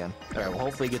twice again. Alright, well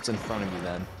hopefully he gets in front of you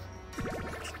then.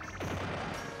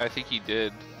 I think he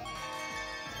did.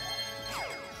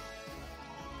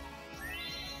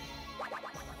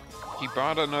 He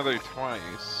bought another twice.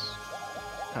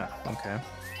 Huh, okay.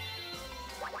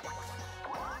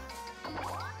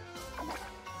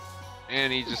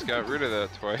 And he just got rid of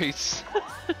that twice.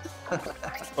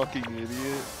 Fucking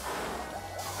idiot.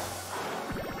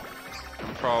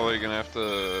 I'm probably gonna have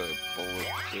to bullet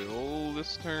bill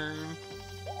this turn.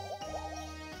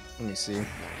 Let me see.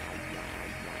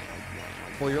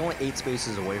 Well, you're only 8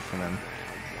 spaces away from him.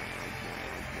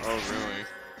 Oh really?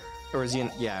 Or is he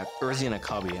in, yeah, or is he in a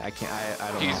cubby? I can't, I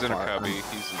don't know. He's how in a far- cubby.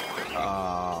 He's in a cubby.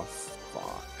 Oh,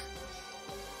 fuck.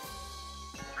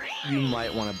 You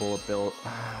might want to bullet bill.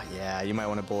 Yeah, you might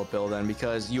want to bullet bill then,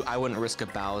 because I wouldn't risk a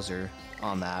Bowser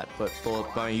on that. But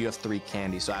I mean, you have 3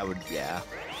 candy, so I would, yeah.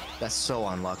 That's so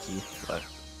unlucky, but.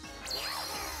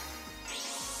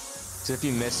 So if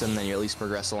you miss him, then you at least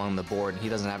progress along the board, and he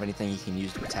doesn't have anything he can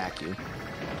use to attack you.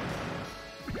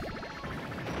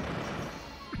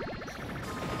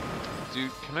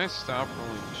 Dude, can I stop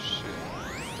rolling shit?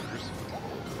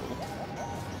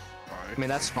 I mean,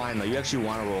 that's fine though. You actually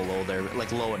want to roll low there,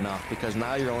 like low enough, because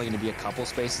now you're only going to be a couple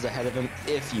spaces ahead of him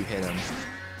if you hit him.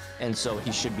 And so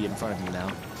he should be in front of you now.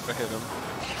 I hit him.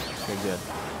 Okay, good.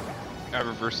 I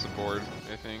reversed the board,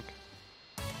 I think.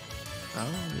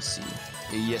 Let me see.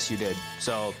 Yes, you did.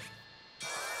 So,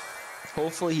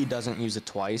 hopefully he doesn't use it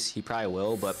twice. He probably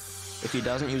will, but if he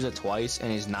doesn't use it twice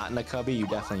and he's not in the cubby, you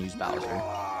definitely use Bowser. Okay.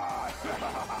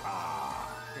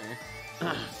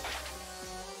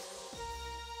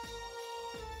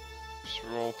 Just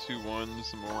roll 2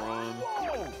 1s, moron.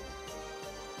 Whoa!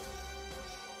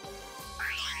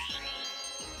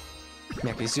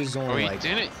 Yeah, because he's Oh, only he like...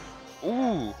 didn't.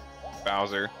 Ooh,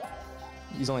 Bowser.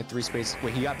 He's only 3 spaces.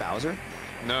 Wait, he got Bowser?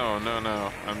 No, no,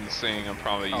 no. I'm just saying I'm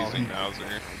probably Oh, using he- Bowser.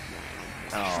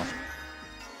 Oh.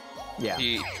 Yeah.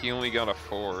 He only got a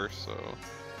 4, so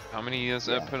how many does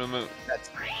that put him at? That's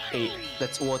 8.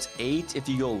 Well, it's 8 if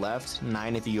you go left,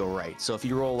 9 if you go right. So if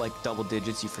you roll like double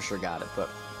digits, you for sure got it. But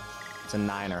it's a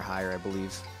 9 or higher, I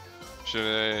believe. Should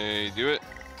I do it?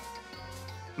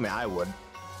 I mean, I would.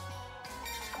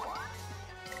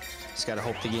 Just gotta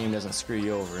hope the game doesn't screw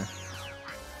you over.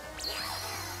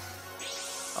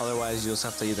 Otherwise, you'll just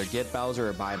have to either get Bowser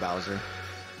or buy Bowser.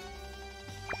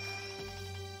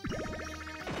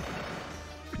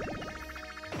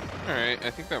 Alright, I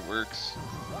think that works.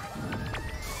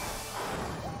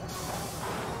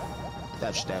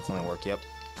 That should definitely work, yep.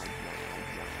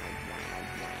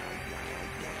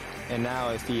 And now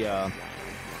if he,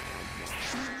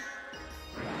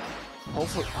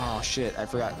 hopefully, oh shit, I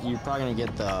forgot. You're probably gonna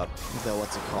get the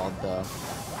what's it called, the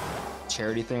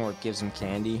charity thing where it gives him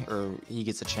candy, or he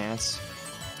gets a chance.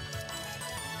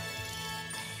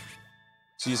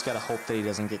 So you just gotta hope that he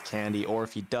doesn't get candy, or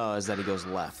if he does, that he goes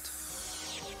left.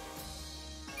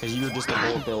 Because you're just a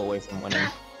bullet bill away from winning.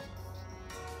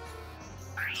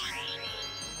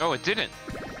 Oh, it didn't.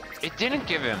 It didn't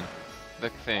give him the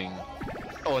thing.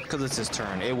 Oh, because it's his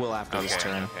turn. It will after his Okay,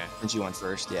 turn. okay. Since you went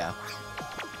first, yeah.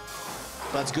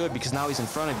 But that's good because now he's in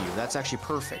front of you. That's actually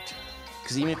perfect.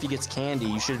 Because even if he gets candy,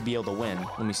 you should be able to win.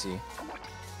 Let me see.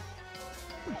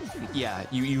 Yeah,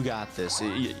 you got this.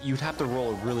 You'd have to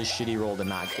roll a really shitty roll to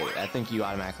not get it. I think you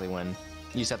automatically win.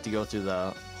 You just have to go through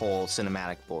the whole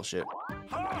cinematic bullshit.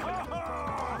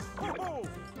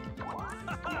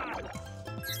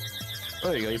 Oh,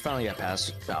 there you go. You finally got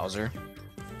past Bowser.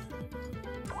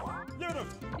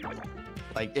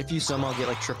 Like, if you somehow get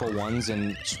like triple ones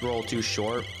and roll too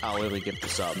short, I'll literally give the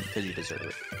sub because you deserve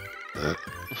it.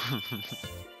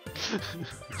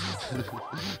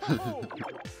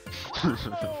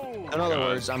 In other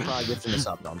words, I'm probably gifting the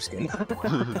sub. No, I'm just kidding.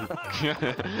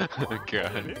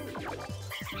 God.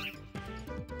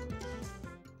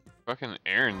 Fucking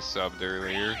Aaron subbed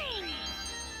earlier.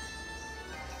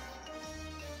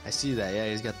 I see that. Yeah,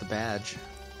 he's got the badge.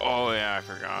 Oh yeah, I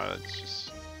forgot. It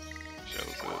just shows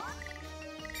it.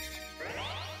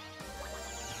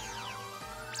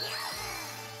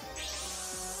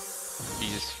 He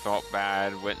just felt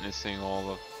bad witnessing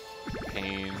all the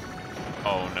pain.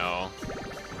 Oh no.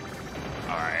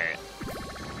 Alright.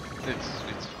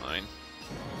 It's fine.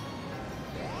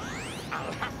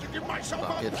 I'll have to give myself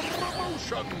Fuck a it.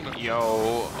 promotion. Yo,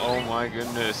 oh my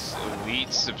goodness.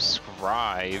 Elite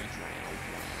subscribed.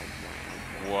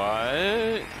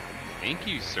 What? Thank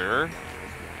you, sir.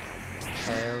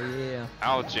 Hell yeah.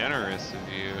 How generous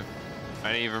of you.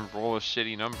 I didn't even roll a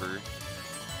shitty number.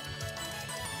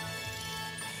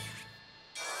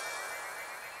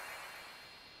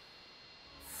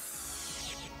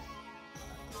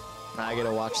 Now I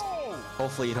gotta watch.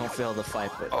 Hopefully you don't fail the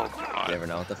fight, but Oh, God. you never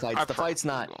know. The I fight's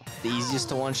not will. the easiest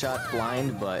to one-shot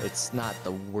blind, but it's not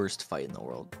the worst fight in the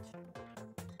world.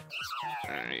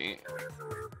 Alright.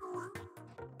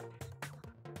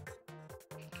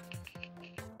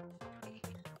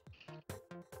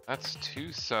 That's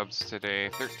 2 subs today.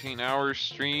 13-hour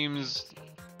streams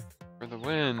for the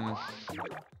win.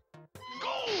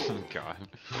 God.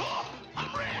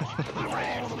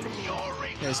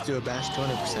 You guys do a bash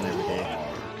 200% every day.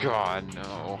 God,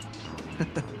 no.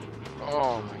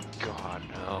 Oh my God,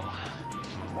 no.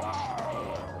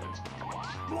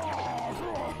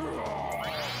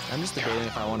 I'm just debating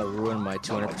if I want to ruin my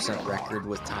 200% record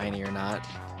with Tiny or not.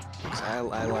 'Cause I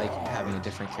like having a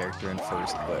different character in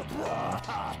first, but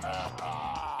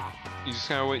You just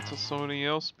gotta wait till somebody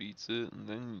else beats it, and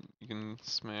then you can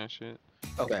smash it.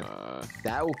 okay,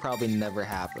 that will probably never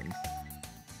happen.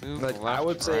 Move Like I left,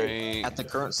 would say, right. at the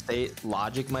current state,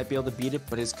 Logic might be able to beat it,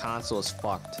 but his console is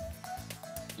fucked.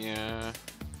 Yeah.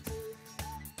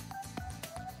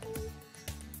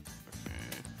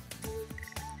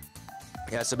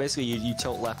 Okay. Yeah, so basically you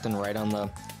tilt left and right on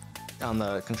the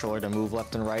controller to move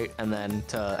left and right, and then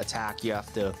to attack you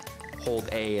have to hold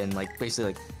A and like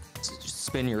basically like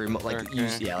spin your remote, like Okay.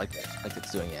 use like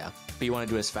it's doing, yeah. But you want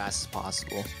to do it as fast as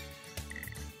possible.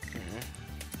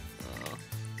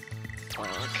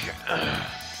 Okay.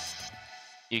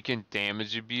 You can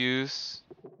damage abuse.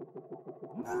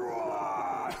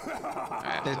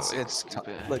 It's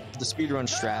like the speedrun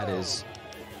strat is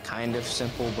kind of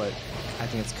simple, but I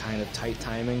think it's kind of tight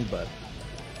timing. But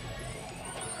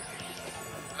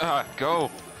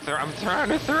Go! I'm trying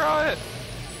to throw it!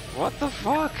 What the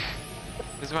fuck?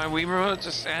 Is my Wii remote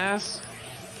just ass?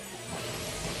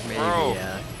 maybe Bro.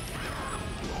 yeah.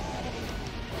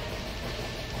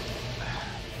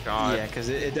 God. Yeah, because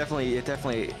it definitely,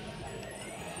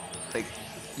 like,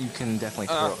 you can definitely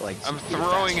throw, like. I'm do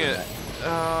throwing faster it. than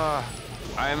that.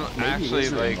 I'm Maybe it actually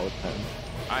is like, remote then.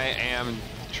 I am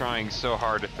trying so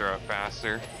hard to throw it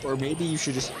faster. Or maybe you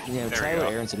should just, There try we what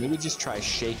go. Aaron said. Maybe just try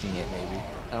shaking it. Maybe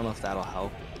I don't know if that'll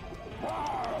help.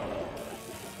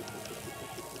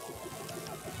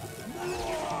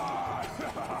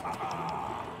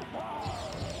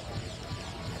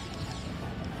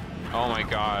 Oh my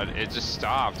God! It just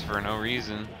stopped for no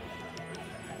reason.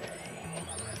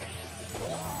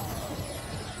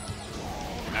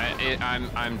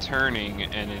 I'm turning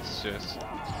and it's just.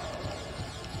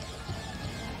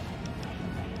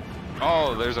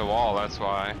 Oh, there's a wall. That's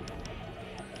why.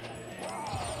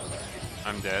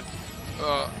 I'm dead.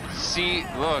 See,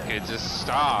 look, it just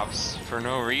stops for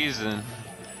no reason.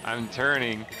 I'm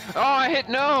turning. Oh, I hit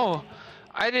no!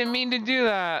 I didn't mean to do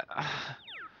that.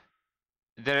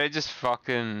 Did I just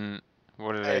fucking?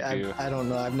 What did I do? I don't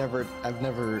know. I've never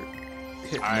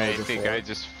hit no I before. think I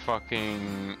just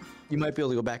fucking. You might be able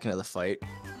to go back into the fight.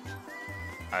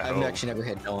 I've hope. actually never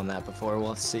hit no on that before.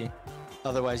 We'll see.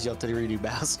 Otherwise, you'll have to redo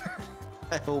Bowser.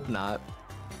 I hope not.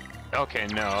 Okay,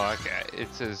 no, okay.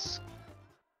 It says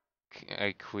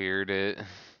I cleared it.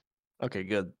 Okay,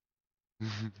 good.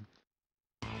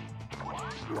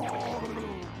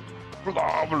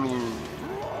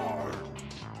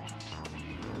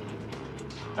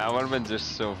 That would have been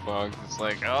just so fucked. It's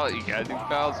like, oh, you gotta do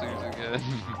Bowser's again.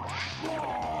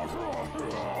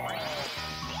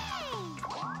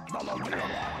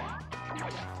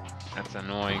 That's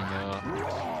annoying though.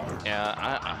 Yeah,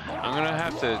 I'm gonna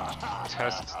have to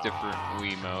test different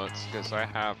Wiimotes because I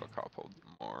have a couple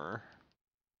more.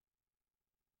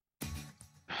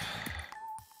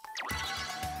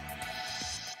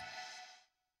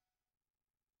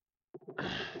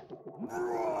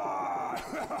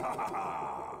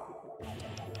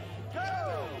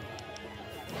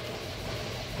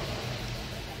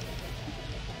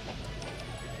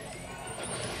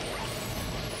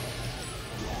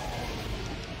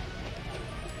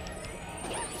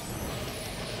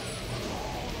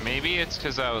 Maybe it's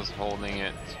because I was holding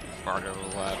it too far to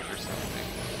the left or something.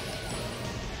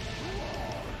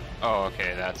 Oh,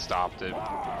 okay, that stopped it.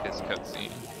 His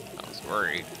cutscene. I was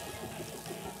worried.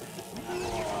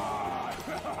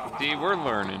 See, we're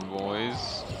learning,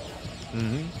 boys.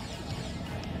 Mm-hmm.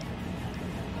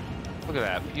 Look at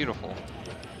that, beautiful.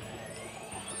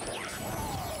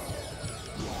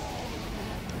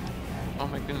 Oh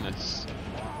my goodness.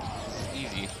 It's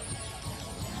easy.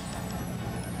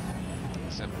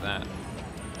 Except that.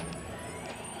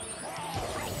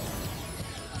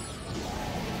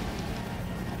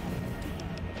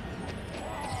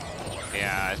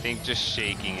 Yeah, I think just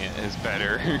shaking it is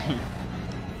better.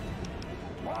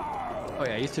 Oh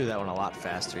yeah, you threw that one a lot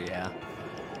faster, yeah.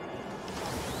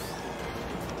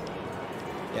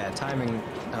 Yeah, timing,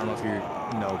 I don't know if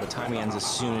you know, but timing ends as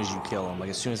soon as you kill him. Like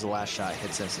as soon as the last shot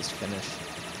hits him, it's finished.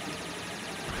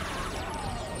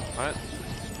 What?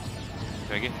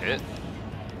 Did I get hit?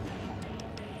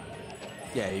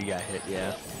 Yeah, you got hit,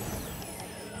 yeah.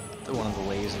 One of the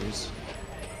lasers.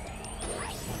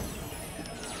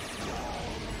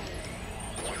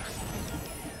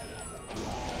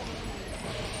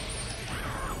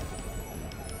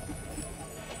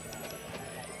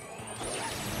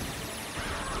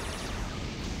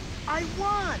 I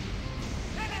won!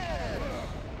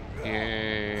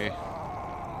 Yay.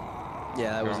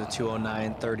 Yeah, that was a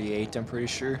 209.38, I'm pretty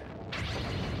sure.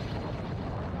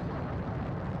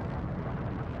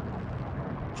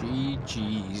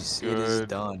 GG's, it is Good.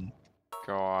 done.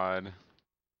 God.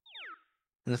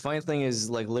 And the funny thing is,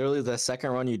 like, literally the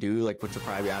second run you do, like, which will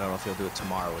probably be, I don't know if you'll do it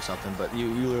tomorrow or something, but you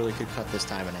literally could cut this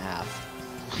time in half.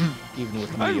 Even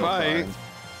with I mediocre might. runs.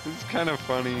 It's kind of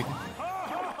funny.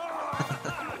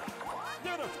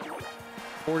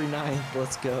 49th,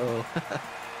 let's go.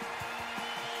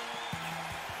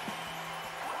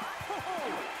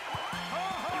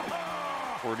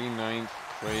 49th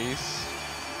place?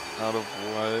 Out of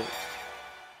what?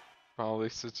 Probably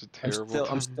such a terrible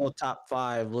I'm still top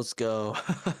 5, let's go.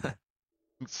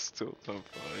 It's still top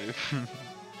 5.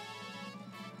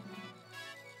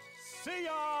 See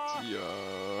ya!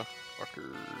 Yeah,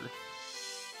 fucker.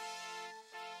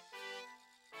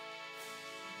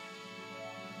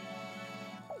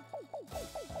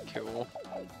 Kill.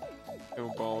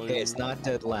 Kill Bali. Okay, it's not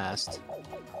dead last.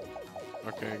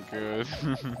 Okay, good.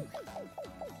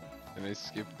 Can I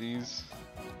skip these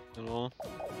at all?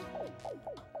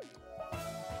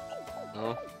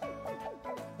 No?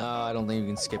 I don't think you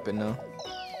can skip it, no.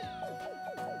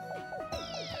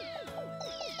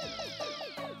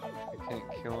 I can't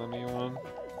kill anyone.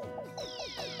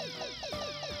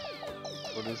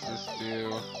 What does this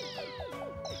do?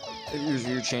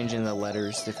 You're changing the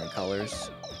letters, different colors.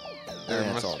 There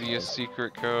Yeah, that's all must it be a does.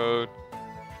 secret code.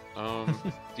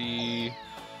 D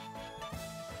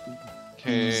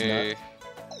D's K.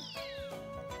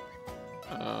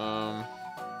 nut.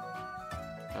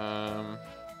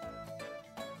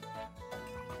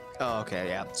 Oh, okay,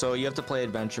 yeah. So you have to play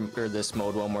adventure or this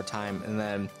mode one more time, and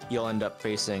then you'll end up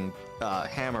facing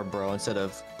Hammer Bro instead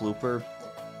of Blooper,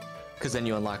 because then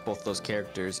you unlock both those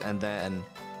characters, and then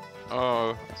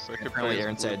Oh, so I could apparently play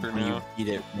Aaron as said Blooper when you now. beat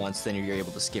it once, then you're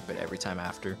able to skip it every time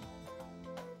after.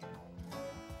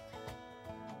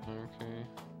 Okay.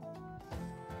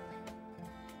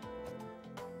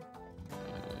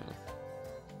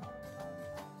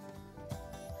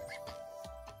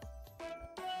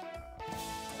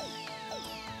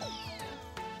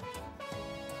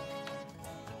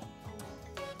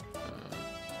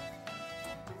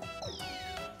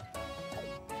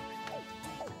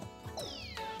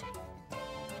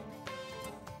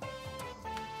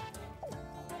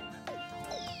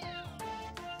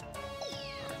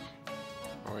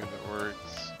 The way that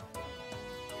works.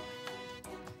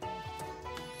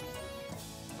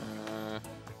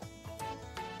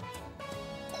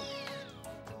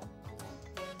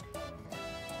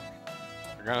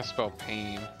 I gotta spell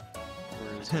pain.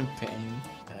 Where is it? Pain.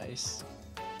 Nice.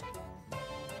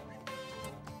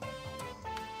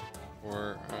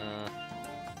 Or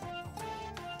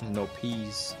No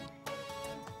peas.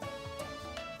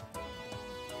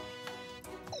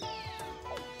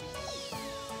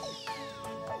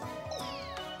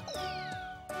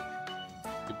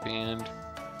 the band.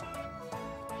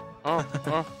 Oh,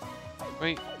 oh,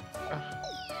 wait.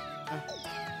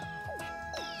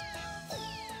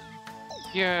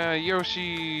 Yeah,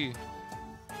 Yoshi.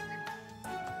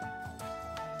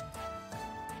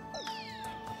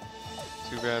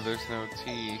 Too bad there's no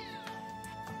T.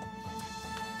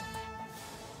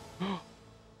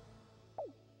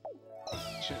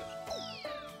 Shit.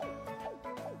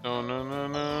 Oh no no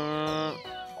no!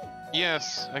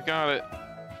 Yes, I got it.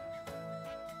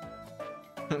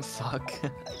 Fuck.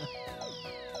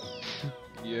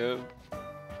 Yep.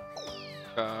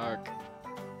 Fuck.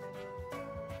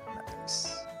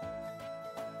 Nice.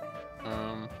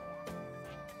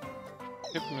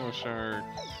 Hypno Shark.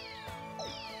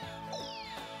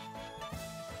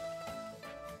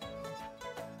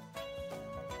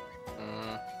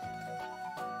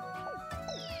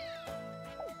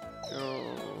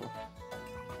 Go.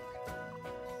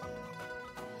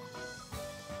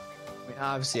 I mean,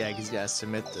 obviously, I gotta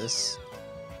submit this.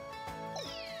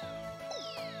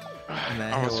 And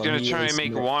then I was he'll gonna try immediately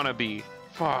and make wannabe.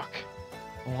 Fuck.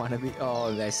 Wanna be?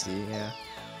 Oh, I see. Yeah.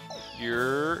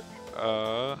 You're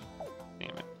damn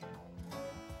it.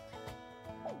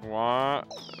 What?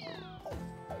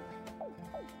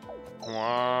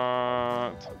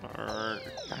 God.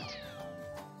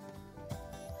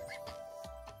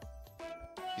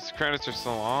 These credits are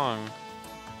so long.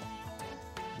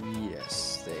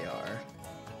 Yes, they are.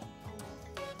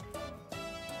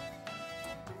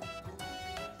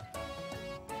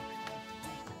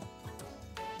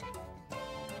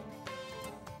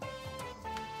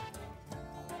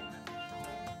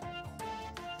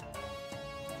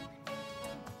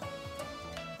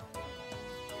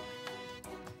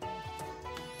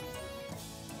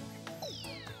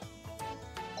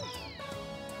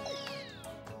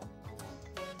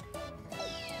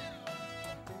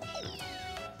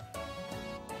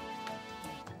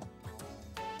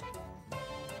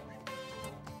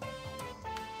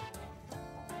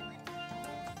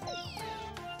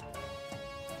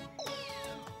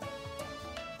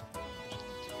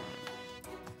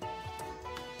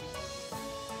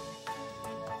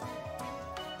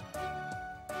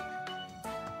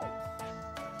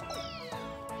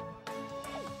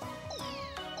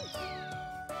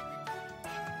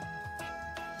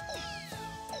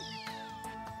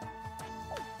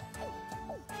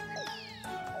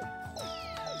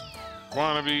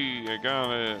 Wannabe, I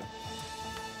got it.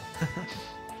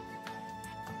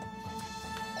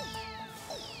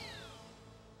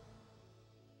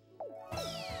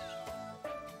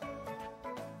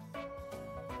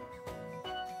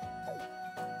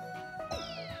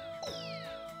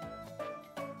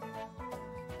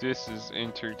 This is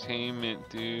entertainment,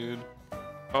 dude.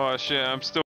 Oh shit, I'm still